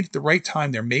made at the right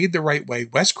time. They're made the right way.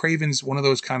 Wes Craven's one of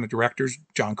those kind of directors.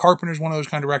 John Carpenter's one of those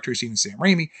kind of directors. Even Sam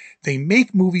Raimi. They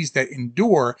make movies that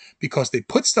endure because they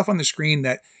put stuff on the screen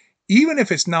that, even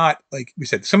if it's not, like we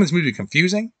said, some of this movie is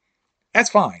confusing, that's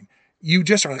fine. You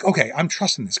just are like, okay, I'm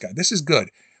trusting this guy. This is good.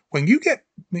 When you get,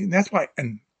 that's why,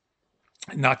 and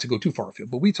not to go too far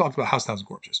afield, but we talked about House, Thousand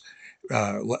Corpses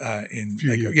in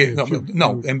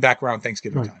background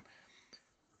Thanksgiving time.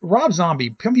 Rob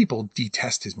Zombie, some people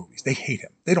detest his movies. They hate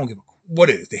him. They don't give a what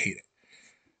it is. They hate it.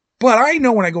 But I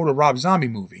know when I go to a Rob Zombie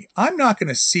movie, I'm not going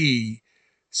to see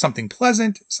something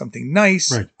pleasant, something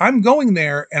nice. Right. I'm going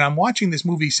there and I'm watching this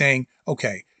movie saying,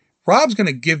 okay, Rob's going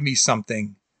to give me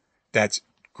something that's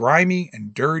grimy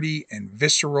and dirty and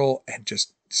visceral and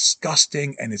just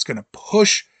disgusting. And it's going to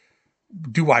push.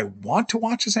 Do I want to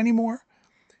watch this anymore?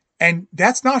 And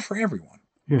that's not for everyone.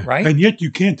 Yeah. Right. And yet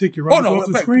you can't take your eyes off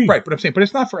the screen. Right. But I'm saying, but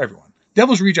it's not for everyone.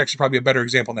 Devil's Rejects is probably a better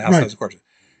example than House of Corpses.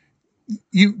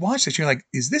 You watch this, you're like,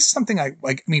 is this something I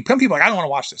like? I mean, some people are like, I don't want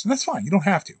to watch this. And that's fine. You don't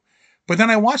have to. But then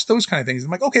I watch those kind of things.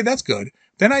 I'm like, okay, that's good.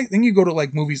 Then you go to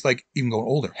like movies like even going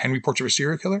older, Henry Portrait of a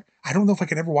Serial Killer. I don't know if I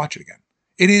could ever watch it again.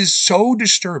 It is so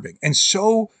disturbing and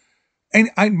so. And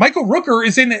Michael Rooker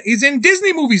is in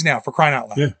Disney movies now, for crying out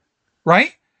loud. Yeah.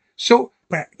 Right? So,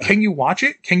 but can you watch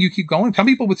it? Can you keep going? Some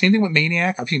people with same thing with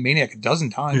Maniac. I've seen Maniac a dozen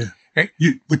times. Yeah.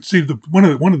 Right? But see, one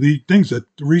of the things that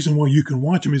the reason why you can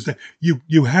watch them is that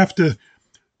you have to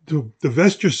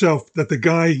divest yourself that the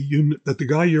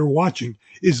guy you're watching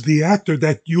is the actor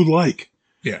that you like.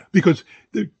 Yeah. Because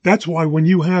that's why when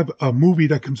you have a movie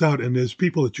that comes out and there's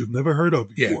people that you've never heard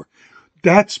of before,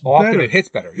 that's often better. it hits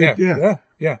better.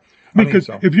 Yeah. Because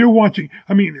if you're watching,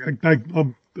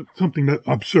 something that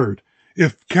absurd.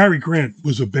 If Cary Grant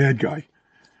was a bad guy,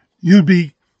 you'd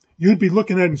be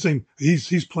looking at it and saying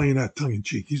he's playing that tongue in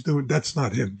cheek. That's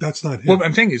not him. That's not him. Well,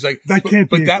 I'm thinking is like that can't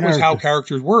be. But that was how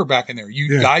characters were back in there.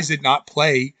 Guys did not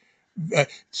play.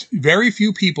 Very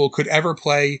few people could ever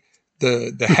play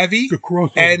the heavy the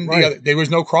crossover, and right. the other. There was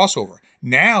no crossover.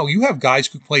 Now you have guys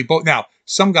who play both. Now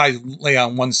some guys lay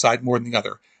on one side more than the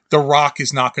other. The Rock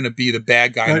is not going to be the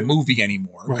bad guy in a movie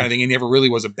anymore, kind of thing. He never really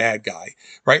was a bad guy,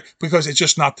 right? Because it's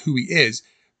just not who he is.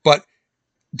 But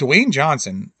Dwayne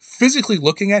Johnson, physically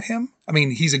looking at him, I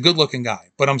mean, he's a good-looking guy.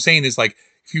 But I'm saying is like,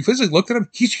 if you physically looked at him,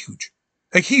 he's huge.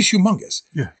 Like, he's humongous.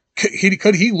 Yeah.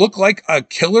 Could he look like a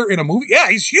killer in a movie? Yeah,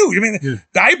 he's huge. I mean,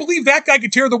 I believe that guy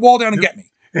could tear the wall down and get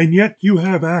me. And yet you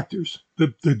have actors,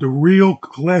 the real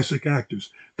classic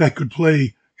actors that could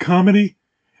play comedy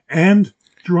and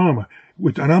drama.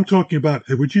 And I'm talking about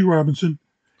Edward G. Robinson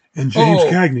and James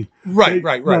Cagney. Right.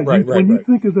 When you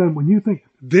think of them, when you think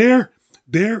their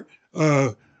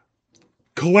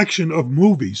collection of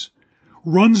movies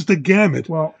runs the gamut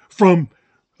from,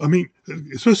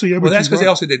 especially Edward. Well, that's G. because they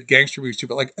also did gangster movies too.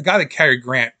 But like a guy like Cary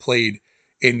Grant played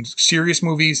in serious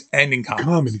movies and in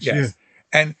comedies. Yes.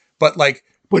 Yeah.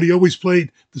 But he always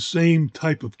played the same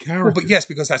type of character. Well, but yes,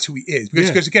 because that's who he is.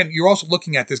 Because again, you're also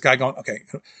looking at this guy going, okay,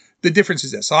 the difference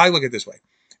is this. So I look at it this way.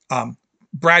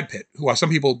 Brad Pitt, who some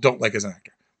people don't like as an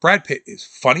actor. Brad Pitt is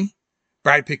funny.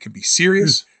 Brad Pitt can be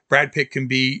serious. Brad Pitt can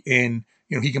be in,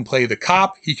 he can play the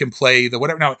cop. He can play the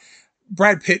whatever. Now,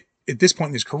 Brad Pitt, at this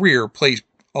point in his career, plays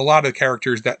a lot of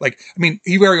characters that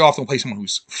he very often plays someone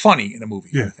who's funny in a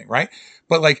movie kind of thing, right?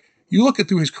 But you look at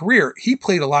through his career, he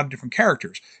played a lot of different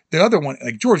characters. The other one,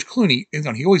 like George Clooney,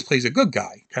 he always plays a good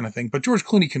guy kind of thing, but George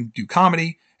Clooney can do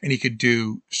comedy and he could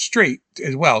do straight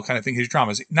as well kind of thing. His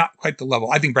drama is not quite the level.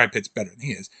 I think Brad Pitt's better than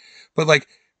he is. But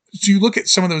so you look at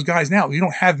some of those guys now, you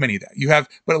don't have many of that.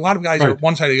 But a lot of guys are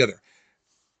one side or the other.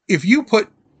 If you put,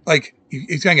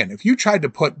 if you tried to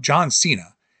put John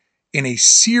Cena in a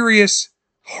serious,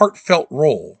 heartfelt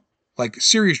role, like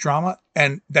serious drama,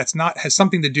 and has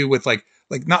something to do with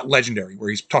not legendary, where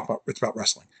he's talking about, it's about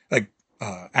wrestling,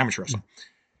 amateur wrestling.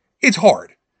 It's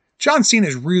hard. John Cena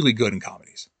is really good in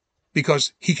comedies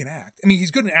because he can act. I mean,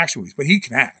 he's good in action movies, but he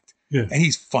can act. Yeah. And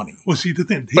he's funny. Well, see, the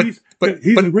thing,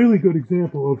 he's a really good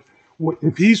example of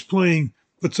if he's playing,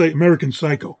 let's say, American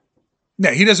Psycho. No,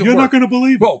 he doesn't. You're not going to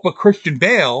believe it. Well, but Christian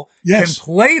Bale can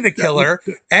play the killer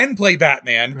and play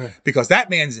Batman because that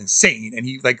man's insane and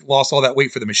he lost all that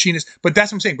weight for The Machinist. But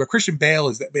that's what I'm saying. But Christian Bale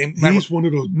is that he's one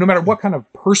of those. No matter what kind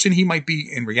of person he might be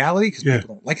in reality, because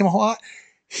people don't like him a whole lot,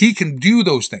 he can do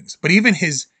those things. But even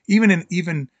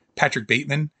Patrick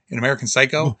Bateman in American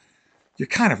Psycho, you're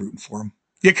kind of rooting for him.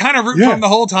 You're kind of rooting for him the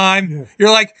whole time. Yeah.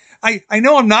 You're like, I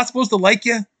know I'm not supposed to like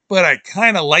you, but I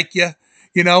kind of like you.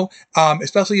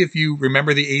 Especially if you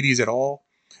remember the 80s at all,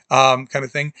 kind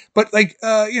of thing. But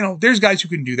there's guys who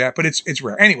can do that, but it's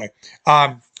rare. Anyway,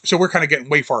 so we're kind of getting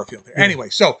way far afield here. Yeah. Anyway,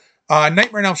 so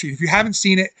Nightmare on Elm Street, if you haven't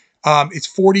seen it, it's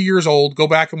 40 years old. Go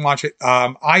back and watch it.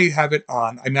 I have it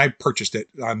I purchased it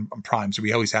on Prime, so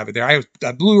we always have it there. I have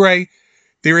a Blu-ray.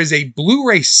 There is a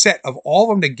Blu-ray set of all of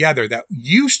them together that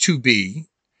used to be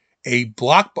a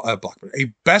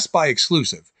Best Buy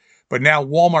exclusive. But now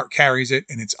Walmart carries it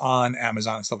and it's on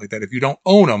Amazon and stuff like that. If you don't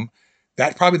own them,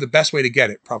 that's probably the best way to get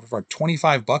it. Probably for like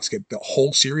 $25, get the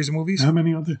whole series of movies. How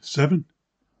many other? 7?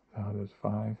 There's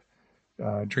 5.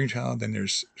 Dream Child. Then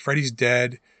there's Freddy's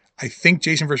Dead. I think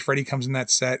Jason vs. Freddy comes in that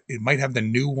set. It might have the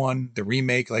new one, the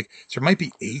remake. So there might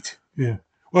be 8. Yeah.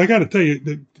 Well, I got to tell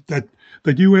you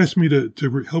that you asked me to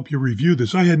help you review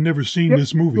this. I had never seen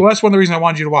this movie. Well, that's one of the reasons I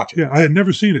wanted you to watch it. Yeah, I had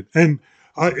never seen it, and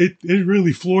it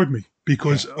really floored me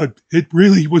because it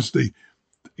really was with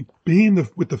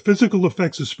the physical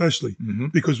effects, especially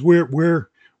because we're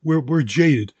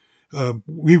jaded.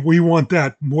 We want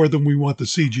that more than we want the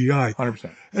CGI.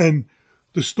 100%. And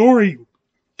the story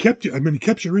kept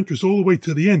your interest all the way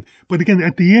to the end. But again,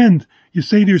 at the end, you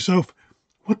say to yourself,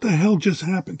 "What the hell just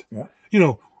happened?" Yeah.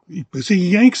 he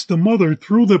yanks the mother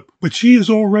through but she is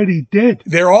already dead.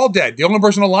 They're all dead. The only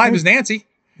person alive is Nancy.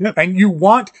 Yep. And you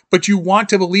want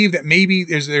to believe that maybe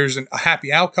there's a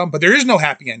happy outcome, but there is no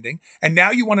happy ending. And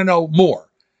now you want to know more.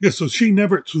 Yeah. So she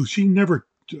never, does she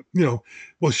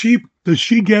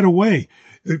get away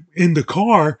in the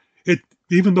car?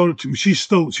 Even though she's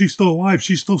still alive,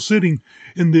 she's still sitting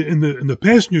in the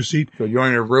passenger seat. So you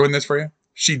want me to ruin this for you?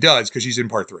 She does, because she's in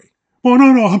part 3. Oh,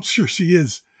 no, I'm sure she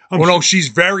is. No, she's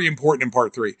very important in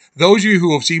part 3. Those of you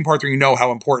who have seen part 3 know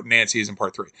how important Nancy is in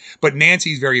part 3. But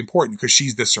Nancy's very important because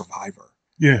she's the survivor.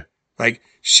 Yeah. Like,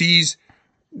 she's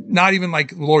not even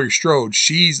like Laurie Strode.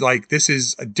 She's like, this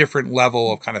is a different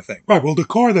level of kind of thing. Right. Well, the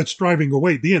car that's driving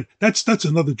away at the end, that's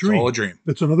another dream. It's all a dream.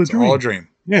 That's another dream. All a dream.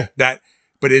 Yeah.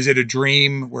 But is it a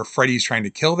dream where Freddy's trying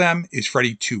to kill them? Is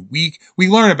Freddy too weak? We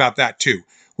learn about that too,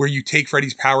 where you take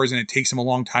Freddy's powers and it takes him a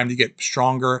long time to get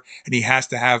stronger, and he has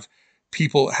to have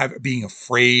people being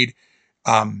afraid.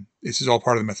 This is all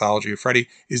part of the mythology of Freddy,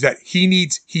 is that he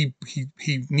needs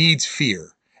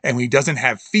fear. And when he doesn't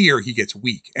have fear, he gets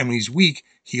weak. And when he's weak,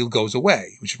 he goes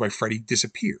away, which is why Freddy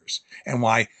disappears and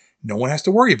why no one has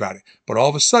to worry about it. But all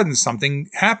of a sudden,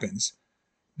 something happens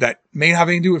that may have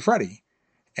anything to do with Freddy.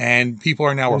 And people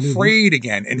are now afraid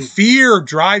again. And fear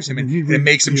drives him and it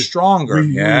makes him stronger.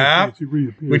 Yeah.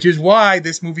 Which is why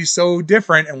this movie's so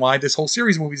different and why this whole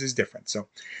series of movies is different. So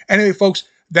anyway, folks,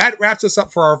 that wraps us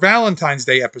up for our Valentine's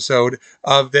Day episode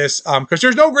of this. Because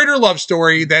there's no greater love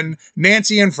story than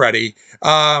Nancy and Freddy.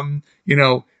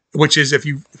 Which is, if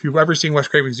you've ever seen Wes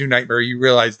Craven's New Nightmare, you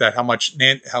realize that how much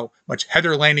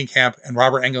Heather Langenkamp and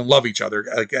Robert Englund love each other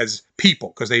as people,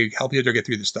 because they help each other get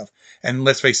through this stuff. And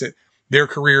let's face it, their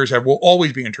careers will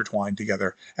always be intertwined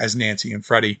together as Nancy and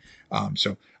Freddy. All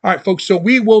right, folks. So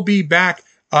we will be back.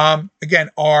 Again,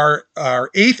 our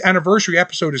 8th anniversary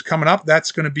episode is coming up.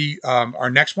 That's going to be our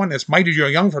next one. That's Mighty Joe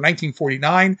Young for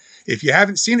 1949. If you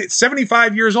haven't seen it, it's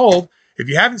 75 years old. If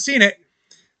you haven't seen it,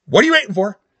 what are you waiting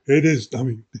for? It is.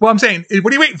 Well, I'm saying,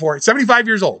 what are you waiting for? It's 75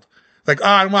 years old. Like,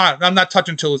 I'm not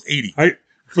touching until it's 80.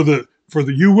 For the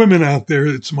you women out there,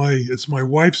 it's my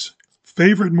wife's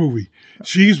favorite movie.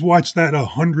 She's watched that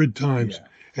 100 times,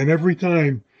 and every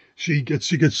time she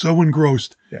gets so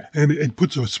engrossed, and it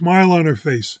puts a smile on her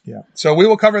face. Yeah. So we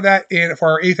will cover that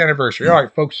for our 8th anniversary. All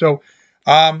right, folks. So,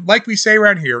 like we say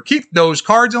around here, keep those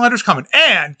cards and letters coming,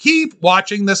 and keep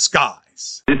watching the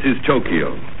skies. This is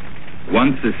Tokyo,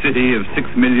 once a city of 6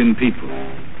 million people.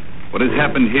 What has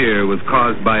happened here was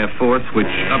caused by a force which,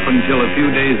 up until a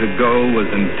few days ago, was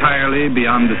entirely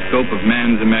beyond the scope of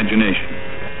man's imagination.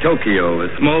 Tokyo, a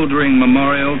smoldering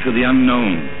memorial to the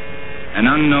unknown. An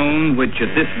unknown which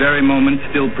at this very moment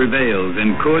still prevails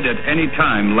and could at any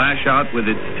time lash out with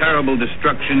its terrible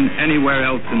destruction anywhere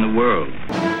else in the world.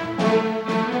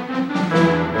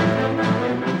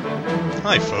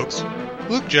 Hi folks,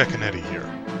 Luke Giaconetti here.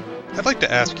 I'd like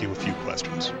to ask you a few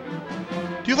questions.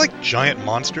 Do you like giant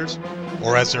monsters,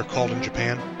 or as they're called in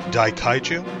Japan,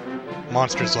 Daikaiju?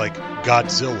 Monsters like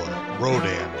Godzilla,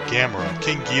 Rodan, Gamera,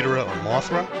 King Ghidorah, or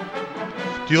Mothra?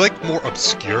 Do you like more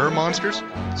obscure monsters,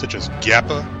 such as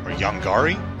Gappa or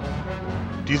Yongari?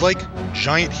 Do you like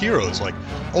giant heroes like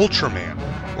Ultraman,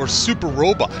 or super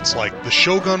robots like the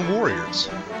Shogun Warriors?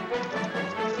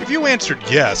 If you answered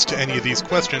yes to any of these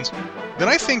questions, then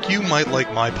I think you might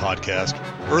like my podcast,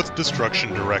 Earth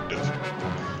Destruction Directive.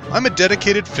 I'm a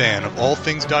dedicated fan of all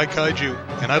things Daikaiju,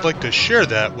 and I'd like to share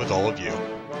that with all of you.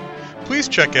 Please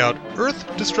check out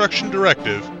Earth Destruction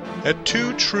Directive at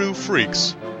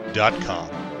twotruefreaks.com.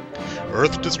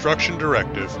 Earth Destruction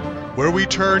Directive, where we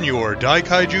turn your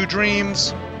Daikaiju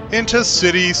dreams into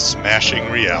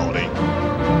city-smashing reality.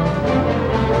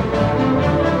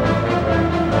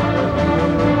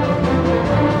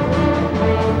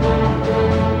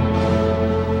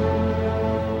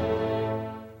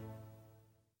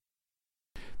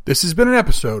 This has been an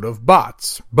episode of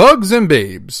Bots, Bugs, and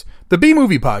Babes, the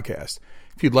B-Movie Podcast.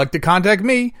 If you'd like to contact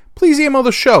me, please email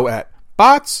the show at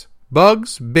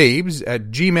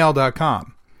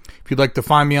botsbugsbabes@gmail.com. If you'd like to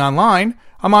find me online,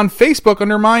 I'm on Facebook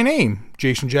under my name,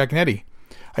 Jason Giaconetti.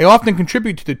 I often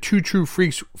contribute to the Two True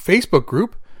Freaks Facebook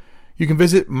group. You can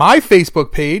visit my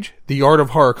Facebook page, The Art of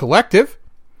Horror Collective,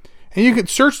 and you can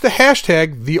search the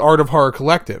hashtag The Art of Horror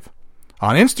Collective.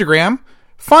 On Instagram,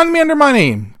 find me under my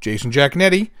name, Jason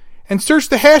Giaconetti, and search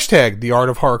the hashtag The Art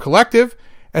of Horror Collective,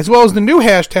 as well as the new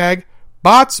hashtag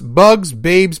Bots, Bugs,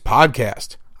 Babes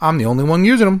Podcast. I'm the only one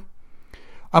using them.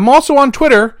 I'm also on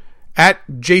Twitter at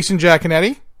Jason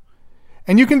Giaconetti,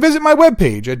 and you can visit my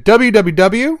webpage at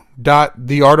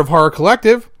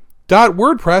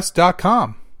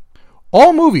www.theartofhorrorcollective.wordpress.com.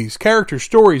 All movies, characters,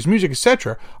 stories, music,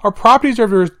 etc. are properties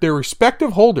of their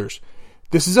respective holders.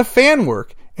 This is a fan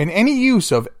work, and any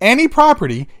use of any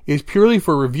property is purely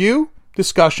for review,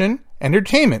 discussion,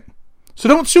 entertainment. So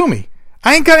don't sue me.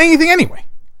 I ain't got anything anyway.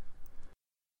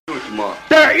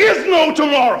 There is no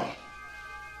tomorrow.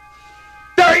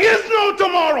 There is no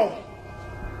tomorrow.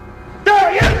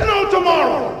 There is no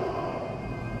tomorrow.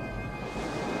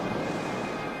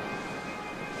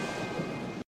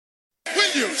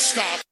 Will you stop?